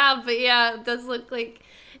that out loud, but yeah, it does look like...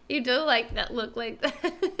 You do like that look like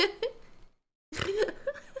that.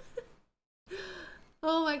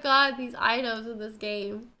 Oh my God, these items in this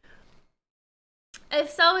game. If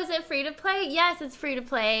so, is it free to play? Yes, it's free to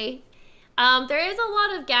play. There is a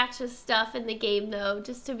lot of gacha stuff in the game though,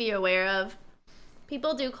 just to be aware of.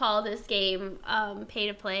 People do call this game pay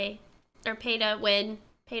to play. Or pay to win.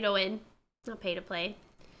 Pay to win. Not pay to play.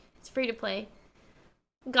 It's free to play.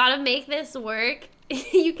 Gotta make this work.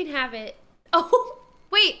 You can have it. Oh,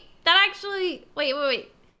 wait. That actually... Wait.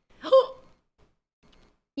 Oh,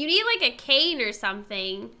 you need like a cane or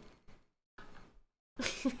something.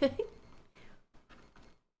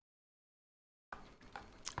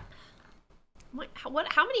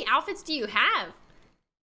 How many outfits do you have?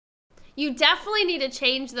 You definitely need to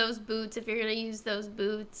change those boots if you're gonna use those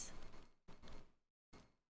boots.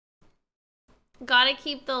 Gotta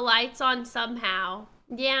keep the lights on somehow.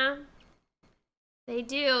 Yeah. They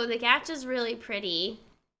do. The gacha's really pretty.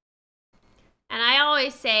 And I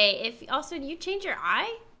always say, if also, do you change your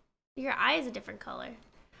eye? Your eye is a different color.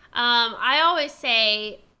 I always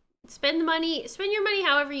say, spend your money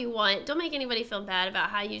however you want. Don't make anybody feel bad about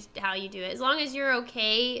how you do it. As long as you're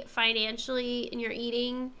okay financially and you're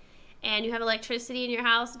eating and you have electricity in your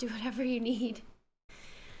house, do whatever you need.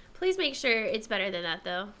 Please make sure it's better than that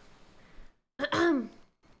though.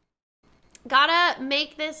 Gotta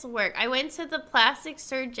make this work. I went to the plastic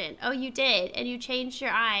surgeon. Oh, you did, and you changed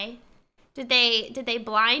your eye. Did they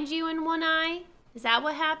blind you in one eye? Is that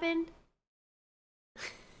what happened?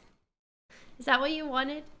 Is that what you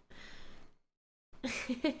wanted?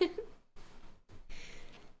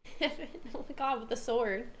 Oh my God, with the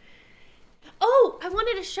sword. Oh, I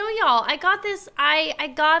wanted to show y'all. I got this.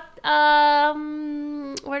 I got,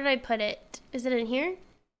 where did I put it? Is it in here?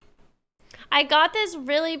 I got this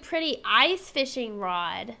really pretty ice fishing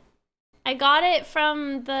rod. I got it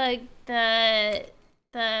from the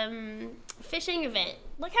fishing event.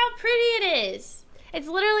 Look how pretty it is. It's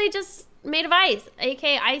literally just made of ice,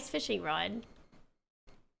 aka ice fishing rod.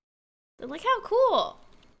 Look how cool.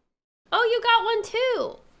 Oh, you got one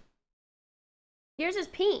too. Yours is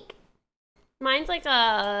pink. Mine's like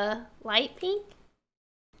a light pink,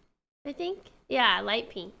 I think. Yeah, light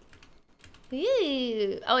pink.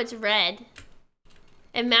 Ooh. Oh, it's red.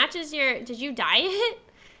 It matches your, did you dye it?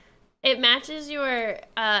 It matches your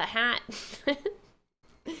hat.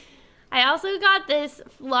 I also got this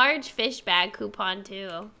large fish bag coupon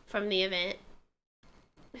too from the event.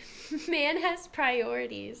 Man has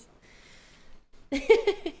priorities.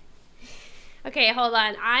 Okay, hold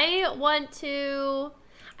on. I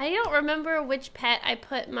don't remember which pet I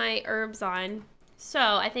put my herbs on. So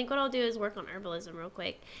I think what I'll do is work on herbalism real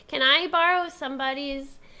quick. Can I borrow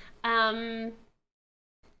somebody's, for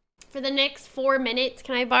the next 4 minutes,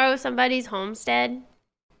 can I borrow somebody's homestead?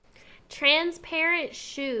 Transparent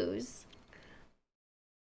shoes.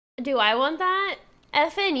 Do I want that?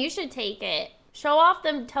 FN, you should take it. Show off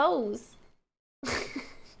them toes.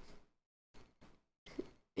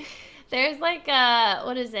 There's like a,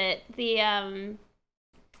 what is it? There's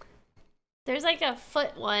like a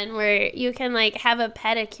foot one where you can like have a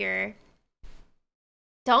pedicure.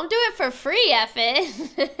 Don't do it for free,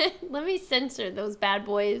 FN. Let me censor those bad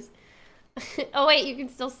boys. Oh wait, you can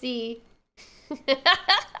still see.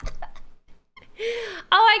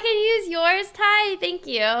 Oh, I can use yours, Ty. Thank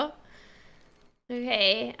you.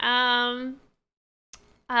 Okay. Oh,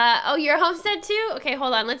 your homestead too? Okay,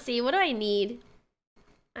 hold on. Let's see. What do I need?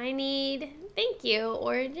 I need, thank you,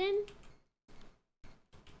 Origin.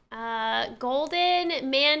 Golden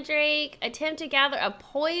mandrake, attempt to gather a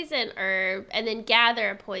poison herb, and then gather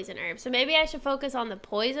a poison herb. So maybe I should focus on the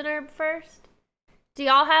poison herb first. Do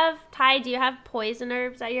y'all have, Ty, do you have poison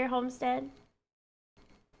herbs at your homestead?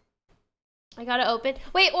 I gotta open.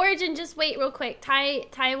 Wait, Origin, just wait real quick. Ty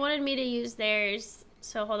wanted me to use theirs.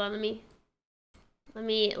 So hold on, let me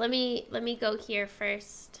go here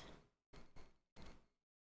first.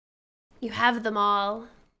 You have them all.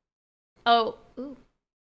 Oh, ooh.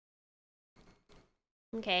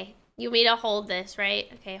 Okay, you want me to hold this,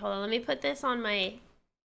 right? Okay, hold on, let me put this on my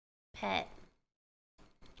pet.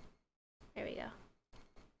 There we go.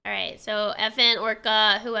 All right, so FN,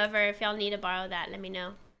 Orca, whoever, if y'all need to borrow that, let me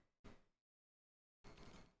know.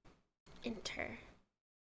 Enter.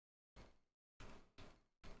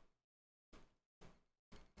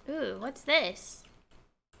 Ooh, what's this?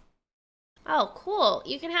 Oh, cool.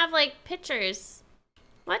 You can have, like, pictures.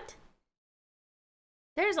 What?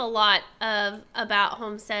 There's a lot about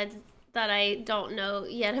homesteads that I don't know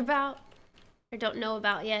yet about. Or don't know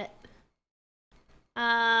about yet.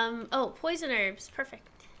 Oh, poison herbs. Perfect.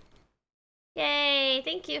 Yay,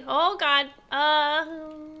 thank you. Oh, God.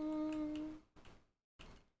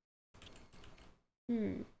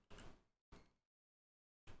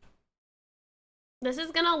 This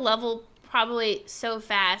is gonna level probably so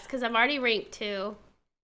fast because I'm already ranked 2.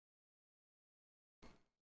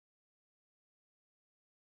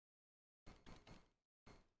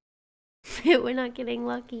 We're not getting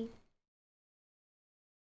lucky.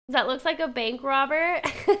 That looks like a bank robber.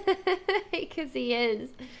 Because he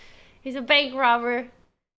is. He's a bank robber.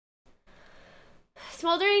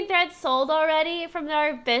 Smoldering threads sold already from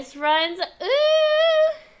our Abyss runs.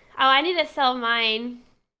 Ooh! Oh, I need to sell mine.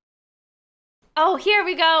 Oh, here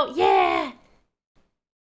we go. Yeah!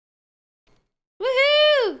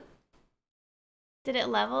 Woohoo! Did it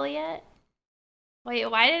level yet? Wait,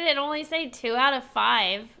 why did it only say 2 out of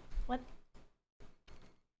 5? What?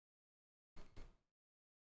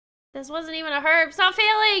 This wasn't even a herb. Stop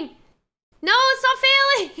failing! No, stop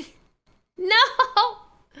failing! No!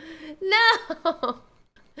 No!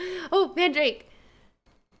 Oh, mandrake.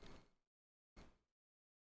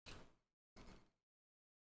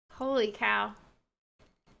 Holy cow.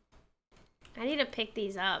 I need to pick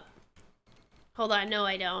these up. Hold on, no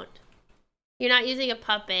I don't. You're not using a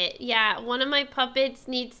puppet. Yeah, one of my puppets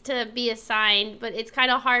needs to be assigned, but it's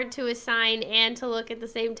kind of hard to assign and to look at the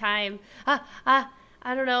same time. I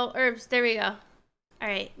don't know. Herbs, there we go. All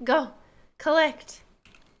right, go. Collect.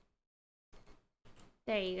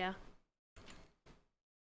 There you go.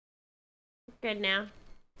 Good now.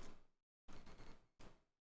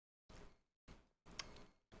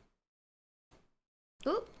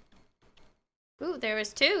 Ooh. Ooh, there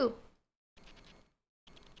was 2.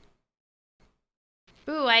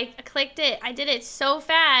 Ooh, I clicked it. I did it so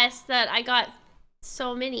fast that I got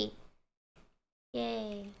so many.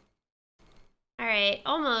 Yay. Alright,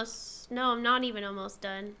 almost. No, I'm not even almost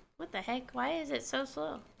done. What the heck? Why is it so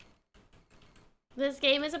slow? This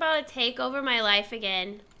game is about to take over my life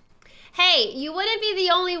again. Hey, you wouldn't be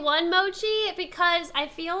the only one, Mochi, because I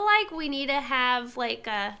feel like we need to have like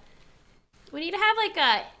a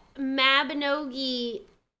Mabinogi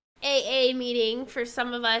AA meeting for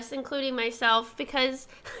some of us, including myself, because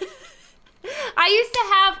I used to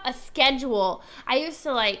have a schedule. I used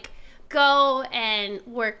to like go and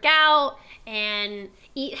work out and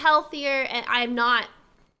eat healthier, and I'm not.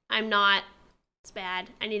 It's bad.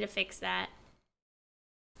 I need to fix that.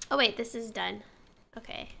 Oh wait, this is done.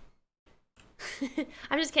 Okay.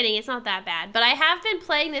 I'm just kidding, it's not that bad. But I have been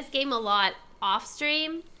playing this game a lot off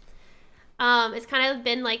stream. It's kind of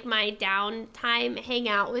been like my downtime hang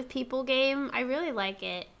out with people game. I really like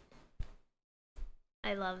it.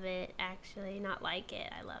 I love it, actually. Not like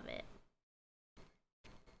it, I love it.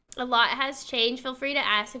 A lot has changed. Feel free to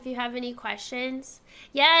ask if you have any questions.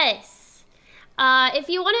 Yes. If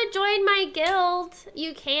you want to join my guild,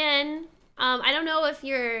 you can. I don't know if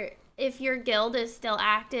your guild is still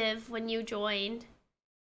active when you joined,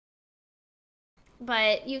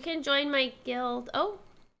 but you can join my guild. Oh,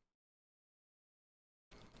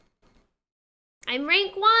 I'm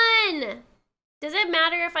rank 1. Does it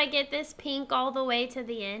matter if I get this pink all the way to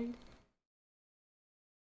the end?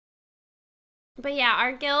 But yeah,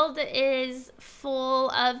 our guild is full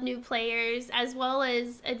of new players as well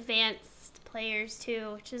as advanced players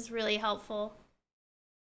too, which is really helpful.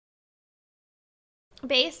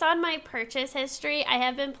 Based on my purchase history, I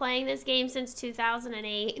have been playing this game since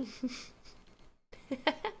 2008.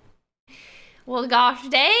 Well, gosh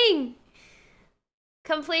dang!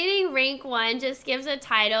 Completing rank 1 just gives a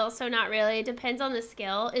title, so not really. It depends on the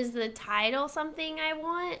skill. Is the title something I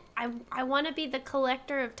want? I want to be the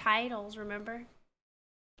collector of titles, remember?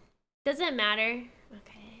 Doesn't matter.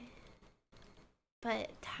 Okay. But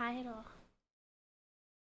title.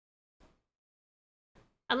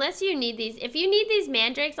 Unless you need these. If you need these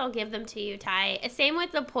mandrakes, I'll give them to you, Ty. Same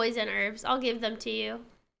with the poison herbs. I'll give them to you.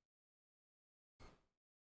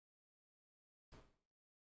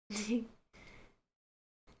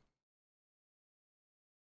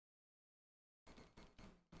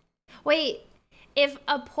 Wait, if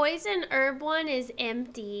a poison herb one is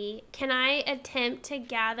empty, can I attempt to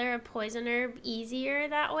gather a poison herb easier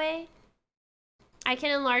that way? I can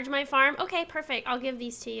enlarge my farm? Okay, perfect. I'll give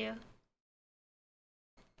these to you.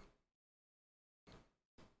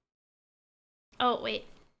 Oh, wait.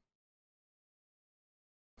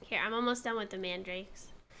 Here, I'm almost done with the mandrakes.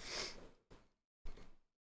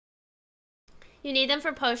 You need them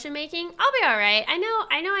for potion making? I'll be alright. I know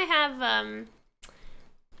I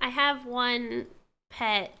have one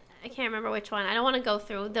pet. I can't remember which one. I don't want to go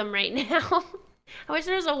through them right now. I wish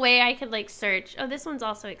there was a way I could like search. Oh, this one's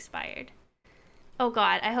also expired. Oh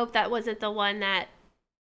god, I hope that wasn't the one that...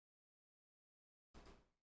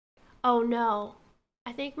 Oh no.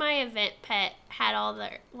 I think my event pet had all the...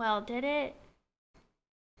 Well, did it?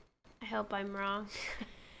 I hope I'm wrong.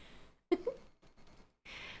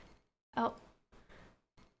 Oh.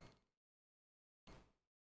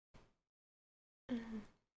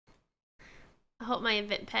 I hope my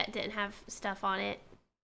event pet didn't have stuff on it.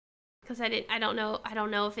 Because I don't know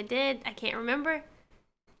if it did. I can't remember.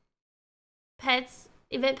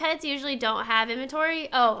 Event pets usually don't have inventory.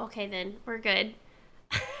 Oh, okay then. We're good.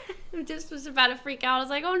 I just was about to freak out. I was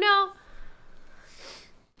like, oh no.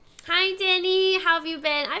 Hi, Danny. How have you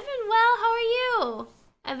been? I've been well. How are you?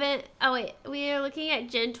 Oh wait, we are looking at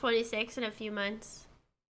Gen 26 in a few months.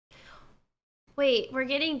 Wait, we're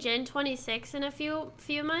getting Gen 26 in a few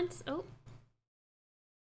months? Oh.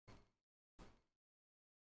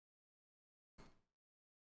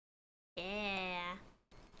 Yeah.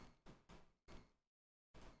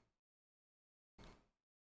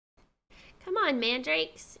 Come on,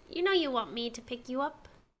 mandrakes. You know you want me to pick you up.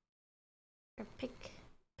 Or pick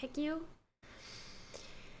you.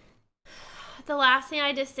 The last thing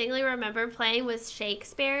I distinctly remember playing was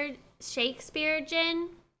Shakespeare Gen.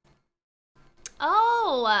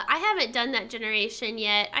 Oh, I haven't done that generation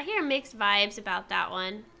yet. I hear mixed vibes about that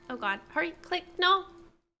one. Oh god, hurry, click, no.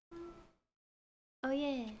 Oh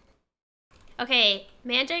yeah. Okay,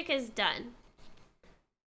 Mandrake is done.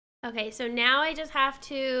 Okay, so now I just have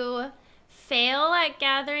to fail at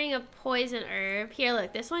gathering a poison herb. Here,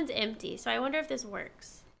 look, this one's empty, so I wonder if this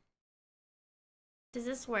works. Does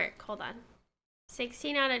this work? Hold on.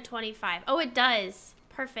 16 out of 25. Oh, it does.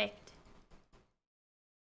 Perfect.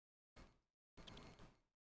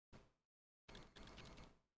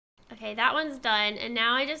 Okay, that one's done. And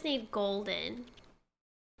now I just need golden.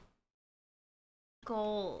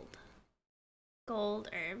 Gold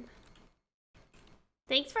herb.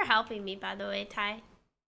 Thanks for helping me, by the way, Ty.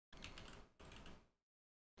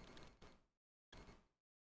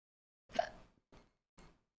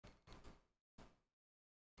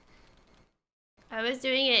 I was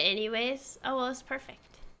doing it anyways. Oh, well, it's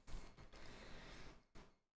perfect.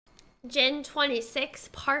 Gen 26,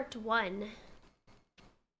 Part 1.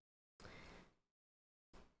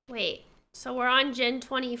 Wait, so we're on Gen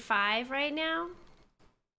 25 right now?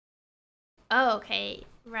 Oh, okay,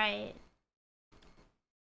 right.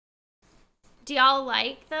 Do y'all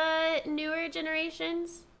like the newer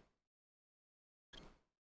generations?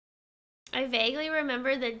 I vaguely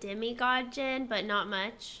remember the demigod gen, but not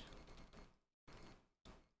much.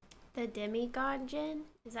 The demigod gen?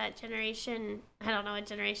 Is that generation? I don't know what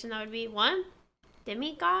generation that would be. 1?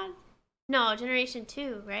 Demigod? No, generation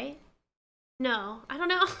 2, right? No, I don't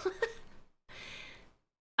know.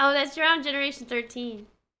 Oh, that's around generation 13.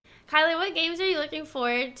 Kylie, what games are you looking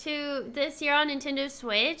forward to this year on Nintendo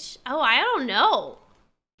Switch? Oh, I don't know.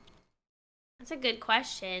 That's a good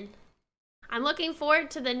question. I'm looking forward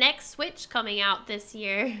to the next Switch coming out this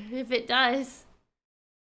year, if it does.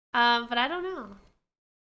 But I don't know.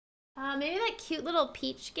 Maybe that cute little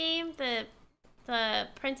Peach game, the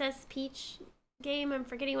Princess Peach game. I'm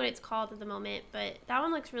forgetting what it's called at the moment, but that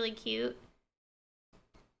one looks really cute.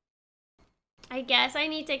 I guess I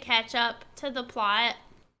need to catch up to the plot.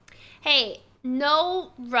 Hey,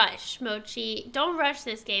 no rush, Mochi. Don't rush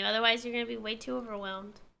this game, otherwise you're gonna be way too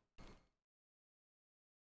overwhelmed.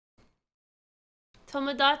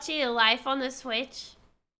 Tomodachi Life on the Switch.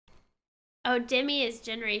 Oh, Demi is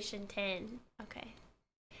generation 10. Okay.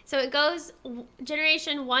 So it goes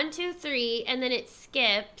generation 1, 2, 3, and then it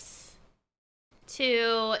skips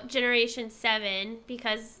to generation 7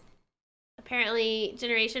 because apparently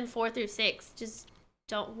generation 4 through 6 just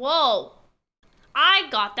don't. Whoa! I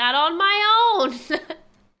got that on my own!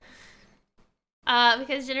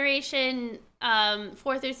 Because generation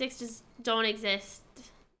 4 through 6 just don't exist.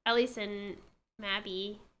 At least in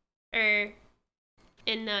Mabby. Or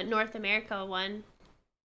in the North America one.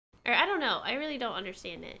 Or I don't know. I really don't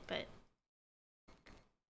understand it, but.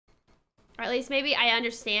 Or at least maybe I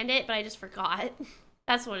understand it, but I just forgot.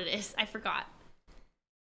 That's what it is. I forgot.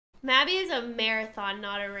 Mabby is a marathon,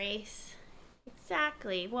 not a race.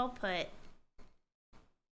 Exactly. Well put.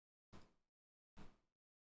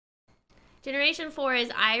 Generation 4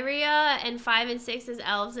 is Iria, and 5 and 6 is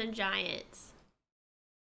Elves and Giants.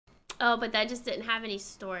 Oh, but that just didn't have any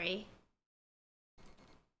story.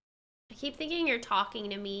 I keep thinking you're talking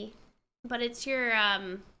to me, but it's your,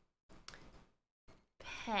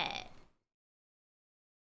 pet.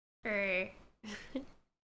 Or...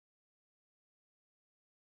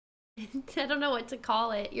 I don't know what to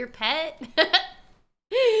call it. Your pet?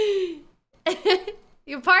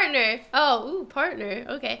 Your partner. Oh, ooh, partner.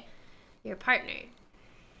 Okay. Your partner.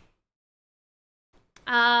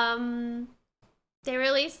 They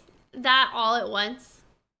released that all at once.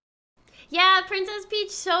 Yeah, Princess Peach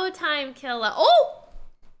Showtime killer. Oh!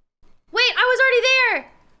 Wait, I was already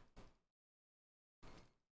there!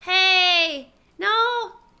 Hey!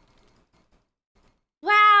 No!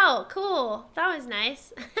 Wow, cool. That was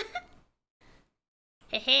nice.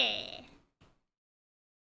 Hey.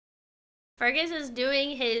 Fergus is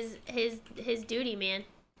doing his duty, man.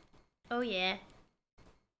 Oh yeah.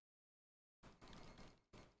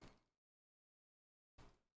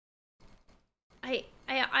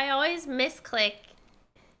 I always misclick.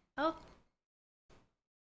 Oh.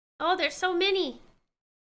 Oh, there's so many.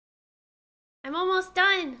 I'm almost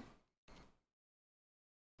done.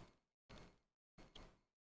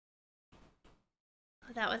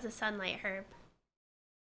 Oh, that was a sunlight herb.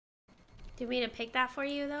 Do you want me to pick that for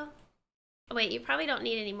you though? Oh, wait, you probably don't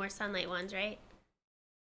need any more sunlight ones, right?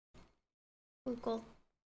 Ooh, cool.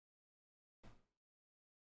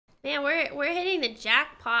 Man, we're hitting the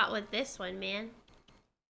jackpot with this one, man.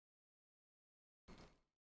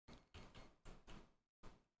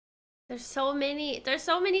 There's so many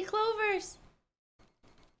clovers.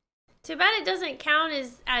 Too bad it doesn't count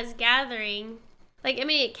as gathering. Like, I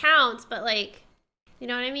mean, it counts, but like, you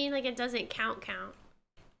know what I mean? Like, it doesn't count.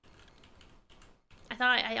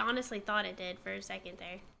 I honestly thought it did for a second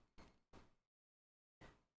there.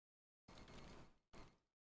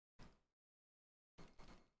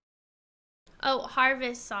 Oh,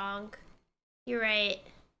 harvest song. You're right.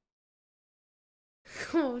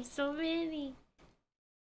 Oh, so many.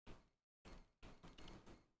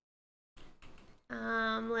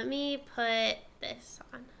 Let me put this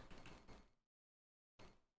on.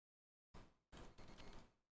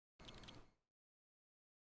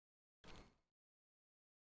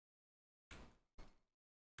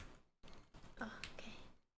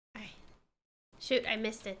 Shoot, I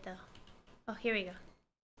missed it though. Oh, here we go.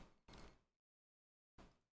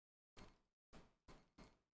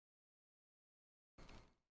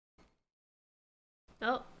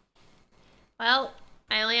 Oh. Well,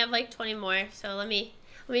 I only have like 20 more, so let me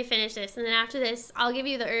finish this. And then after this, I'll give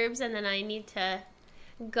you the herbs, and then I need to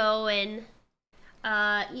go and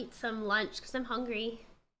eat some lunch because I'm hungry.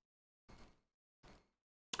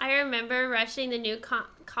 I remember rushing the new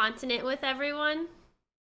continent with everyone.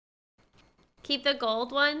 Keep the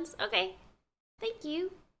gold ones? Okay. Thank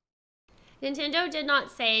you. Nintendo did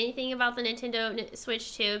not say anything about the Nintendo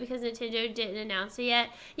Switch 2 because Nintendo didn't announce it yet.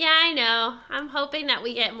 Yeah, I know. I'm hoping that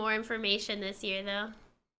we get more information this year, though.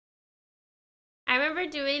 I remember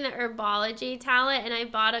doing the herbology talent, and I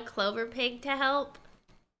bought a clover pig to help.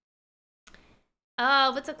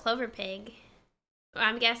 Oh, what's a clover pig?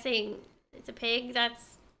 I'm guessing it's a pig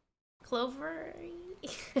that's clover.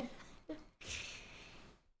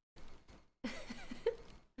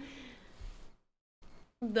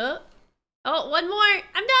 Oh, one more.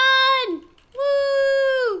 I'm done.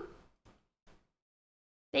 Woo!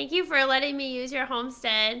 Thank you for letting me use your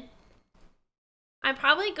homestead. I'm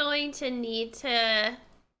probably going to need to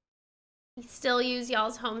still use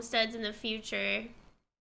y'all's homesteads in the future.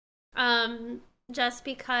 Just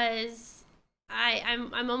because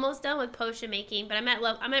I'm almost done with potion making, but I'm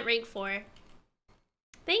at rank 4.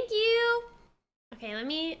 Thank you. Okay, let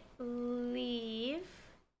me leave.